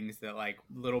having things that, like,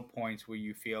 little points where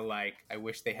you feel like, I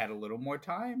wish they had a little more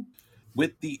time.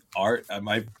 With the art,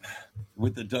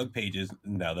 with the Doug pages,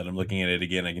 now that I'm looking at it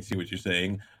again, I can see what you're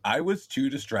saying. I was too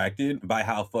distracted by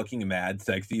how fucking mad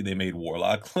sexy they made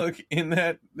Warlock look in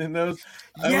those.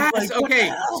 Yes, like,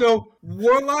 okay, so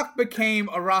Warlock became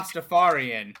a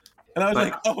Rastafarian. And I was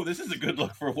like, oh, this is a good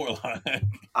look for Warlock.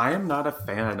 I am not a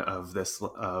fan of this,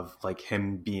 of like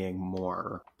him being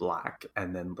more black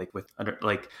and then like with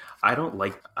like I don't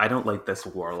like this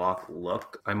Warlock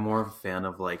look. I'm more of a fan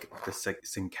of like the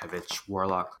Sienkiewicz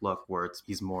Warlock look where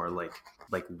he's more like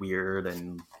weird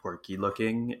and quirky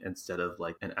looking instead of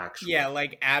like an actual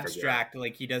like abstract figure.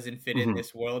 Like he doesn't fit in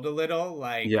this world a little,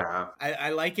 like I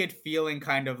like it feeling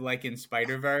kind of like in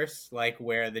Spider-Verse, like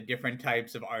where the different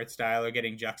types of art style are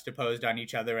getting juxtaposed on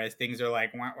each other as things are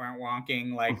like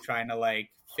wonking, like trying to like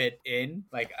fit in.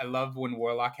 Like I love when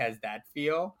Warlock has that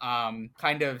feel.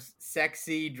 Kind of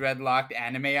sexy dreadlocked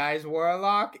anime eyes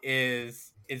Warlock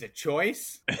is a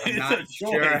choice. I'm not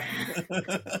sure.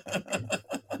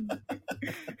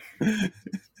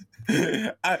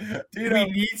 Do we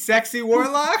need sexy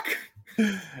Warlock?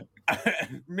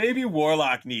 Maybe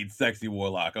Warlock needs sexy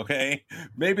Warlock, okay?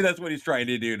 Maybe that's what he's trying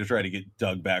to do to try to get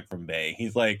Doug back from Bay.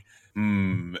 He's like,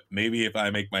 maybe if I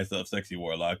make myself sexy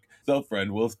Warlock,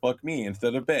 Self-Friend will fuck me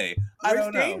instead of Bay. I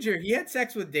don't know. Danger? He had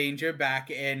sex with Danger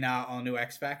back in All New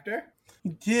X Factor. He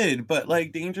did, but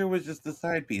like Danger was just the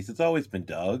side piece. It's always been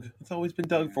Doug. It's always been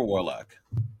Doug for Warlock.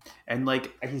 And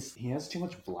like he has too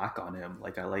much black on him.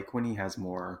 Like I like when he has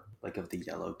more like of the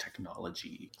yellow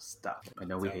technology stuff. I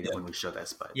know we hate it when we show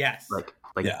this, but yes, like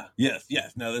yes.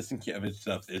 No, this Sienkiewicz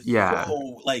stuff is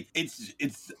so like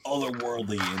it's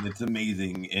otherworldly and it's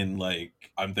amazing and like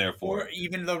I'm there for it. Or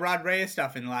even the Rod Reyes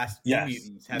stuff in the last Yes.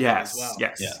 Mutants has that as well.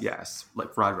 Yes,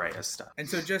 like Rod Reyes stuff. And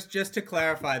so just to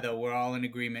clarify though, we're all in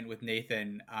agreement with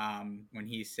Nathan when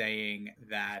he's saying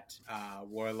that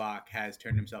Warlock has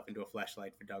turned himself into a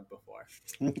fleshlight for Doug before.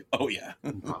 Oh yeah,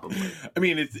 probably. I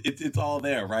mean it's all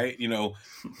there, right? You know,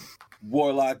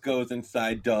 Warlock goes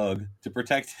inside Doug to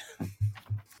protect him.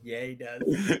 Yeah, he does.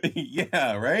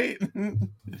 Yeah, right?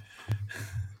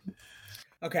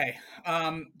 Okay,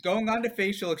 going on to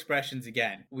facial expressions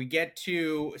again. We get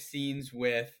to scenes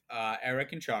with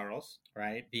Eric and Charles,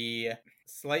 right? The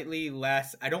slightly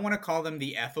less, I don't want to call them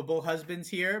the effable husbands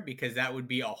here, because that would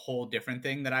be a whole different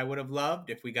thing that I would have loved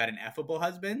if we got an effable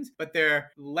husbands, but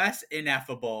they're less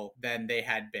ineffable than they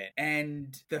had been.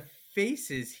 And the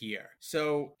faces here.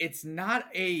 So it's not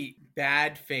a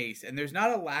bad face and there's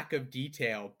not a lack of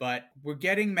detail, but we're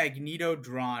getting Magneto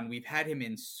drawn. We've had him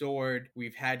in Sword.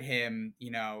 We've had him,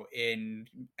 you know, in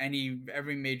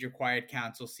every major Quiet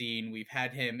Council scene. We've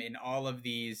had him in all of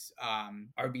these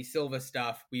RB Silva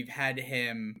stuff. We've had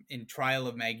him in Trial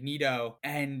of Magneto,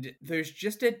 and there's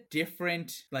just a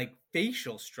different like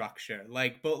facial structure,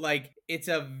 but it's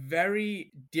a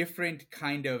very different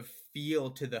kind of feel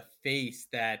to the face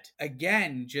that,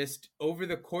 again, just over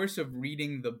the course of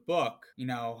reading the book, you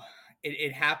know,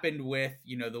 it happened with,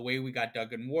 you know, the way we got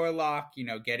Duggan Warlock, you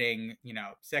know, getting, you know,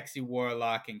 Sexy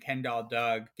Warlock and Kendall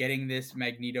Doug, getting this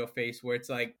Magneto face where it's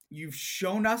like, you've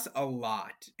shown us a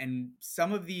lot. And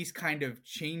some of these kind of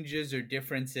changes or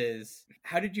differences,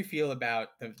 how did you feel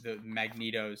about the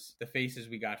Magnetos, the faces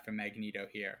we got from Magneto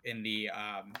here in the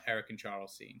Eric and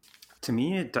Charles scene? To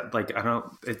me, it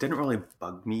didn't really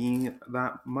bug me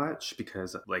that much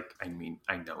because, like, I mean,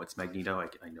 I know it's Magneto.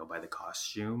 I know by the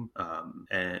costume.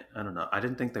 And I don't know. I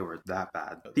didn't think they were that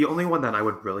bad. The only one that I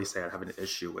would really say I have an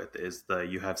issue with is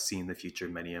You Have Seen the Future.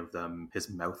 Many of them, his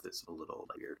mouth is a little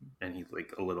weird. And he's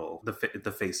like a little, the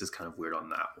face is kind of weird on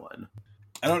that one.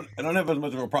 I don't have as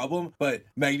much of a problem, but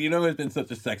Magneto has been such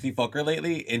a sexy fucker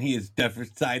lately, and he is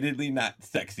decidedly not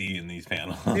sexy in these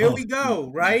panels. There we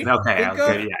go, right?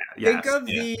 Okay, Think of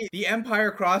the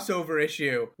Empire crossover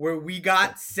issue where we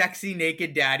got sexy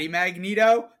naked daddy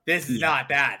Magneto. This is not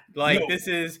that. Like, no. This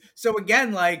is, so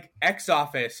again, like,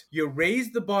 X-Office, you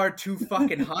raised the bar too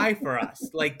fucking high for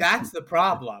us. Like, that's the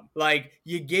problem. Like,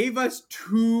 you gave us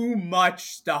too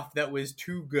much stuff that was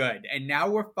too good, and now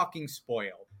we're fucking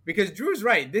spoiled. Because Drew's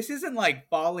right. This isn't like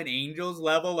Fallen Angels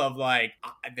level of like,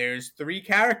 there's 3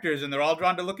 characters and they're all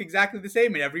drawn to look exactly the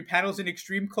same and every panel's an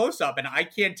extreme close-up and I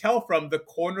can't tell from the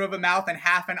corner of a mouth and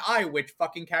half an eye which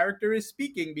fucking character is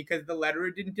speaking because the letterer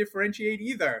didn't differentiate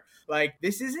either. Like,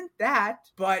 this isn't that.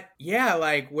 But yeah,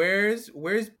 like, where's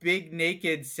big,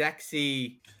 naked,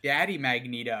 sexy daddy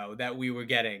Magneto that we were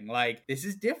getting? Like, this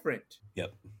is different.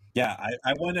 Yep. Yeah,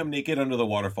 I want him naked under the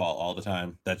waterfall all the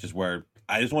time. That's just where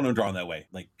I just want him drawn that way,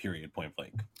 like, period, point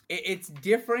blank. It's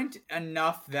different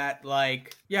enough that,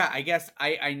 like, yeah, I guess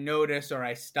I notice or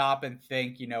I stop and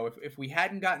think, you know, if we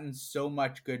hadn't gotten so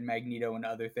much good Magneto and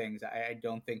other things, I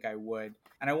don't think I would.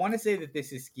 And I want to say that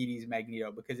this is Skeety's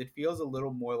Magneto because it feels a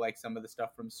little more like some of the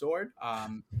stuff from Sword.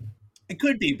 It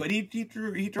could be, but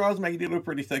he draws Magneto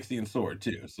pretty sexy in Sword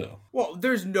too. So, well,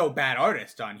 there's no bad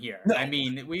artist on here. No. I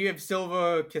mean, we have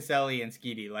Silva, Caselli, and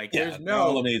Skeety. Like, yeah, there's no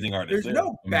all amazing artists. There's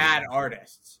no bad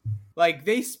artists. Like,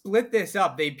 they split this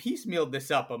up. They piecemealed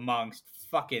this up amongst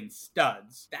fucking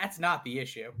studs. That's not the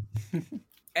issue.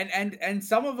 And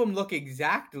some of them look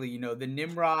exactly, you know, the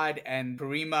Nimrod and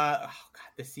Karima. Oh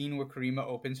God, the scene where Karima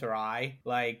opens her eye.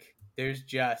 Like, there's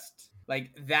just.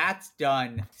 Like, that's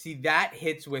done. See, that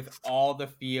hits with all the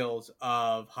feels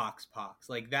of Hoxpox.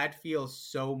 Like, that feels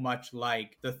so much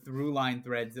like the through line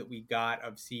threads that we got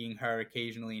of seeing her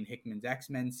occasionally in Hickman's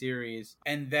X-Men series.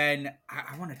 And then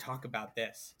I want to talk about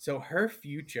this. So her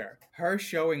future, her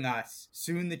showing us,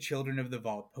 soon the children of the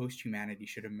Vault, post-humanity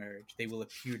should emerge. They will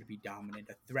appear to be dominant,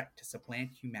 a threat to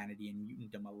supplant humanity and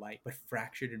mutantdom alike. But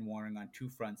fractured and warring on 2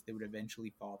 fronts, they would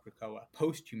eventually fall Krakoa.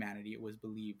 Post-humanity, it was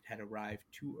believed, had arrived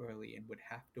too early and would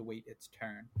have to wait its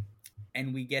turn.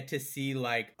 And we get to see,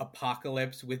 like,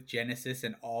 Apocalypse with Genesis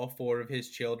and all 4 of his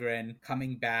children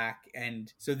coming back.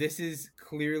 And so this is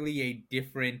clearly a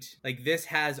different, like, this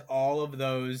has all of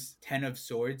those 10 of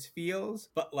Swords feels,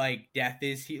 but, like, Death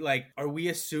is, like, are we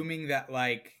assuming that,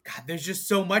 like, God, there's just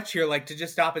so much here, like, to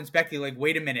just stop and speculate, like,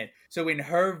 wait a minute. So in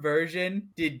her version,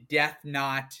 did Death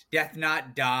not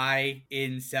die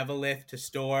in Sevalith to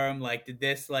Storm? Like, did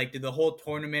the whole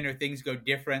tournament or things go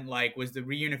different? Like, was the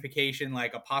reunification,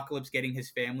 like, Apocalypse getting his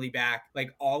family back,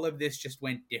 like, all of this just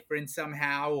went different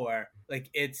somehow? Or, like,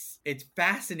 it's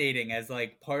fascinating as,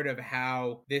 like, part of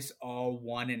how this all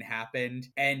won and happened.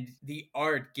 And the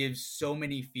art gives so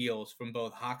many feels from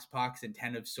both Hoxpox and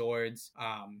 10 of Swords.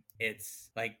 It's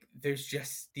like, there's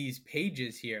just these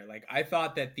pages here. Like, I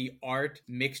thought that the art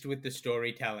mixed with the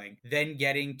storytelling, then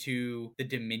getting to the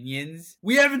Dominions.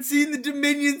 We haven't seen the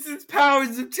Dominions since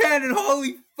Powers of 10, and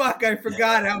holy fuck, I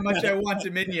forgot how much I want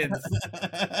Dominions.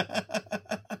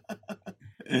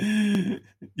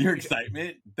 Your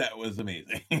excitement, that was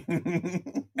amazing.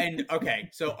 And okay,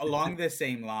 so along the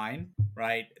same line,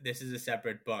 right? This is a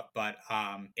separate book, but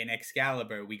in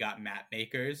Excalibur, we got map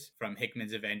makers from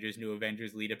Hickman's Avengers, New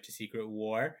Avengers lead up to Secret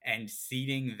War, and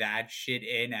seeding that shit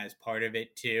in as part of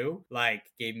it too,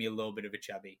 like, gave me a little bit of a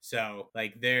chubby. So,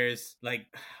 like, there's, like,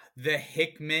 the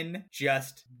Hickman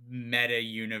just meta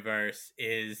universe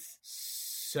is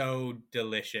so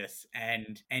delicious,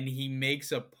 and he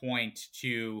makes a point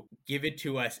to give it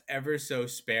to us ever so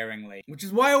sparingly, which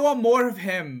is why I want more of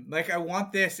him. Like, I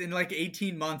want this in like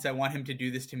 18 months. I want him to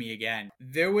do this to me again.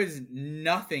 There was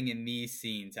nothing in these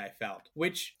scenes, I felt,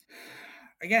 which,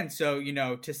 again, so, you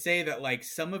know, to say that like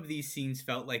some of these scenes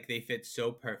felt like they fit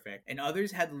so perfect and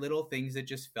others had little things that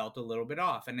just felt a little bit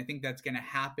off. And I think that's going to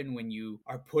happen when you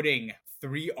are putting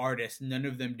 3 artists, none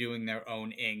of them doing their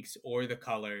own inks or the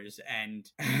colors, and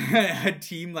a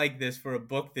team like this for a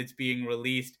book that's being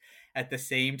released at the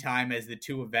same time as the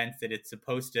 2 events that it's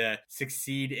supposed to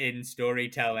succeed in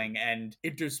storytelling, and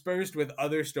interspersed with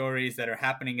other stories that are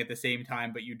happening at the same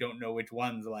time, but you don't know which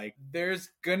ones. Like, there's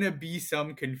gonna be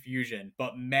some confusion,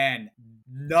 but man,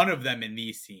 none of them in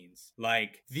these scenes.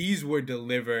 Like, these were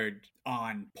delivered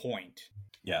on point.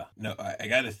 Yeah, no, I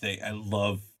gotta say, I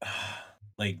love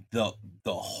like the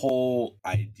whole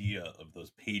idea of those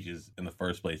pages in the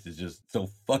first place is just so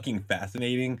fucking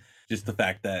fascinating. Just the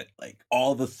fact that like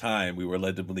all this time we were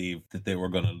led to believe that they were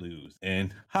gonna lose,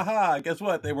 and haha, guess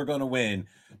what? They were gonna win,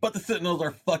 but the Sentinels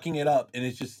are fucking it up, and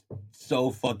it's just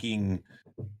so fucking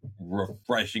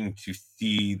refreshing to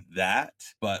see that.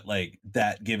 But like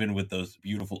that given with those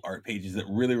beautiful art pages that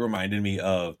really reminded me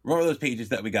of, remember those pages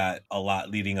that we got a lot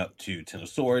leading up to Ten of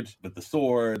Swords with the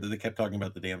sword that they kept talking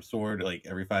about, the damn sword, like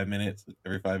every 5 minutes,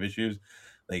 every 5 issues.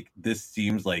 Like, this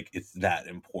seems like it's that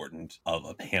important of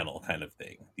a panel kind of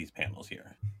thing, these panels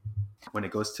here. When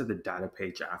it goes to the data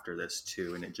page after this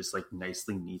too, and it just like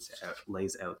nicely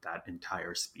lays out that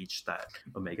entire speech that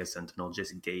Omega Sentinel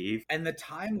just gave, and the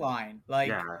timeline, like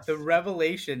yes. The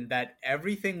revelation that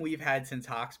everything we've had since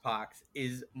Hoxpox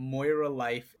is Moira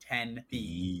Life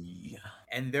 10B,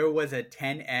 and there was a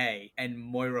 10A, and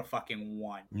Moira fucking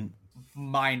won.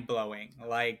 Mind blowing.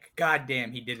 Like,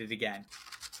 goddamn, he did it again.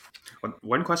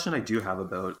 One question I do have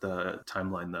about the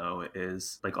timeline, though,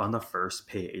 is like on the first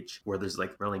page where there's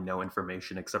like really no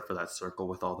information except for that circle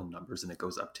with all the numbers, and it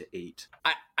goes up to 8.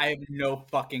 I have no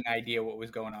fucking idea what was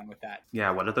going on with that.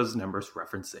 Yeah, what are those numbers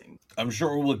referencing? I'm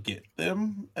sure we'll get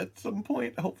them at some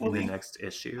point, hopefully. In the next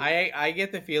issue. I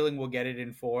get the feeling we'll get it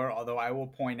in 4, although I will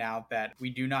point out that we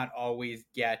do not always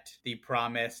get the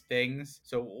promised things.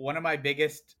 So one of my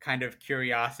biggest kind of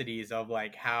curiosities of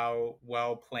like how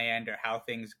well planned or how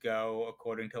things go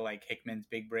according to like Hickman's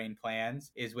big brain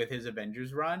plans is with his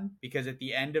Avengers run, because at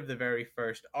the end of the very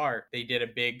first arc, they did a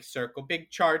big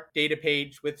chart data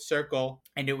page with circle,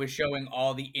 and it was showing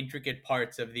all the intricate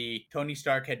parts of the Tony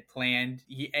Stark had planned.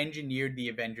 He engineered the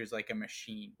Avengers like a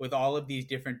machine with all of these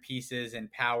different pieces and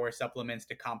power supplements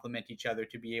to complement each other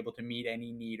to be able to meet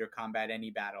any need or combat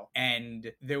any battle.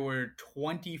 And there were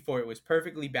 24. It was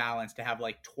perfectly balanced to have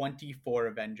like 24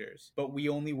 Avengers, but we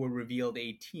only were revealed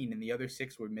 18, and the other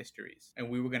 6 were mysteries. And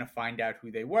we were going to find out who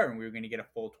they were, and we were going to get a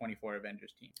full 24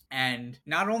 Avengers team. And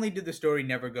not only did the story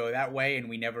never go that way, and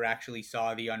we never actually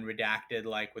saw the unredacted,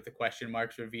 like with the question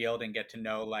marks revealed, and get to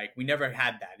know, like, we never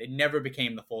had that. It never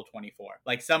became the full 24.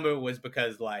 Like, some of it was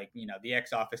because, like, you know, the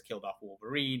X-Office killed off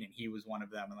Wolverine, and he was one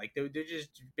of them. And, like, there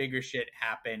just bigger shit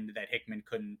happened that Hickman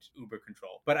couldn't uber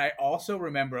control. But I also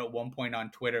remember at one point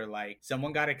on Twitter, like,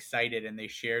 someone got excited, and they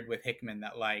shared with Hickman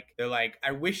that, like, they're like,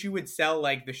 I wish you would sell,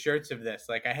 like, the shirts of this.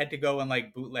 Like, I had to go and,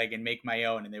 like, bootleg and make my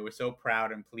own. And they were so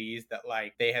proud and pleased that,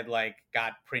 like, they had, like,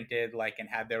 got printed, like, and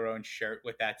had their own shirt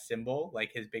with that symbol,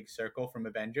 like his big circle from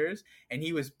Avengers. And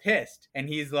he was pissed, and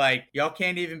he's like, y'all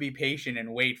can't even be patient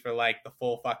and wait for like the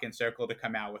full fucking circle to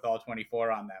come out with all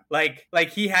 24 on them. Like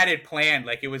he had it planned,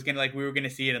 like it was gonna, like we were gonna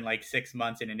see it in like 6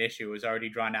 months in an issue. It was already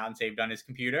drawn out and saved on his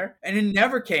computer, and it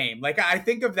never came. Like, I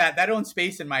think of that owns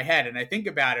space in my head, and I think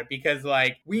about it because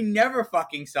like we never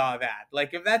fucking saw that.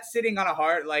 Like, if that's sitting on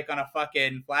a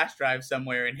fucking flash drive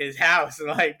somewhere in his house,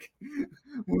 like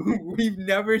we've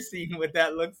never seen what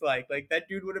that looks like. Like, that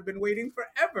dude would have been waiting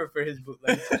forever for his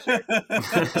bootleg shirt.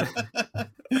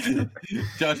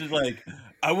 Josh is like,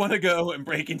 I want to go and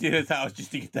break into his house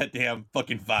just to get that damn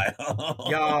fucking file.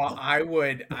 Y'all, I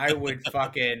would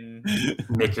fucking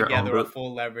Make put together a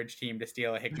full leverage team to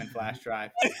steal a Hickman flash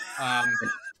drive.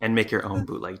 And make your own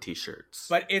bootleg t-shirts.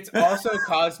 But it's also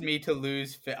caused me to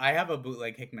lose I have a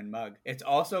bootleg Hickman mug. It's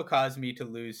also caused me to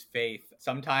lose faith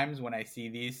sometimes when I see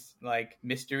these like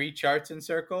mystery charts and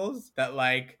circles that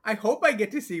like I hope I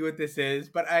get to see what this is,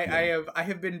 but I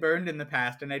have been burned in the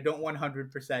past and I don't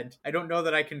 100%. I don't know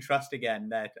that I can trust again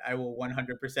that I will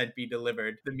 100% be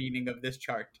delivered the meaning of this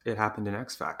chart. It happened in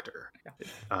X Factor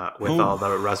with all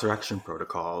the resurrection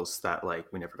protocols that like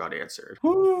we never got answered.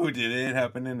 Ooh, did it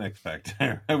happen in X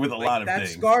Factor with a lot of that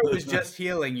things? That scar was just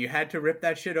healing. You had to rip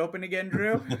that shit open again,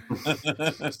 Drew.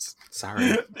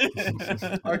 Sorry.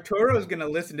 Arturo's gonna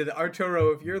listen to the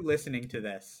Arturo. If you're listening to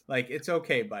this, like it's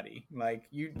okay, buddy. Like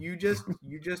you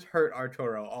just hurt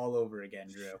Arturo all over again,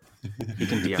 Drew. He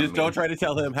can DM just me. don't try to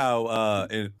tell him how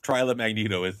Trial of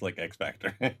Magneto is like X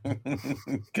Factor,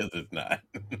 because it's not.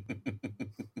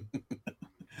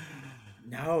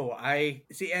 No, I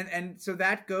see, and so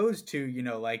that goes to, you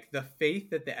know, like the faith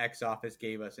that the X office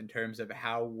gave us in terms of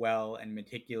how well and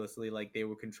meticulously like they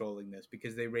were controlling this,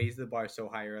 because they raised the bar so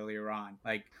high earlier on,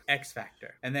 like X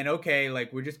Factor, and then okay,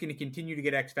 like we're just going to continue to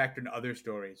get X Factor in other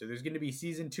stories, so there's going to be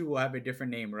season 2 will have a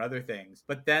different name or other things,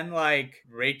 but then like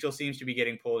Rachel seems to be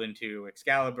getting pulled into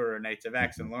Excalibur or Knights of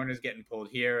X, and Lorna's getting pulled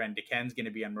here, and Deken's going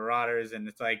to be on Marauders, and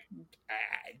it's like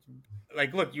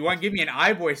look, you want to give me an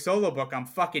iBoy solo book, I'm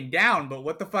fucking down, but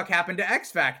what the fuck happened to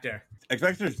X Factor? X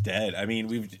Factor's dead. I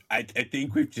mean, I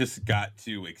think we've just got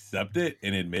to accept it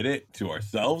and admit it to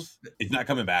ourselves. It's not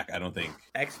coming back, I don't think.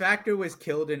 X Factor was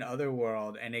killed in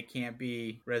Otherworld, and it can't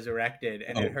be resurrected,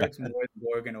 and it hurts more than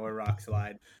Gorgon or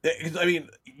Rockslide. I mean,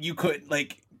 you could,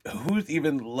 like, who's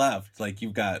even left? Like,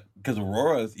 you've got, because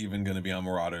Aurora's even going to be on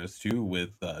Marauders too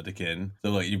with Deken.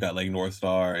 So like, you've got like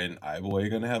Northstar and iBoy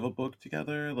going to have a book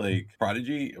together. Like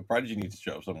Prodigy needs to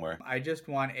show up somewhere. I just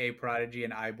want a Prodigy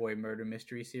and iBoy murder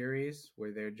mystery series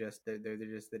where they're just the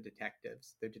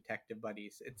detectives. They're detective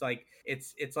buddies. It's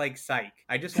like Psych.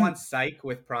 I just want Psych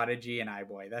with Prodigy and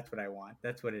iBoy. That's what I want.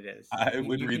 That's what it is. I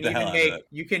would read the hell out of that.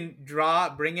 You can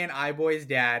bring in iBoy's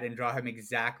dad and draw him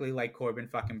exactly like Corbin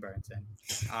fucking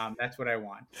Burnson. That's what I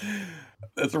want.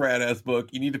 That's a rad-ass book.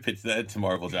 You need to pitch that to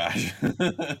Marvel, Josh.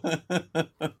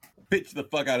 Pitch the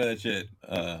fuck out of that shit.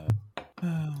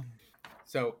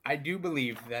 So I do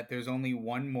believe that there's only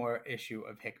one more issue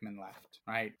of Hickman left,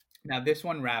 right? Now this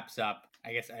one wraps up.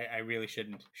 I guess I really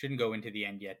shouldn't go into the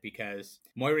end yet, because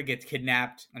Moira gets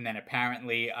kidnapped, and then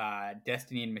apparently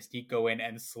Destiny and Mystique go in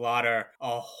and slaughter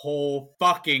a whole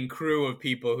fucking crew of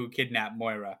people who kidnap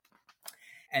Moira.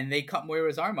 And they cut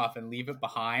Moira's arm off and leave it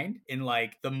behind in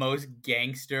like the most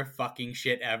gangster fucking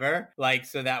shit ever. Like,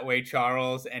 so that way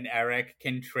Charles and Eric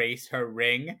can trace her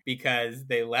ring, because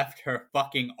they left her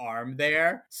fucking arm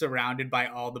there, surrounded by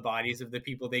all the bodies of the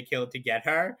people they killed to get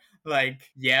her. Like,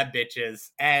 yeah, bitches.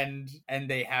 And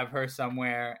they have her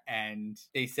somewhere, and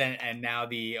now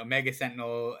the Omega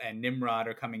Sentinel and Nimrod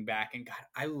are coming back. And God,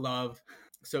 I love...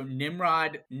 So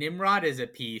Nimrod is a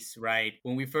piece, right?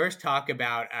 When we first talk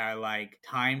about our like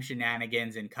time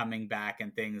shenanigans and coming back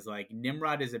and things, like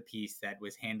Nimrod is a piece that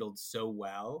was handled so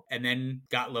well and then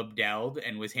got labelled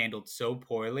and was handled so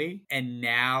poorly. And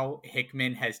now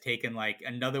Hickman has taken like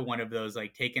another one of those,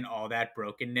 like taken all that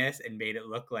brokenness and made it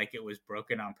look like it was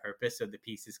broken on purpose so the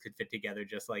pieces could fit together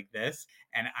just like this.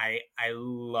 And I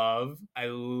love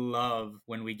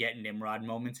when we get Nimrod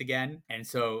moments again. And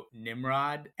so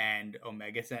Nimrod and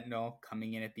Omega Sentinel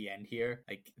coming in at the end here,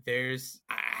 like there's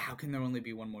how can there only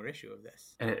be one more issue of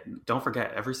this? And don't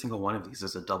forget, every single one of these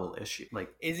is a double issue.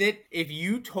 Like, is it, if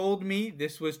you told me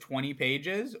this was 20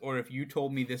 pages or if you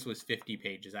told me this was 50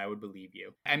 pages, I would believe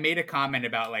you. I made a comment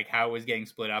about like how it was getting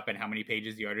split up and how many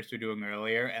pages the artists were doing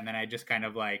earlier, and then I just kind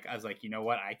of like, I was like, you know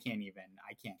what, I can't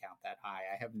count that high.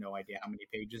 I have no idea how many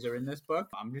pages are in this book.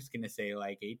 I'm just gonna say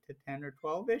like 8 to 10 or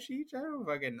 12-ish each. I don't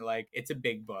fucking, like, it's a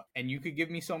big book and you could give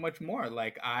me so much more.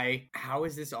 Like, how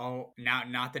is this all,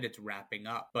 not that it's wrapping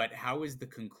up, but how is the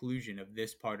conclusion of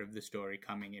this part of the story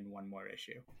coming in one more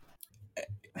issue?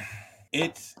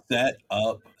 It's set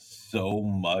up so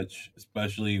much,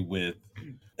 especially with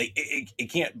like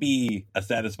it can't be a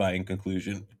satisfying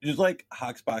conclusion. Just like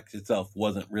Hoxpox itself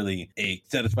wasn't really a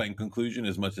satisfying conclusion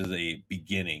as much as a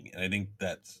beginning, and I think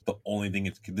that's the only thing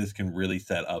this can really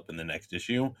set up in the next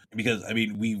issue. Because I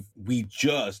mean, we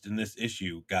just in this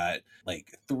issue got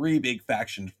like 3 big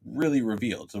factions really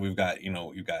revealed. So you've got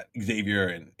Xavier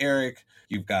and Eric,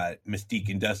 you've got Mystique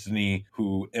and Destiny,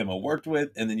 who Emma worked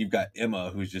with, and then you've got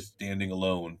Emma, who's just standing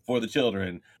alone for the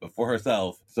children but for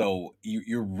herself. So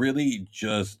you're really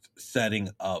just just setting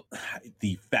up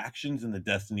the factions in the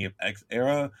Destiny of X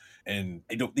era, and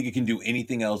I don't think it can do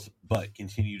anything else but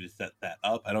continue to set that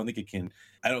up. I don't think it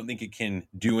can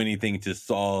do anything to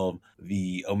solve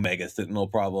the Omega Sentinel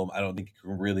problem. I don't think it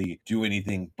can really do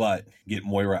anything but get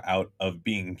Moira out of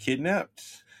being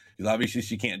kidnapped. Because obviously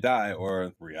she can't die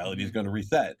or reality is going to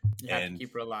reset. You have to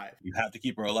keep her alive. You have to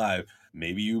keep her alive.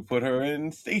 Maybe you put her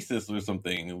in stasis or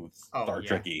something. Star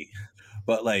Trekky.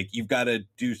 But like, you've got to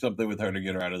do something with her to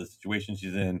get her out of the situation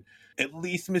she's in. At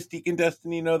least Mystique and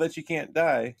Destiny know that she can't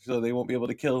die, so they won't be able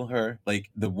to kill her.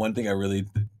 Like, the one thing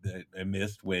I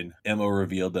missed when Emma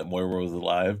revealed that Moira was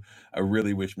alive, I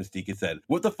really wish Mystique had said,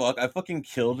 "What the fuck? I fucking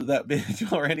killed that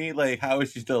bitch already? Like, how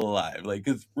is she still alive?" Like,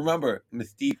 because remember,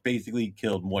 Mystique basically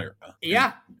killed Moira.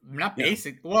 Yeah, not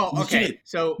basic. Well, okay,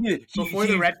 so before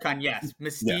the retcon, yes,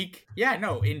 Mystique. Yeah,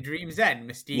 no, in Dream's End,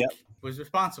 Mystique was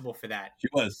responsible for that. She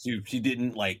was. She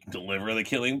didn't like deliver the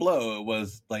killing blow. It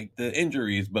was like the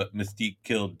injuries, but Mystique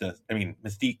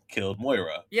killed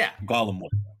Moira. Yeah. Call him Moira,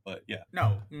 but yeah.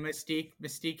 No,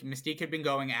 Mystique had been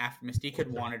going after. Mystique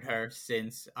had wanted her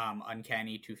since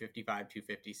Uncanny 255,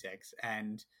 256,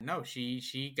 and no,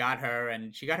 she got her,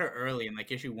 and she got her early in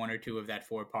like issue 1 or 2 of that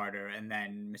 4-parter, and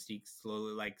then Mystique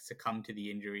slowly like succumbed to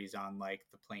the injuries on like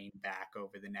the plane back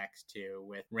over the next 2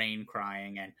 with Rain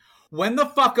crying. And when the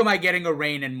fuck am I getting a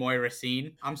Rain and Moira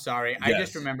scene? I'm sorry, I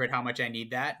just remembered how much I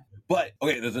need that. But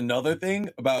okay, there's another thing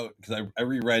about, because I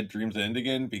reread Dream's End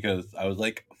again because I was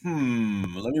like, let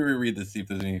me reread this, see if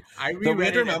there's any. I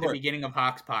reread it at the beginning of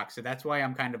Hoxpox, so that's why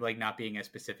I'm kind of like not being as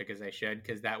specific as I should,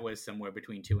 because that was somewhere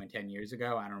between 2 and 10 years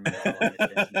ago. I don't remember how long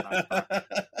it's been since Hoxpox.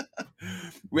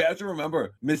 We have to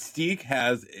remember, Mystique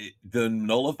has the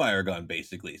nullifier gun,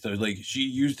 basically. So, like, she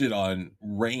used it on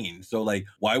Rain. So, like,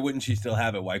 why wouldn't she still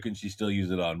have it? Why couldn't she still use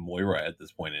it on Moira at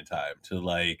this point in time? To,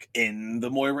 like, in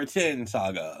the Moira 10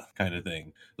 saga kind of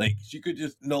thing. Like, she could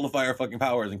just nullify her fucking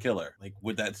powers and kill her. Like,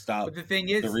 would that stop the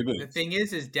reboot? The thing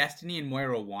is Destiny and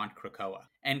Moira want Krakoa.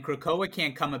 And Krakoa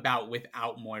can't come about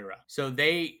without Moira. So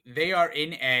they are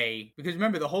in because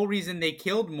remember, the whole reason they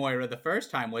killed Moira the first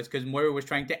time was because Moira was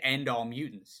trying to end all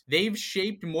mutants. They've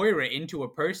shaped Moira into a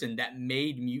person that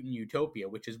made Mutant Utopia,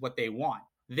 which is what they want.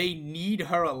 They need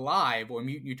her alive or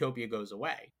Mutant Utopia goes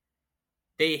away.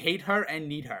 They hate her and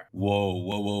need her.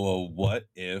 Whoa. What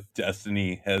if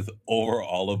Destiny has, over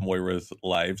all of Moira's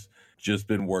lives, just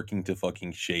been working to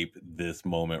fucking shape this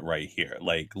moment right here?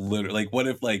 Like, literally, like, what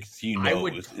if, like, she knows? I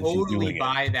would totally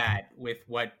buy that with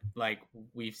what, like,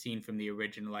 we've seen from the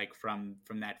original, like, from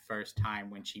that first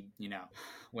time when she, you know,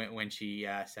 when she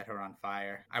set her on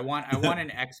fire. I want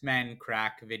an X-Men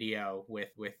crack video with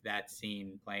that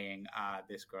scene playing,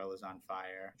 This Girl Is on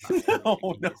Fire.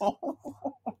 No.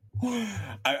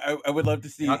 I would love to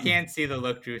see. I can't see the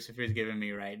look Drusifer's giving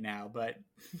me right now, but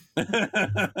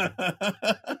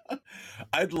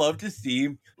I'd love to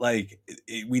see, like,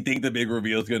 we think the big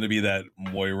reveal is going to be that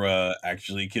Moira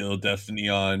actually killed Destiny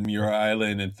on Muir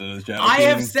Island instead of Shadow King. I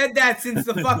have said that since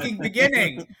the fucking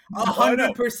beginning.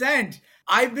 100%.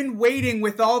 I've been waiting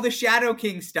with all the Shadow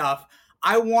King stuff.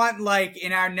 I want, like,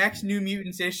 in our next New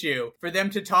Mutants issue, for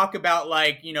them to talk about,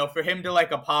 like, you know, for him to,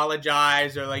 like,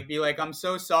 apologize or, like, be like, I'm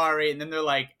so sorry. And then they're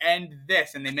like, end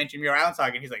this. And they mention Muir Island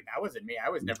Saga. And he's like, that wasn't me.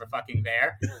 I was never fucking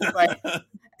there. Like,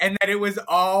 and that it was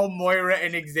all Moira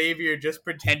and Xavier just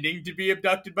pretending to be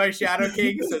abducted by Shadow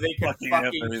King so they could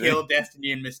fucking kill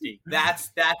Destiny and Mystique. That's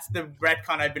the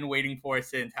retcon I've been waiting for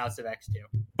since House of X2.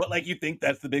 But, like, you think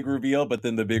that's the big reveal, but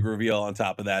then the big reveal on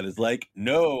top of that is like,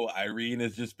 no, Irene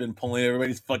has just been pulling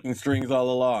everybody's fucking strings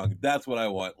all along. That's what I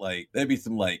want. Like, that'd be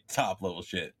some, like, top level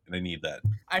shit, and I need that.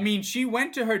 I mean, she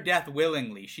went to her death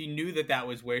willingly. She knew that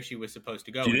was where she was supposed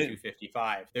to go in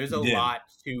 255. There's a lot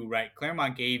to, right?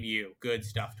 Claremont gave you good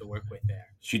stuff to work with there.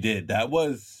 She did.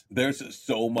 There's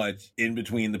so much in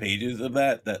between the pages of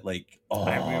that, like, oh.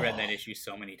 I reread that issue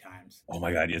so many times. Oh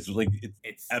my God, yes.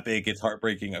 It's epic. It's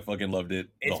heartbreaking. I fucking loved it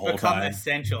the whole time. It's become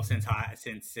essential since House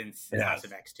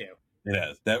of X2. It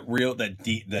has.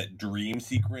 That dream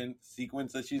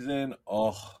sequence that she's in.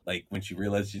 Oh, like when she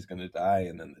realized she's gonna die,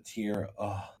 and then the tear.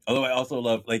 Oh. Although I also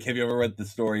love, like, have you ever read the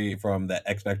story from that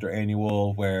X Factor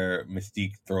annual where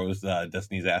Mystique throws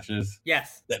Destiny's ashes?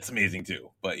 Yes, that's amazing too.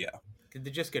 But yeah,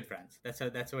 they're just good friends. That's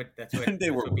what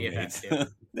they were roommates.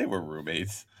 They were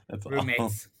roommates. That's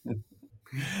roommates.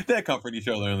 They comfort each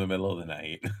other in the middle of the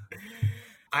night.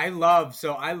 I love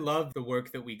the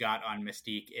work that we got on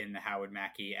Mystique in the Howard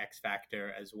Mackie X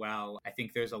Factor as well. I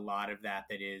think there's a lot of that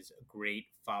is a great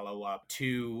follow-up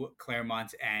to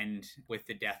Claremont's end with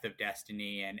the death of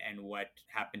Destiny and what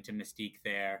happened to Mystique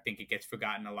there. I think it gets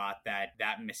forgotten a lot that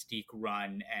Mystique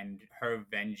run and her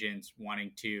vengeance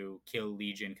wanting to kill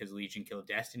Legion because Legion killed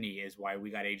Destiny is why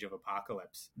we got Age of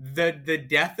Apocalypse. The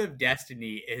death of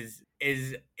Destiny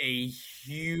is a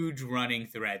huge running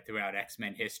thread throughout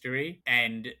X-Men history,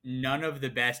 and none of the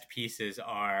best pieces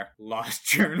are Lost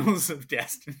Journals of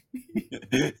Destiny.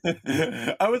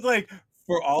 I was like,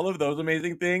 for all of those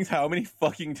amazing things, how many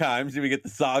fucking times do we get the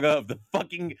saga of the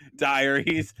fucking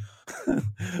diaries?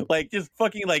 Like, just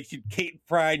fucking, like, Kate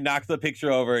Pryde knocks the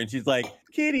picture over and she's like,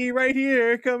 Kitty, right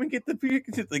here, come and get the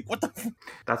picture. It's like, what the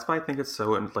That's why I think it's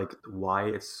so, and like why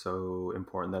it's so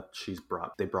important that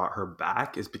they brought her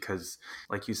back is because,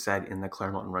 like you said, in the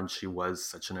Claremont run, she was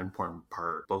such an important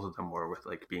part. Both of them were with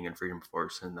like being in Freedom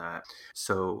Force and that.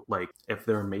 So like, if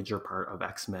they're a major part of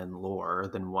X-Men lore,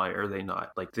 then why are they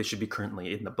not, like, they should be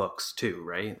currently in the books too,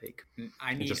 right? Like,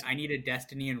 I need a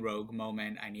Destiny and Rogue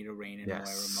moment. I need a Rain and Moira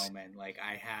moment. Like,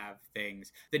 I have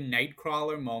things. The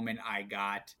Nightcrawler moment I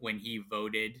got when he voted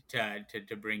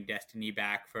to bring Destiny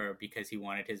back because he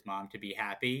wanted his mom to be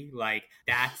happy. Like,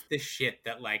 that's the shit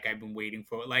that like I've been waiting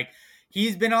for. Like,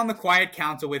 he's been on the Quiet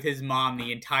Council with his mom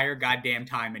the entire goddamn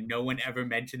time, and no one ever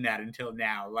mentioned that until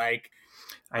now. Like,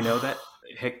 I know that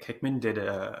Hickman did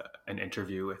an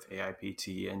interview with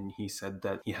AIPT, and he said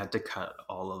that he had to cut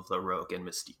all of the Rogue and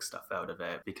Mystique stuff out of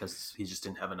it because he just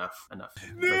didn't have enough. Like,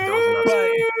 there was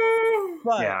enough.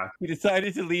 But yeah, he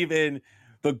decided to leave in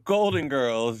the Golden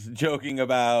Girls joking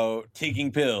about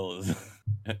taking pills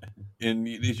in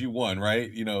issue 1,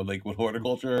 right? You know, like with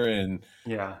horticulture and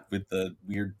with the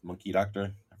weird monkey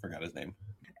doctor. I forgot his name.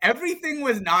 Everything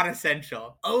was not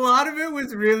essential. A lot of it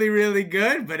was really, really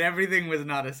good, but everything was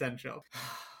not essential.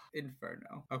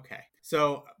 Inferno. Okay.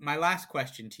 So my last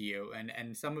question to you,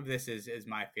 and some of this is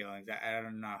my feelings. I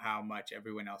don't know how much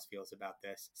everyone else feels about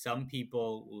this. Some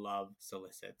people love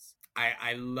solicits.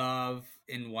 I love,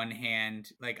 in one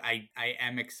hand, like I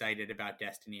am excited about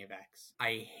Destiny of X.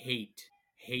 I hate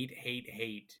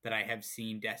that I have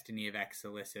seen Destiny of X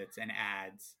solicits and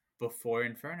ads before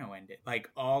Inferno ended. Like,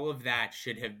 all of that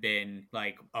should have been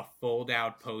like a fold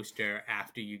out poster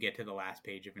after you get to the last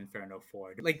page of Inferno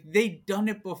 4. Like, they've done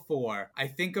it before. I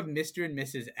think of Mr. and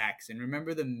Mrs. X, and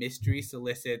remember the mystery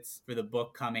solicits for the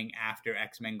book coming after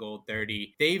X-Men Gold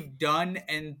 30. They've done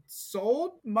and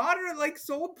sold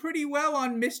pretty well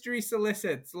on mystery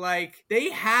solicits. Like,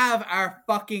 they have our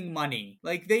fucking money.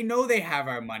 Like, they know they have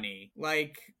our money.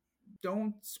 Like,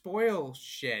 don't spoil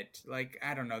shit. Like,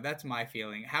 I don't know. That's my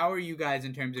feeling. How are you guys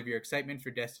in terms of your excitement for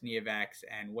Destiny of X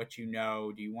and what you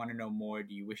know? Do you want to know more?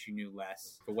 Do you wish you knew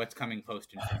less for what's coming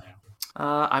post Inferno?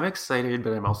 I'm excited,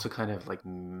 but I'm also kind of like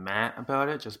mad about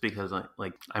it just because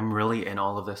like I'm really in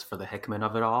all of this for the Hickman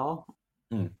of it all.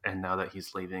 And now that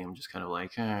he's leaving, I'm just kind of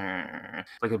like I'm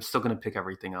still going to pick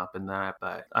everything up in that,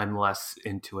 but I'm less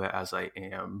into it as I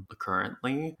am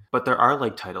currently. But there are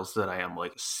like titles that I am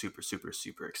like super, super,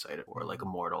 super excited for, like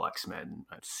Immortal X-Men.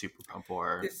 I'm super pumped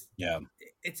for.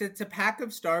 It's a pack of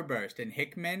Starburst, and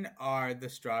Hickman are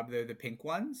they're the pink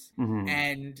ones. Mm-hmm.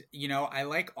 And, you know, I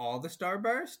like all the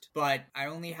Starburst, but I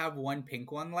only have one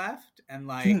pink one left. And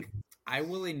like, I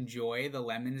will enjoy the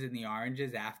lemons and the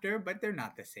oranges after, but they're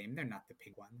not the same. They're not the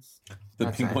pink ones. The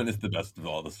pink one is the best of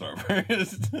all the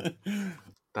Starburst.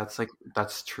 That's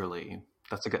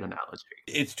a good analogy.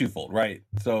 It's twofold, right?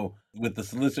 So with the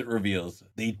solicit reveals,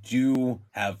 they do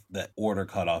have that order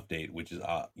cutoff date, which is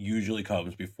usually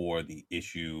comes before the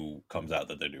issue comes out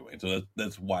that they're doing. So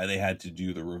that's why they had to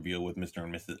do the reveal with Mr.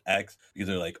 and Mrs. X, because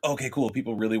they're like, okay, cool.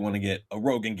 People really want to get a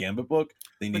Rogue and Gambit book.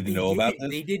 They need to know about this.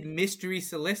 They did mystery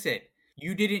solicit.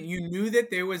 You knew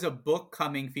that there was a book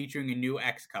coming featuring a new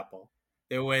X couple.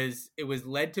 It was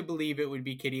led to believe it would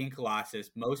be Kitty and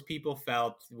Colossus. Most people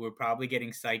felt we're probably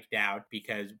getting psyched out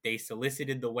because they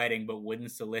solicited the wedding but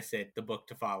wouldn't solicit the book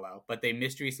to follow. But they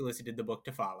mystery solicited the book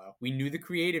to follow. We knew the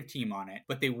creative team on it,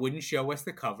 but they wouldn't show us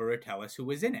the cover or tell us who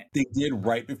was in it. They did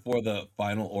right before the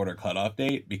final order cutoff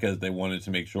date because they wanted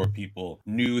to make sure people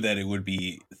knew that it would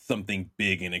be something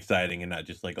big and exciting and not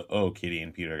just like, oh, Kitty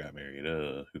and Peter got married.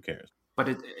 Who cares? But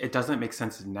it doesn't make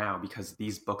sense now because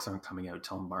these books aren't coming out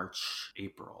till March,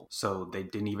 April. So they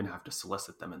didn't even have to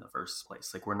solicit them in the first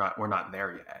place. Like, we're not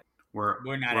there yet.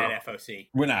 We're not at FOC.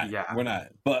 We're not.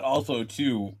 But also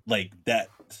too, like, that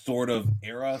sort of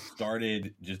era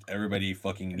started just everybody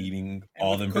fucking needing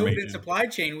all the information. COVID supply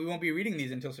chain, we won't be reading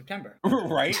these until September.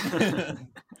 Right?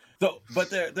 So, but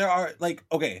there are like,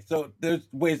 okay, so there's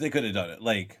ways they could have done it.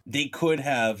 Like they could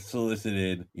have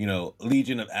solicited,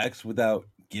 Legion of X without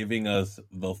giving us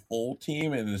the full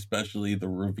team, and especially the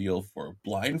reveal for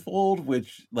Blindfold,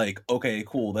 which like, okay,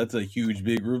 cool, that's a huge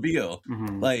big reveal.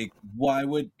 Mhm. Like why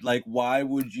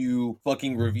would you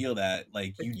fucking reveal that?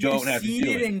 Like you don't have to do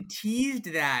seeded it. and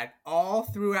teased that all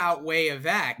throughout Way of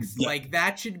X. Yeah. Like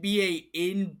that should be a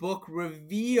in-book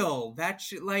reveal. That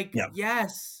should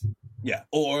yes. Yeah.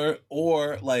 Or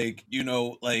like,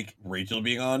 like Rachel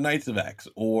being on Knights of X,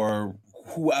 or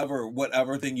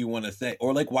whatever thing you want to say.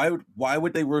 Or like why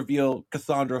would they reveal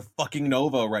Cassandra fucking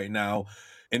Nova right now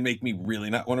and make me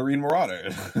really not want to read Marauder?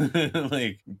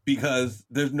 Like, because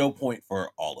there's no point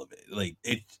for all of it. Like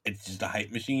it's just a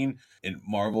hype machine, and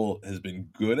Marvel has been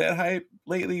good at hype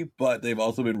lately, but they've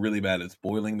also been really bad at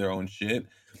spoiling their own shit.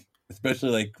 Especially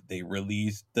like they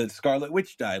released that Scarlet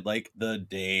Witch died like the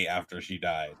day after she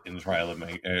died in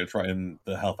in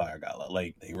the Hellfire Gala.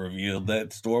 Like they revealed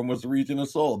that Storm was the Region of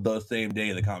Soul the same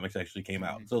day the comics actually came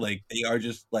out. So like they are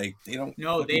just like they don't.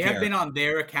 No, they care. have been on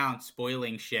their account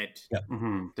spoiling shit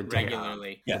The day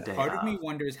regularly. Yeah. Part of me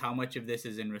wonders how much of this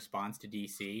is in response to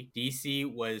DC.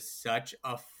 DC was such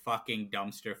a fucking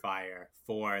dumpster fire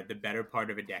for the better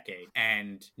part of a decade,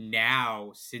 and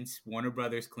now since Warner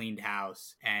Brothers cleaned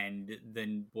house, and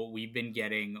then what we've been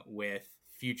getting with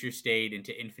Future State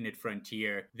into Infinite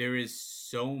Frontier, there is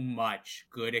so much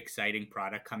good, exciting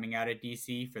product coming out of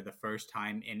DC for the first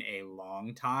time in a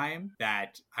long time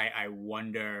that I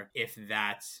wonder if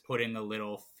that's putting a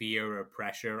little fear or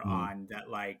pressure on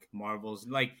that, like Marvel's,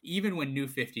 like even when New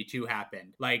 52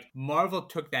 happened, like Marvel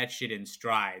took that shit in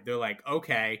stride. They're like,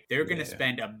 okay, they're gonna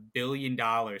spend $1 billion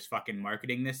fucking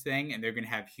marketing this thing, and they're gonna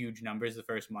have huge numbers the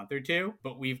first month or two,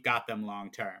 but we've got them long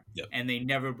term. Yep. And they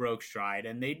never broke stride,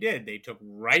 and they did. They took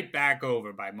right back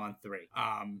over by month 3.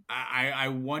 I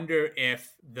wonder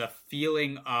if the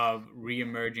feeling of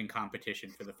re-emerging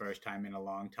competition for the first time in a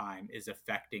long time is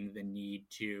affecting the need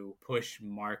to push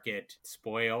market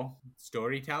spoil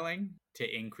storytelling to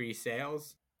increase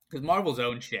sales. Because Marvel's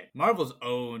owned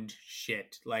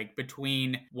shit. Like,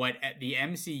 between what the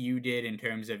MCU did in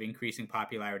terms of increasing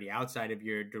popularity outside of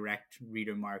your direct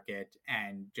reader market,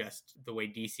 and just the way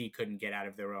DC couldn't get out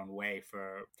of their own way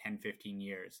for 10, 15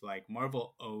 years. Like,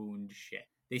 Marvel owned shit.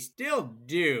 They still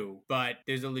do, but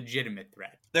there's a legitimate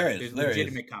threat. There's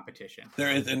legitimate competition.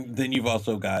 There is, and then you've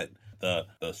also got the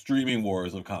streaming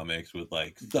wars of comics with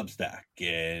like Substack,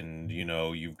 and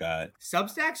you've got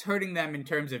Substack's hurting them in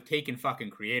terms of taking fucking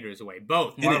creators away.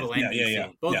 Both Marvel and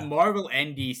DC. Both Marvel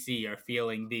and DC are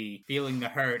feeling the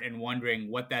hurt and wondering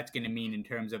what that's going to mean in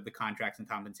terms of the contracts and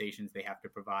compensations they have to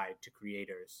provide to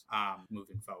creators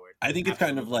moving forward. I think it's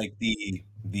kind of like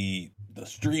the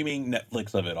streaming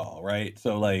Netflix of it all, right?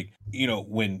 So like,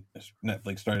 when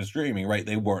Netflix started streaming, right,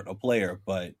 they weren't a player,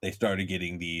 but they started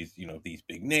getting these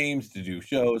big names to do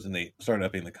shows, and they started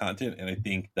upping the content. And I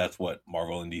think that's what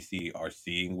Marvel and DC are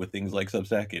seeing with things like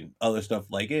Substack and other stuff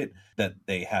like it, that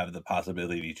they have the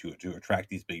possibility to attract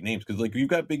these big names. Because like you've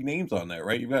got big names on there,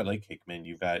 right? You've got like Hickman,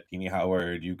 you've got Tini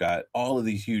Howard, you've got all of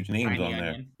these huge names on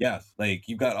there. Yes, like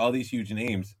you've got all these huge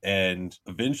names, and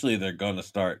eventually they're going to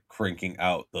start cranking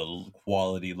out the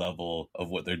quality level of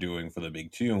what they're doing for the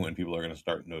big two, and people are going to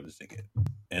start noticing it.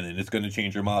 And then it's going to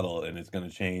change your model, and it's going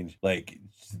to change like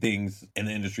things, and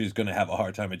the industry is going to have a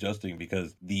hard time adjusting,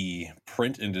 because the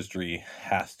print industry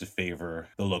has to favor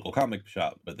the local comic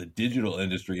shop, but the digital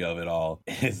industry of it all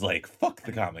is like, fuck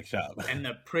the comic shop. And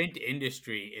the print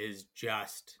industry is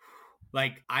just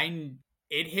like,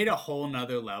 it hit a whole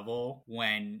nother level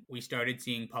when we started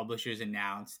seeing publishers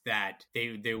announce that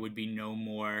there would be no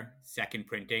more second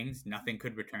printings. Nothing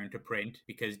could return to print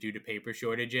because due to paper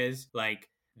shortages, like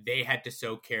they had to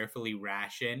so carefully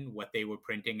ration what they were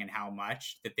printing and how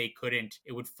much that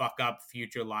it would fuck up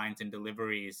future lines and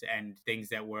deliveries and things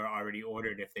that were already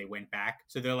ordered if they went back.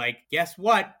 So they're like, guess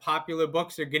what? Popular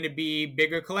books are going to be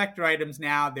bigger collector items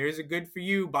now. There's a good for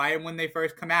you. Buy them when they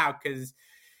first come out, because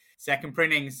second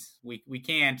printings, we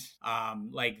can't.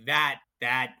 Like that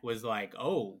was like,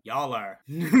 oh, y'all are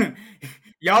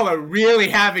really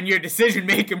having your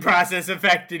decision-making process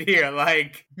affected here.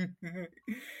 Like,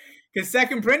 because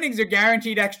second printings are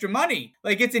guaranteed extra money.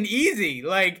 Like, it's an easy,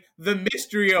 like, the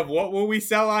mystery of what will we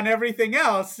sell on everything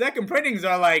else. Second printings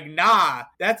are like, nah,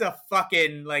 that's a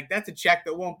fucking, like, that's a check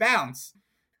that won't bounce.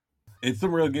 It's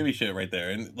some real gimme shit right there.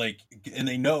 And and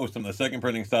they know some of the second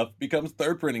printing stuff becomes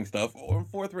third printing stuff or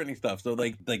fourth printing stuff. So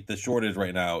like the shortage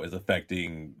right now is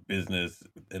affecting business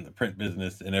and the print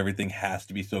business, and everything has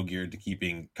to be so geared to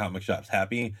keeping comic shops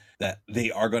happy that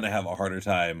they are going to have a harder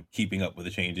time keeping up with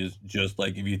the changes. Just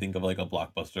like if you think of like a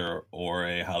Blockbuster or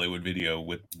a Hollywood Video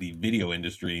with the video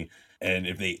industry, and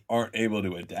if they aren't able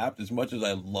to adapt, as much as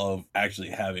I love actually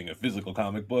having a physical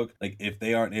comic book, like if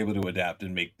they aren't able to adapt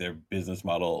and make their business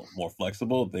model more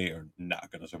flexible, they are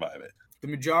not going to survive it. The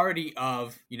majority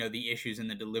of, the issues in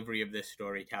the delivery of this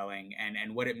storytelling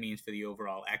and what it means for the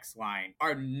overall X line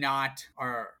are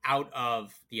out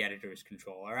of the editor's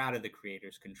control, are out of the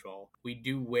creator's control. We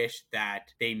do wish that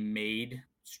they made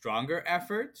stronger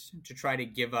efforts to try to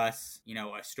give us,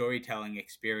 a storytelling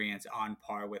experience on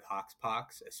par with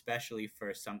Hoxpox, especially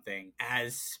for something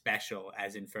as special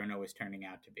as Inferno is turning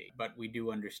out to be. But we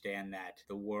do understand that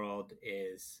the world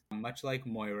is much like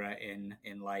Moira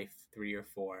in Life 3 or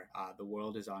 4. The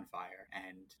world is on fire,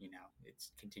 and it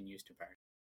continues to burn.